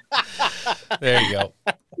 There you go.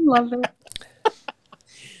 Love it.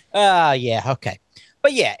 Yeah, okay.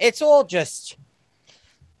 But yeah, it's all just.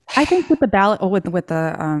 I think with the ballot or with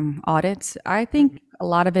the audits, I think a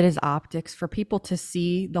lot of it is optics for people to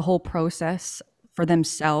see the whole process for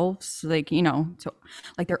themselves, like, you know, to,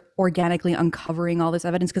 like they're organically uncovering all this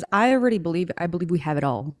evidence. Because I believe we have it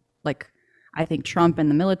all. Like, I think Trump and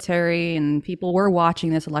the military and people were watching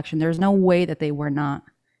this election. There's no way that they were not,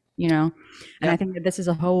 you know. And I think that this is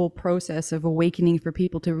a whole process of awakening for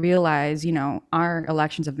people to realize, you know, our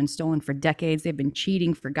elections have been stolen for decades. They've been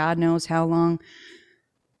cheating for God knows how long.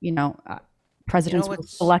 You know, presidents were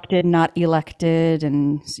elected, not elected,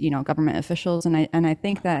 and, you know, government officials. And I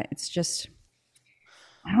think that it's just,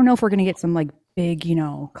 I don't know if we're going to get some like big, you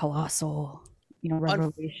know, colossal, you know,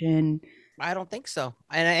 revelation. I don't think so.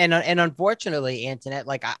 And unfortunately, Antoinette,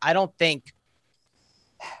 like, I don't think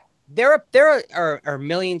there are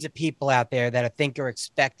millions of people out there that I think are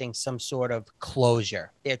expecting some sort of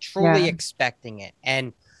closure. They're truly expecting it.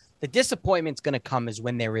 And the disappointment's going to come is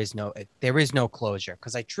when there is no closure,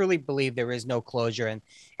 because I truly believe there is no closure.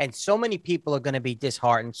 And so many people are going to be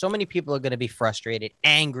disheartened. So many people are going to be frustrated,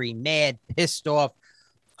 angry, mad, pissed off,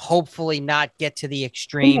 hopefully not get to the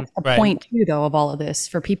extreme. That's the point too, though, of all of this,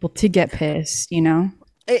 for people to get pissed, you know.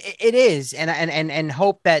 It is, and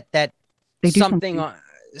hope that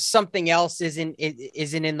something else isn't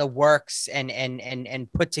in the works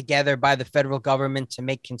and put together by the federal government to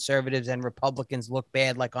make conservatives and Republicans look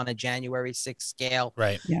bad, like on a January 6th scale,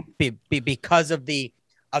 right? Yeah, because of the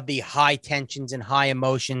high tensions and high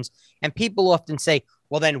emotions. And people often say,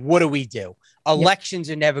 well, then what do we do? Elections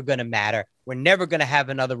are never going to matter. We're never going to have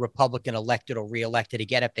another Republican elected or reelected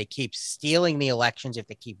again if they keep stealing the elections, if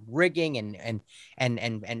they keep rigging and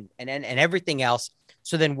everything else.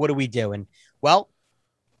 So then what do we do? And well,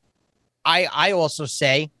 I also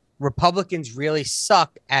say Republicans really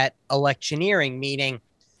suck at electioneering, meaning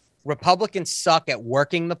Republicans suck at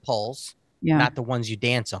working the polls, not the ones you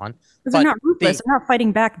dance on. Because they're not ruthless. They're not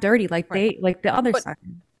fighting back dirty like the other side.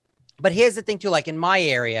 But here's the thing too, like in my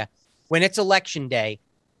area, when it's election day,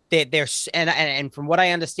 there's and from what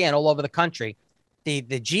I understand all over the country, the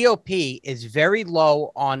GOP is very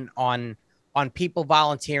low on people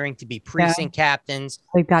volunteering to be precinct captains,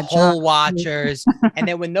 poll watchers. And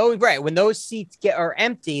then when those seats are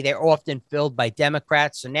empty, they're often filled by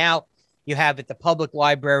Democrats. So now you have at the public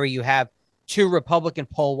library, you have 2 Republican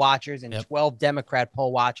poll watchers and 12 Democrat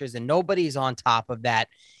poll watchers, and nobody's on top of that.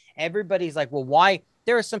 Everybody's like, well, why?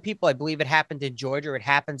 There are some people, I believe it happened in Georgia, it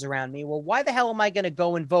happens around me. Well, why the hell am I going to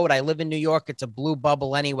go and vote? I live in New York. It's a blue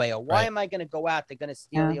bubble anyway. Or why am I going to go out? They're going to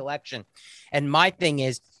steal the election. And my thing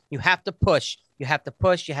is, you have to push. You have to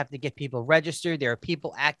push. You have to get people registered. There are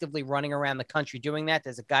people actively running around the country doing that.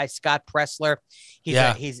 There's a guy, Scott Pressler. He's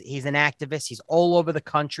an activist. He's all over the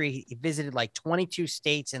country. He visited like 22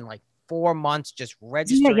 states in like 4 months, just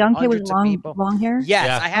registering hundreds of people. Long hair?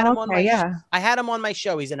 Yes, I had him on I had him on my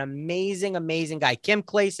show. He's an amazing, amazing guy. Kim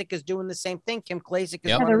Klacik is doing the same thing. Kim Klacik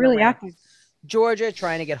is they're really active. Georgia,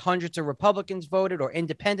 trying to get hundreds of Republicans voted or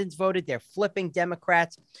independents voted. They're flipping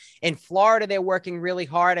Democrats. In Florida, they're working really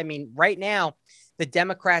hard. I mean, right now, the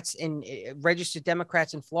Democrats registered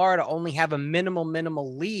Democrats in Florida only have a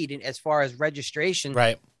minimal lead as far as registration.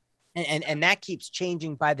 Right. And that keeps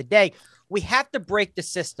changing by the day. We have to break the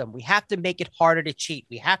system. We have to make it harder to cheat.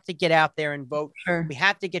 We have to get out there and vote. Sure. We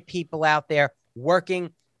have to get people out there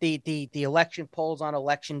working the election polls on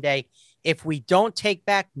election day. If we don't take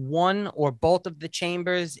back one or both of the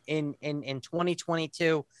chambers in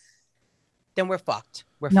 2022, then we're fucked.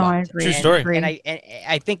 We're fucked. I agree. True story. And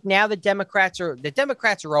I think now the Democrats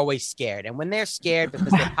are always scared. And when they're scared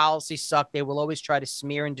because their policies suck, they will always try to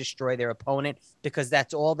smear and destroy their opponent, because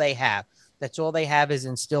that's all they have. That's all they have is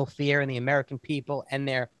instill fear in the American people and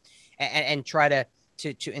try to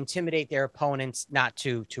intimidate their opponents not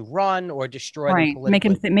to run or destroy them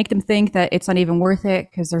politically. Make them think that it's not even worth it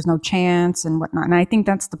because there's no chance and whatnot. And I think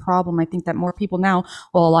that's the problem. I think that more people now,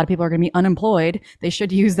 a lot of people are going to be unemployed. They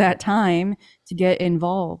should use that time to get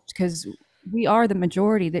involved because we are the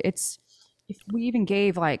majority. If we even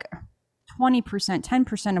gave like 20%,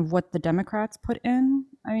 10% of what the Democrats put in,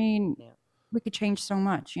 I mean, we could change so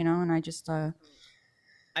much, you know. And I just, I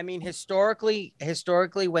mean, historically,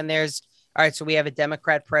 when there's all right, so we have a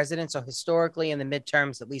Democrat president. So historically, in the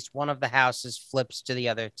midterms, at least one of the houses flips to the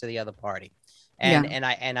other party, and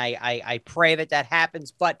I pray that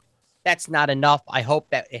happens, but that's not enough. I hope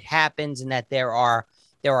that it happens and that there are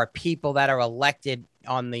There are people that are elected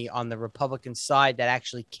on the Republican side that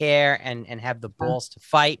actually care and have the balls to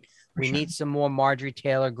fight. We need some more Marjorie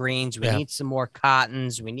Taylor Greens. We need some more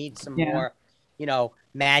Cottons. We need some more,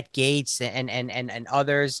 Matt Gaetz and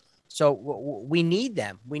others. So we need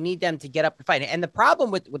them. We need them to get up and fight. And the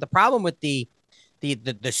problem with the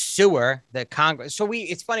sewer, the Congress. So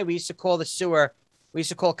it's funny. We used to call the sewer. We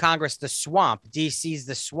used to call Congress the swamp. DC's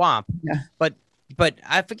the swamp. Yeah. But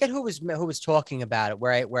I forget who was talking about it.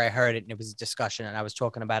 Where I heard it, and it was a discussion, and I was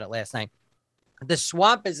talking about it last night. The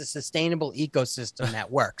swamp is a sustainable ecosystem that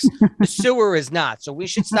works. The sewer is not. So we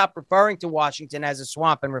should stop referring to Washington as a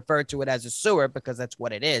swamp and refer to it as a sewer, because that's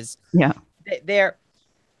what it is. Yeah. They're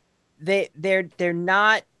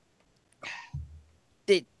not.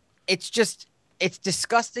 It's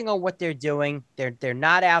disgusting on what they're doing. They're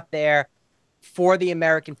not out there for the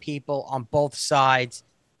American people on both sides.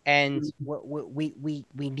 And we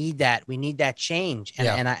need that. We need that change.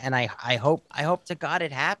 And I hope to God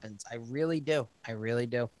it happens. I really do. I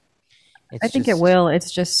think it will.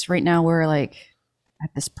 It's just right now we're like at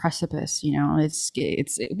this precipice,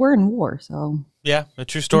 we're in war. So yeah, a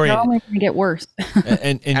true story. It's only going to get worse.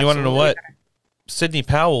 and you want to know what? Sidney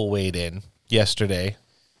Powell weighed in yesterday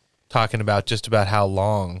talking about just about how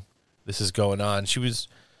long this is going on.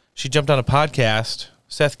 She jumped on a podcast.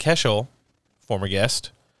 Seth Keshel, former guest,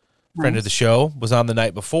 friend of the show, was on the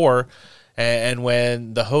night before, and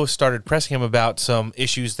when the host started pressing him about some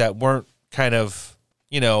issues that weren't kind of,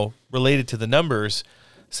 related to the numbers,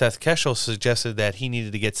 Seth Keshel suggested that he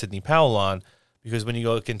needed to get Sidney Powell on, because when you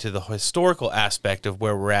look into the historical aspect of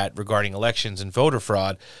where we're at regarding elections and voter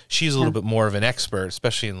fraud, she's a little bit more of an expert,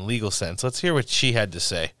 especially in the legal sense. Let's hear what she had to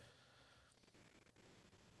say.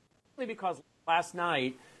 Because last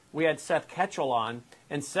night we had Seth Keshel on,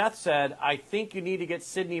 and Seth said, I think you need to get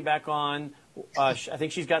Sidney back on. I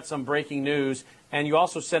think she's got some breaking news. And you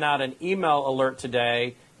also sent out an email alert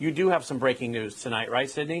today. You do have some breaking news tonight, right,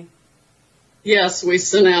 Sidney? Yes, we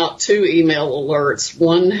sent out 2 email alerts.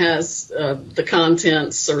 One has the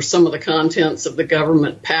contents or some of the contents of the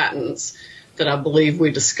government patents that I believe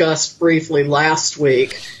we discussed briefly last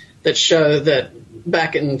week that show that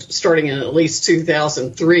starting in at least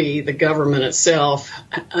 2003, the government itself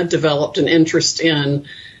developed an interest in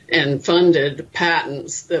and funded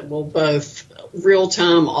patents that will both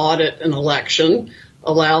real-time audit an election,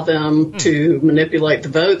 allow them to manipulate the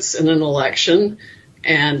votes in an election,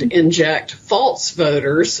 and inject false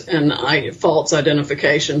voters and false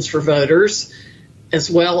identifications for voters, as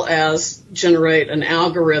well as generate an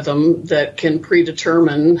algorithm that can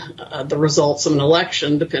predetermine the results of an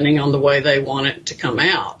election depending on the way they want it to come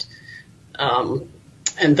out.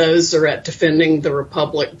 And those are at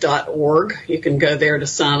defendingtherepublic.org. You can go there to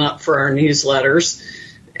sign up for our newsletters.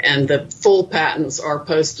 And the full patents are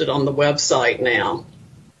posted on the website now.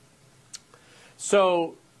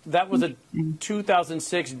 So that was a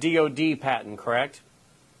 2006 DOD patent, correct?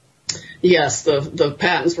 Yes, the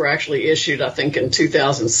patents were actually issued, I think, in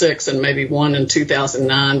 2006 and maybe one in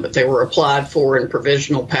 2009, but they were applied for and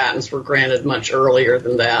provisional patents were granted much earlier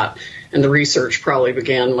than that. And the research probably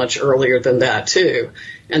began much earlier than that, too.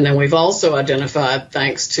 And then we've also identified,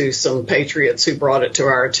 thanks to some patriots who brought it to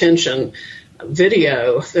our attention,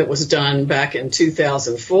 video that was done back in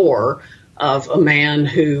 2004 of a man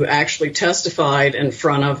who actually testified in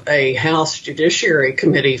front of a House Judiciary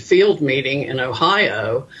Committee field meeting in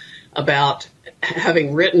Ohio about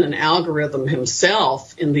having written an algorithm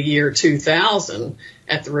himself in the year 2000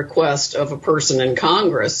 at the request of a person in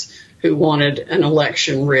Congress who wanted an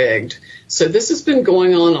election rigged. So this has been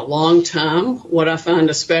going on a long time. What I find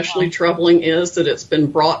especially troubling is that it's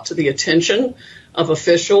been brought to the attention of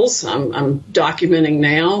officials. I'm documenting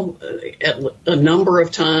now at a number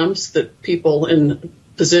of times that people in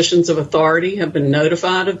positions of authority have been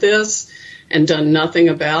notified of this and done nothing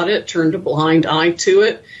about it, turned a blind eye to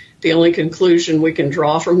it. The only conclusion we can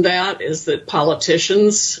draw from that is that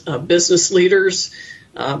politicians, business leaders,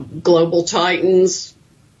 global titans,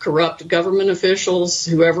 corrupt government officials,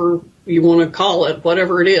 whoever you want to call it,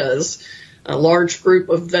 whatever it is, a large group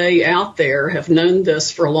of they out there have known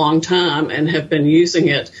this for a long time and have been using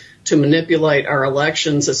it to manipulate our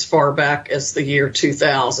elections as far back as the year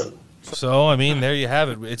 2000. So, I mean, there you have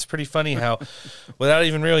it. It's pretty funny how, without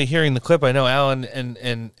even really hearing the clip, I know Alan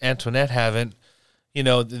and Antoinette haven't,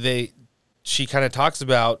 she kind of talks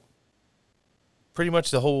about pretty much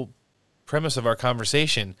the whole premise of our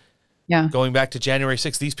conversation. Yeah. Going back to January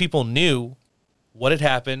 6th, these people knew what had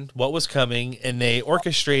happened, what was coming, and they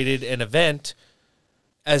orchestrated an event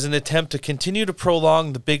as an attempt to continue to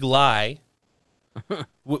prolong the big lie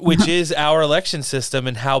which is our election system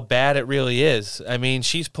and how bad it really is. I mean,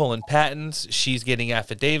 she's pulling patents, she's getting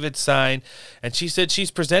affidavits signed, and she said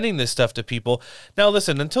she's presenting this stuff to people. Now,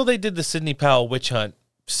 listen, until they did the Sidney Powell witch hunt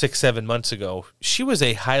 6-7 months ago, she was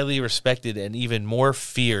a highly respected and even more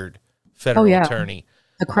feared federal attorney.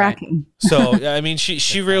 The Kraken. So, I mean,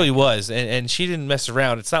 she really was, and she didn't mess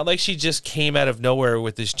around. It's not like she just came out of nowhere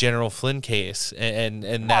with this General Flynn case,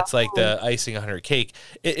 and that's like the icing on her cake.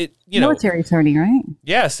 Military attorney, right?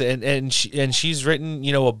 Yes, and she's written,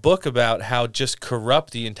 a book about how just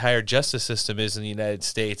corrupt the entire justice system is in the United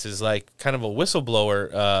States. Is like kind of a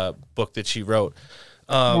whistleblower book that she wrote.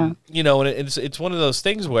 And it's one of those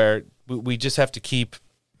things where we just have to keep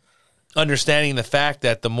understanding the fact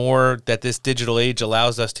that the more that this digital age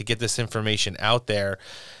allows us to get this information out there,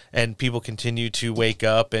 and people continue to wake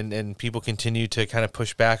up and people continue to kind of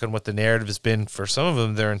push back on what the narrative has been for some of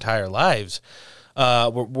them their entire lives,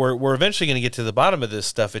 we're eventually going to get to the bottom of this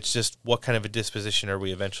stuff. It's just what kind of a disposition are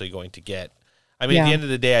we eventually going to get? I mean, at the end of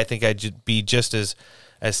the day, I think I'd be just as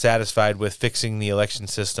satisfied with fixing the election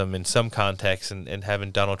system in some context and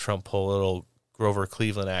having Donald Trump pull a little Grover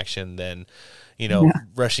Cleveland action than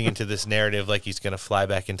rushing into this narrative like he's going to fly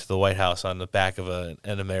back into the White House on the back of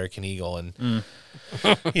an American Eagle and,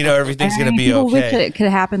 everything's going to be okay. Wish it could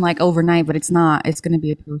happen like overnight, but it's not. It's going to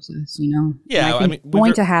be a process, Yeah, I think it's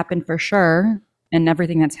going to happen for sure. And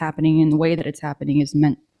everything that's happening and the way that it's happening is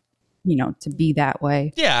meant, to be that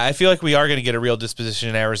way. Yeah, I feel like we are going to get a real disposition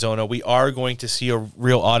in Arizona. We are going to see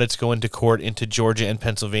real audits go into court into Georgia and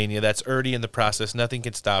Pennsylvania. That's already in the process. Nothing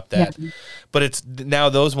can stop that. Yeah. But it's now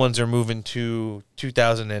those ones are moving to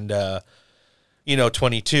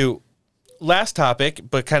 2022. Last topic,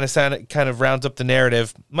 but kind of rounds up the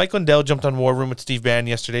narrative. Mike Lindell jumped on War Room with Steve Bannon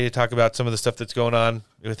yesterday to talk about some of the stuff that's going on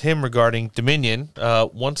with him regarding Dominion.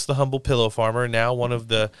 Once the humble pillow farmer, now one of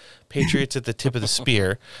the patriots at the tip of the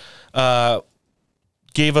spear.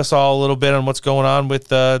 Gave us all a little bit on what's going on with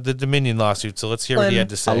the Dominion lawsuit. So let's hear what he had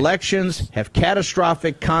to say. Elections have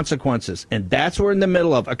catastrophic consequences, and that's what we're in the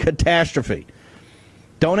middle of, a catastrophe.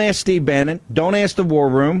 Don't ask Steve Bannon. Don't ask the War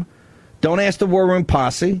Room. Don't ask the War Room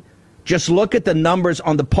posse. Just look at the numbers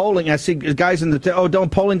on the polling. I see guys in the,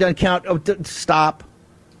 polling doesn't count. Stop.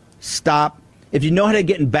 If you know how to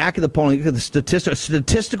get in back of the polling, look at the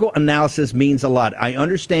statistical analysis means a lot. I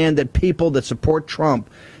understand that people that support Trump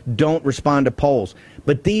don't respond to polls,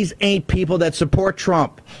 but these ain't people that support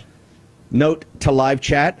Trump. Note to live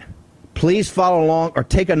chat, please follow along or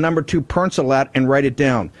take a number 2 pencil out and write it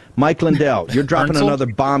down. Mike Lindell, you're dropping another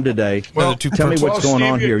bomb today. Well, tell me what's going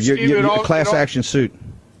on here. You're a class action suit.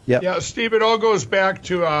 Yep. Yeah, Steve, it all goes back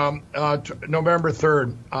to November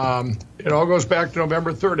 3rd. It all goes back to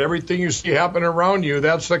November 3rd. Everything you see happen around you,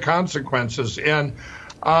 that's the consequences. And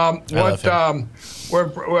I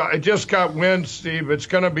just got wind, Steve. It's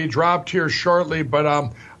going to be dropped here shortly.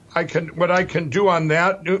 But what I can do on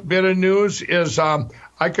that bit of news is I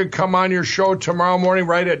could come on your show tomorrow morning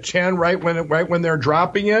right at 10, right when they're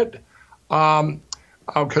dropping it.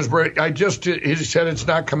 Because he said it's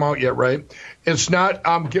not come out yet, right? It's not.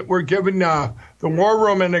 We're giving the War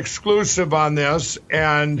Room an exclusive on this,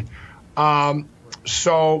 and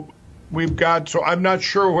so we've got. So I'm not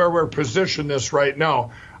sure where we're positioned this right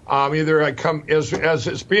now. Either I come as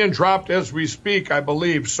it's being dropped as we speak, I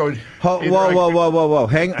believe. So whoa,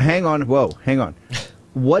 hang on.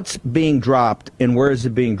 What's being dropped and where is it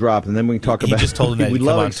being dropped? And then we can talk about. He just told him that we come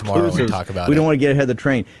on tomorrow and talk about it. We don't want to get ahead of the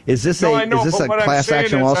train. Is this a class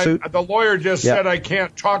action lawsuit? The lawyer just said I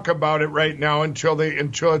can't talk about it right now until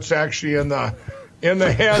it's actually in the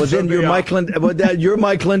hands. Well, then you're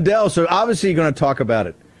Mike Lindell, so obviously you're going to talk about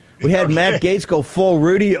it. We had Matt Gaetz go full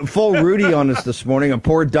Rudy on us this morning, and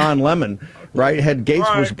poor Don Lemon. Right,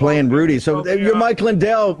 Gaetz was playing Rudy. So you're Mike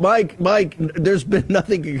Lindell. Mike, there's been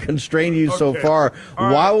nothing to constrain you so far.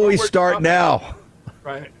 Why will we start now?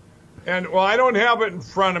 Right. And, I don't have it in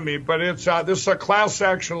front of me, but it's this is a class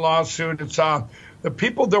action lawsuit. It's the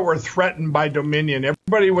people that were threatened by Dominion.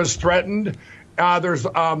 Everybody was threatened. There's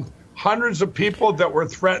hundreds of people that were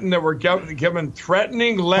threatened, that were given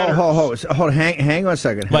threatening letters. Hold on, hang on a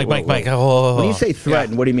second. Mike. When you say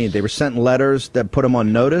threatened, what do you mean? They were sent letters that put them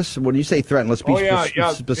on notice? When you say threatened, let's be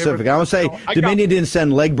specific. I don't say Dominion didn't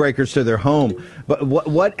send leg breakers to their home, but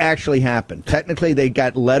what actually happened? Technically, they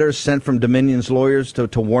got letters sent from Dominion's lawyers to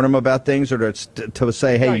warn them about things, or to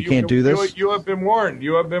say, hey, you can't do this? You have been warned.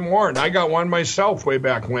 You have been warned. I got one myself way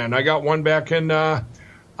back when. I got one back in...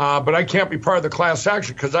 but I can't be part of the class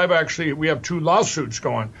action because we have 2 lawsuits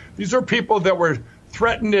going. These are people that were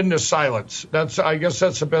threatened into silence. I guess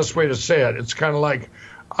that's the best way to say it. It's kind of like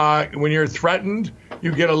when you're threatened,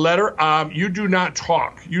 you get a letter. You do not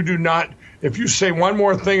talk. You do not if you say one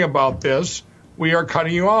more thing about this, we are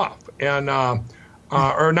cutting you off. And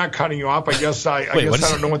or not cutting you off. I guess I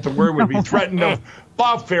don't know what the word would be. Threatened of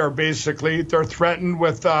lawfare. Basically, they're threatened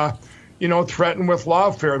with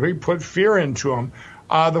lawfare. We put fear into them.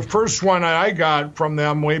 The first one I got from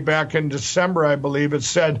them way back in December, I believe, it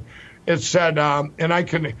said, and I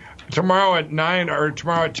can tomorrow at 9 or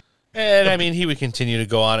tomorrow at 10. And I mean, he would continue to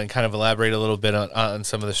go on and kind of elaborate a little bit on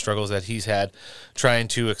some of the struggles that he's had, trying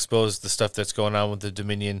to expose the stuff that's going on with the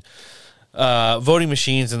Dominion voting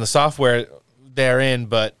machines and the software therein.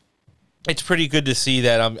 But it's pretty good to see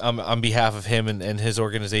that on behalf of him and his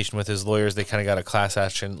organization with his lawyers, they kind of got a class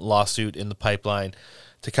action lawsuit in the pipeline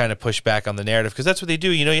to kind of push back on the narrative, because that's what they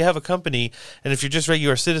do. You know, you have a company, and if you're just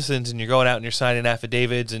regular citizens and you're going out and you're signing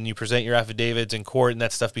affidavits and you present your affidavits in court and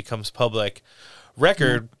that stuff becomes public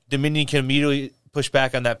record, Dominion can immediately push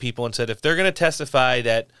back on that people and said, if they're going to testify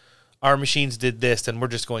that our machines did this, then we're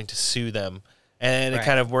just going to sue them. And it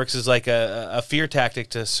kind of works as like a fear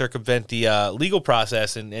tactic to circumvent the legal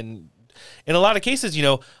process. And in a lot of cases, you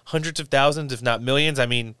know, hundreds of thousands, if not millions. I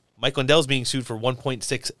mean, Mike Lindell's being sued for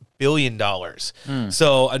 $1.6 billion.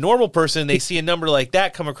 So a normal person, they see a number like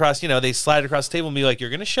that come across, you know, they slide across the table and be like,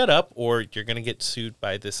 you're going to shut up or you're going to get sued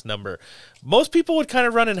by this number. Most people would kind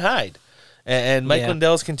of run and hide. And Mike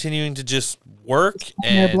Lindell's continuing to just work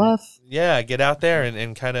and get out there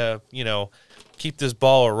and kind of, you know, keep this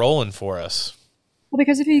ball rolling for us. Well,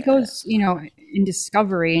 because if he goes, you know, in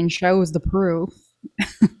discovery and shows the proof.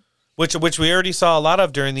 Which we already saw a lot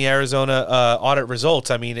of during the Arizona audit results.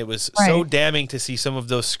 I mean, it was so damning to see some of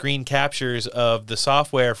those screen captures of the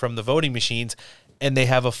software from the voting machines, and they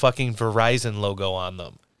have a fucking Verizon logo on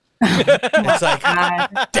them. It's like,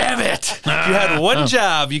 damn it! You had one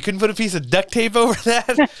job. You couldn't put a piece of duct tape over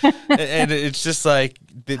that, and it's just like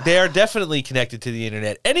they are definitely connected to the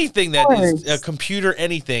internet. Anything that is a computer,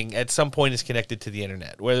 anything at some point is connected to the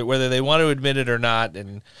internet, whether they want to admit it or not.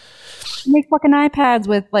 And make fucking iPads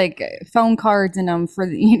with like phone cards in them for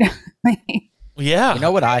the, you know. Yeah. You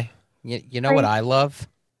know what what I love?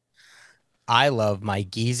 I love my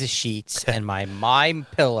Giza sheets and my My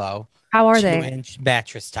Pillow. How are they? 2-inch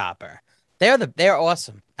mattress topper. They're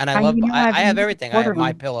awesome, and I have everything. I have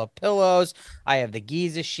My Pillow pillows. I have the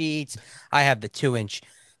Giza sheets. I have the 2-inch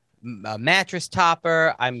mattress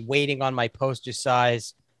topper. I'm waiting on my poster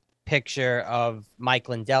size picture of Mike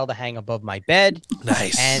Lindell to hang above my bed.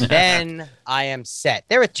 Nice. And then I am set.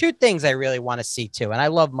 There are two things I really want to see too, and I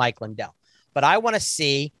love Mike Lindell, but I want to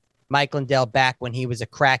see Mike Lindell back when he was a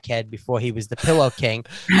crackhead before he was the Pillow King.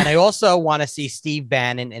 And I also want to see Steve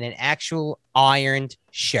Bannon in an actual ironed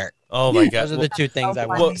shirt. Oh my God. Those are the two things I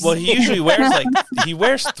want. Well, he usually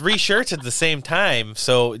wears 3 shirts at the same time,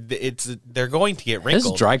 so they're going to get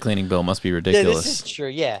wrinkled. His dry cleaning bill must be ridiculous. Yeah, this is true.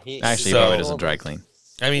 Yeah. Actually, he probably doesn't dry clean.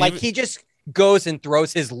 I mean, like he just goes and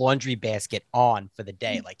throws his laundry basket on for the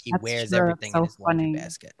day. Like he wears everything in his laundry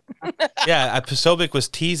basket. Yeah, Posobiec was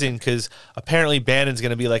teasing because apparently Bannon's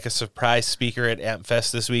going to be like a surprise speaker at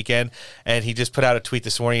AmpFest this weekend, and he just put out a tweet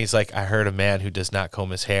this morning. He's like, I heard a man who does not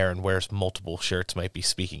comb his hair and wears multiple shirts might be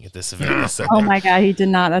speaking at this event. Oh my God, he did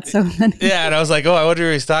not. That's so funny. Yeah, and I was like, oh, I wonder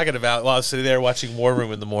what he's talking about while I was sitting there watching War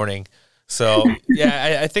Room in the morning. So,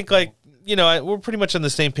 yeah, I think like, you know, we're pretty much on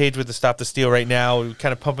the same page with the Stop the Steal right now. We're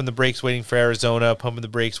kind of pumping the brakes, waiting for Arizona, pumping the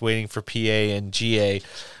brakes, waiting for PA and GA.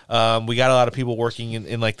 We got a lot of people working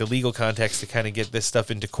in like the legal context to kind of get this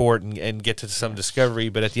stuff into court and get to some discovery.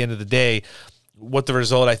 But at the end of the day, what the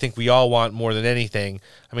result I think we all want more than anything.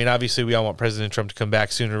 I mean, obviously we all want President Trump to come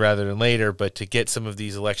back sooner rather than later, but to get some of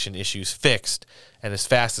these election issues fixed and as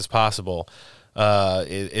fast as possible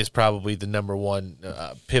is probably the number one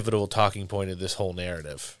pivotal talking point of this whole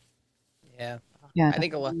narrative. Yeah, I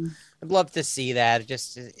think I'd love to see that.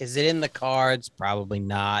 Just is it in the cards? Probably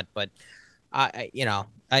not. But you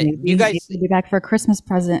guys will be back for a Christmas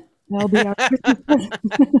present. That'll be our Christmas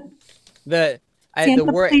present.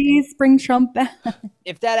 Please bring Trump back.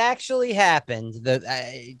 If that actually happened,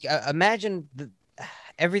 imagine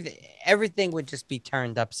everything would just be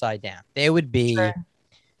turned upside down. There would be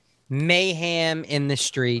mayhem in the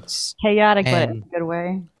streets, chaotic, but in a good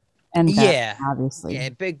way. And bad,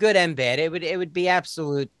 obviously, but good and bad. It would be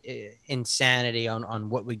absolute insanity on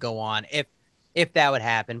what would go on if that would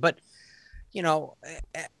happen. But you know,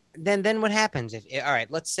 then what happens? All right,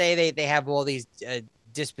 let's say they have all these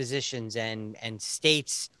dispositions and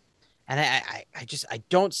states, and I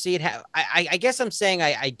don't see it. I guess I'm saying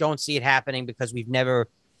I don't see it happening because we've never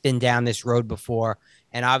been down this road before,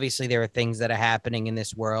 and obviously there are things that are happening in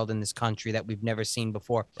this world, in this country that we've never seen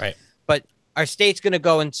before. Right, but. Our state's going to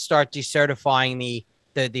go and start decertifying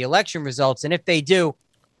the election results, and if they do,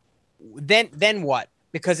 then what?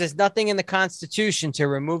 because there's nothing in the Constitution to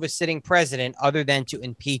remove a sitting president other than to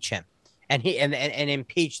impeach him, and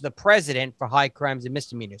impeach the president for high crimes and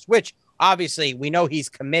misdemeanors, which obviously we know he's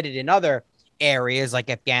committed in other areas like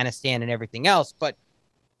Afghanistan and everything else. But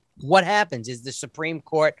what happens? Is the Supreme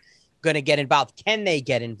Court going to get involved? Can they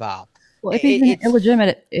get involved? Well, if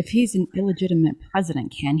he's an illegitimate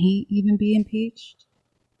president, can he even be impeached?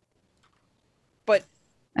 But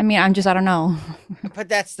I mean, I don't know. But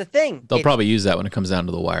that's the thing. They'll probably use that when it comes down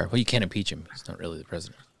to the wire. Well, you can't impeach him. He's not really the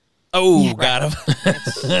president. Oh, yeah, got him.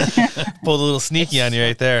 Pulled a little sneaky on you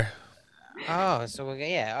right there. Oh, so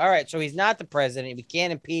yeah. All right. So he's not the president. We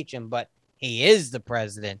can't impeach him, but he is the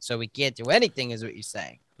president. So we can't do anything, is what you're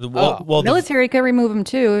saying. Well, military could remove him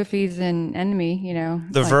too if he's an enemy,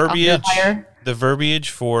 The verbiage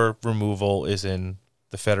for removal is in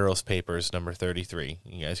the Federalist Papers, number 33.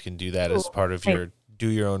 You guys can do that as part of do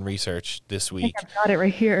your own research this week. I've got it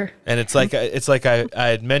right here. And it's like I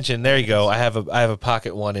had mentioned. There you go. I have a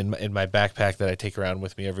pocket one in my backpack that I take around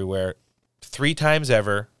with me everywhere. 3 times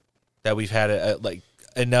ever that we've had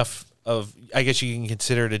enough of. I guess you can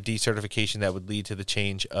consider it a decertification that would lead to the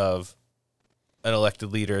change of an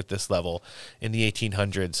elected leader at this level in the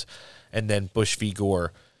 1800s, and then Bush v.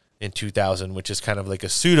 Gore in 2000, which is kind of like a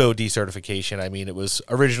pseudo decertification. I mean, it was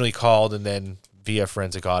originally called and then via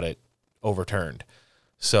forensic audit overturned.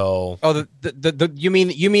 So, you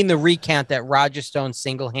mean the recount that Roger Stone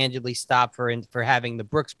single-handedly stopped for having the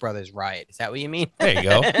Brooks Brothers riot? Is that what you mean? There you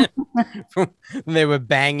go. They were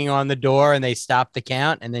banging on the door and they stopped the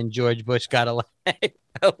count, and then George Bush got elected,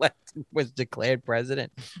 was declared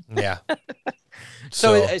president. Yeah.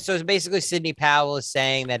 So basically, Sidney Powell is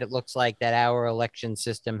saying that it looks like that our election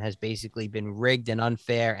system has basically been rigged and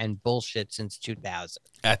unfair and bullshit since 2000.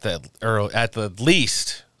 At the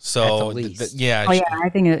least. So at the least. I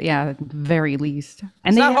think very least. And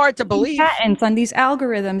it's not hard to believe. Patents on these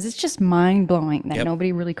algorithms. It's just mind blowing that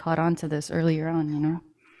nobody really caught on to this earlier on.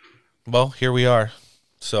 Well, here we are.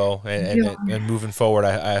 So and moving forward,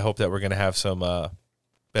 I hope that we're going to have some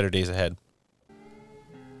better days ahead.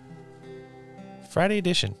 Friday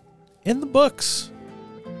edition in the books.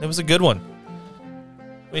 It was a good one.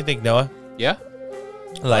 What do you think, Noah? Yeah,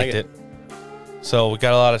 I liked it. So we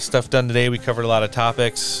got a lot of stuff done today. We covered a lot of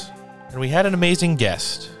topics, and we had an amazing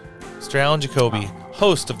guest, Mr. Alan Jacoby,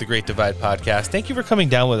 host of the Great Divide podcast. Thank you for coming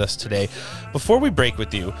down with us today. Before we break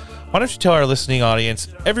with you, why don't you tell our listening audience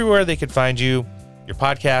everywhere they could find you, your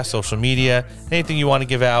podcast, social media, anything you want to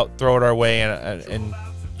give out, throw it our way, and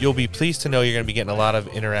you'll be pleased to know you're going to be getting a lot of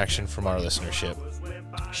interaction from our listenership.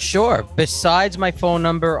 Sure. Besides my phone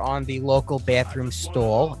number on the local bathroom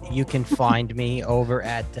stall, you can find me over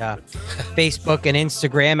at Facebook and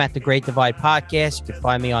Instagram at The Great Divide Podcast. You can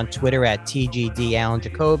find me on Twitter at TGD Alan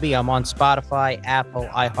Jacoby. I'm on Spotify, Apple,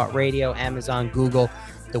 iHeartRadio, Amazon, Google.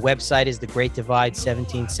 The website is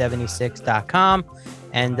thegreatdivide1776.com.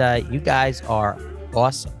 And you guys are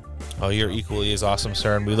awesome. Oh, you're equally as awesome,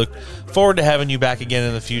 sir. And we look forward to having you back again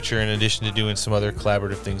in the future, in addition to doing some other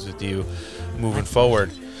collaborative things with you moving forward.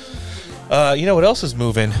 You know what else is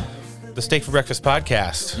moving? The Steak for Breakfast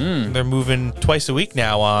podcast. They're moving twice a week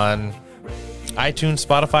now on iTunes,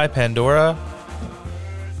 Spotify, Pandora,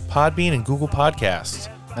 Podbean, and Google Podcasts.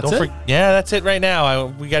 That's it right now.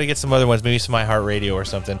 We got to get some other ones, maybe some iHeartRadio or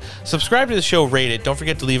something. Subscribe to the show, rate it. Don't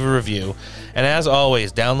forget to leave a review. And as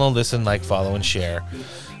always, download, listen, like, follow, and share.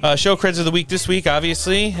 Show creds of the week this week,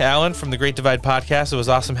 obviously, Alan from the Great Divide Podcast. It was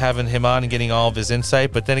awesome having him on and getting all of his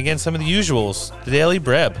insight. But then again, some of the usuals. The Daily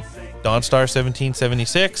Breb, Dawnstar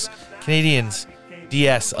 1776, Canadians,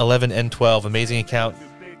 DS 11N12, amazing account.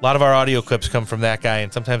 A lot of our audio clips come from that guy,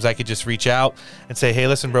 and sometimes I could just reach out and say, hey,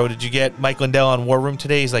 listen, bro, did you get Mike Lindell on War Room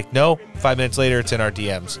today? He's like, no. 5 minutes later, it's in our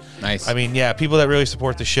DMs. Nice. I mean, yeah, people that really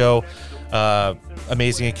support the show,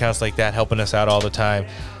 amazing accounts like that, helping us out all the time.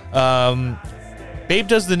 Babe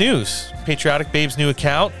Does the News, Patriotic Babe's new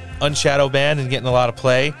account, unshadow banned and getting a lot of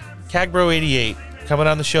play. Cagbro88, coming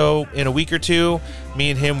on the show in a week or two. Me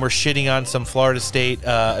and him were shitting on some Florida State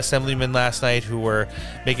assemblymen last night who were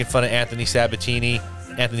making fun of Anthony Sabatini.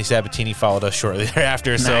 Anthony Sabatini followed us shortly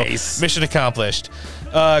thereafter, nice. So mission accomplished.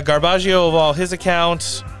 Garbaggio of all his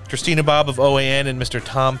accounts, Christina Bob of OAN, and Mr.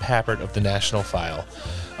 Tom Pappert of the National File.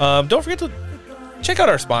 Don't forget to check out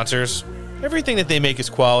our sponsors. Everything that they make is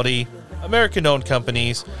quality. American-owned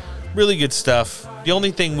companies, really good stuff. The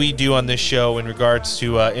only thing we do on this show in regards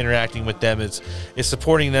to interacting with them is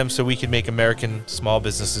supporting them so we can make American small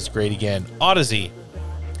businesses great again. Odyssey,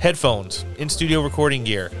 headphones, in-studio recording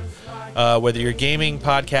gear. Whether you're gaming,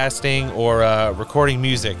 podcasting, or recording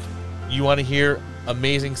music, you want to hear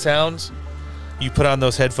amazing sounds, you put on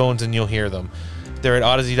those headphones and you'll hear them. They're at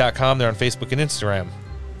Odyssey.com. They're on Facebook and Instagram.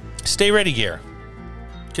 Stay Ready gear.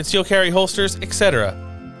 Conceal carry holsters, etc.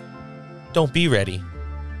 Don't be ready.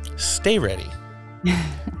 Stay ready.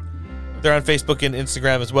 They're on Facebook and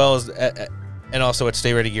Instagram as well as and also at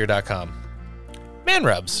StayReadyGear.com. Man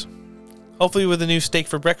Rubs. Hopefully with a new steak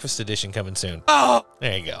for breakfast edition coming soon. Oh,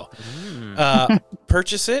 there you go.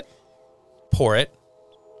 Purchase it, pour it,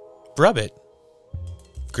 rub it,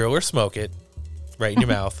 grill or smoke it, right in your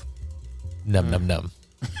mouth. Num, num, num.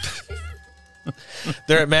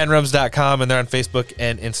 They're at manrubs.com and they're on Facebook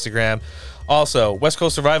and Instagram. Also, West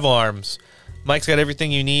Coast Survival Arms. Mike's got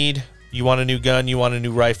everything you need. You want a new gun, you want a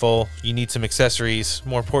new rifle, you need some accessories.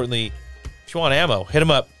 More importantly, if you want ammo, hit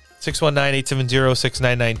him up.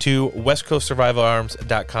 619-870-6992,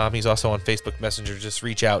 westcoastsurvivalarms.com. He's also on Facebook Messenger. Just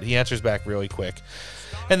reach out. He answers back really quick.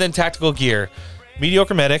 And then tactical gear.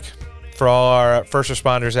 Mediocre Medic, for all our first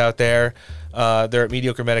responders out there. They're at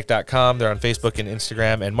mediocremedic.com. They're on Facebook and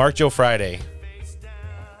Instagram. And Mark Joe Friday,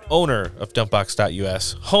 owner of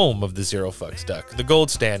dumpbox.us, home of the Zero Fucks Duck, the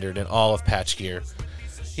gold standard in all of patch gear.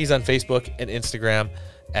 He's on Facebook and Instagram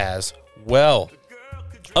as well.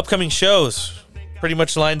 Upcoming shows pretty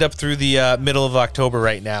much lined up through the middle of October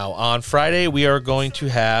right now. On Friday, we are going to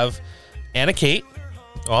have Anna Kate.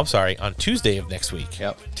 Oh, I'm sorry. On Tuesday of next week.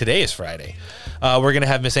 Yep. Today is Friday. We're going to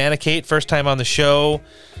have Miss Anna Kate, first time on the show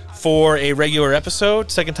for a regular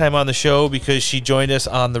episode. Second time on the show because she joined us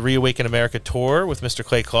on the Reawaken America tour with Mr.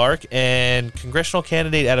 Clay Clark. And congressional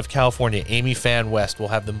candidate out of California, Amy Fan West. We'll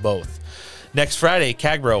have them both. Next Friday,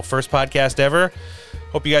 Cagbro, first podcast ever.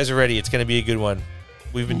 Hope you guys are ready. It's going to be a good one.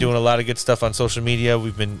 We've been doing a lot of good stuff on social media.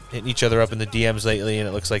 We've been hitting each other up in the DMs lately, and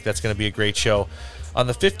it looks like that's going to be a great show. On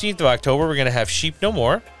the 15th of October, we're going to have Sheep No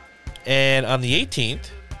More. And on the 18th,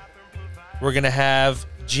 we're going to have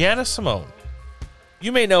Gianna Simone.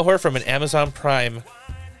 You may know her from an Amazon Prime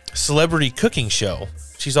celebrity cooking show.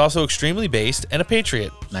 She's also extremely based and a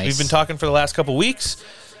patriot. Nice. We've been talking for the last couple weeks.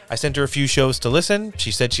 I sent her a few shows to listen.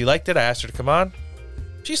 She said she liked it. I asked her to come on.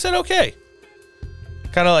 She said okay.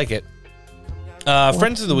 Kind of like it.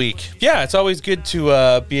 Friends of the week. Yeah, it's always good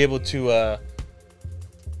to be able to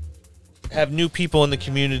have new people in the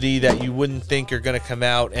community that you wouldn't think are going to come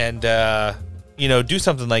out and do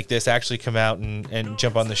something like this, actually come out and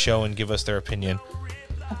jump on the show and give us their opinion.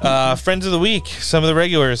 Friends of the week. Some of the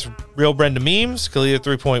regulars. Real Brenda Memes, Kalia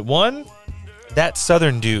 3.1. That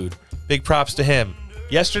Southern dude. Big props to him.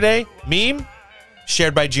 Yesterday, meme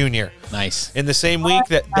shared by Junior. Nice. In the same week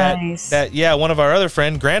that one of our other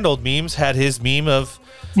friend, Grand Old Memes, had his meme of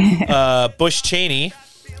Bush Cheney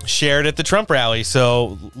shared at the Trump rally.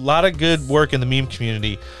 So a lot of good work in the meme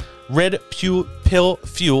community. Red Pill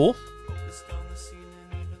Fuel,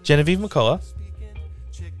 Genevieve McCullough,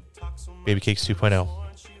 Baby Cakes 2.0.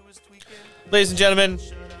 Ladies and gentlemen,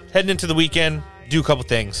 heading into the weekend, do a couple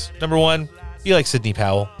things. Number one, be like Sidney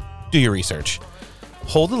Powell. Do your research.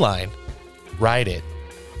 Hold the line. Ride it.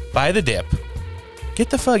 Buy the dip. Get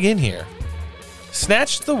the fuck in here.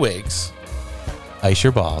 Snatch the wigs. Ice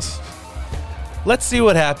your balls. Let's see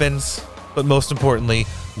what happens. But most importantly,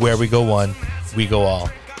 where we go one, we go all.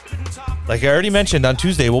 Like I already mentioned, on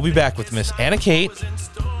Tuesday, we'll be back with Miss Anna Kate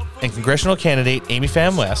and congressional candidate Amy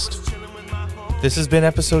Fan West. This has been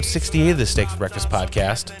episode 68 of the Steak for Breakfast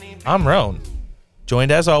podcast. I'm Roan,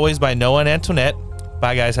 joined as always by Noah and Antoinette.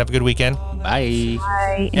 Bye, guys. Have a good weekend. Bye.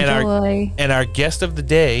 Bye. Enjoy. And our guest of the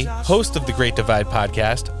day, host of the Great Divide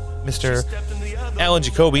podcast, Mr. Alan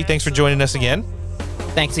Jacoby. Thanks for joining us again.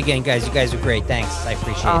 Thanks again, guys. You guys are great. Thanks. I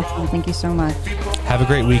appreciate it. Awesome. Thank you so much. Have a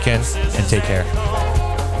great weekend and take care.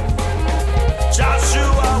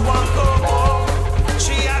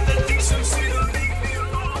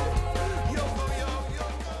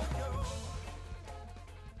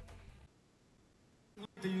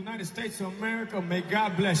 The United States of America, may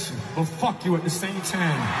God bless you, but fuck you at the same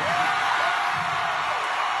time.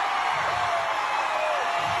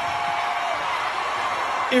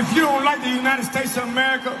 If you don't like the United States of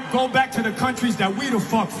America, go back to the countries that we the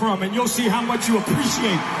fuck from, and you'll see how much you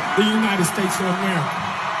appreciate the United States of America.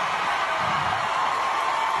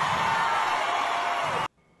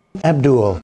 Abdul.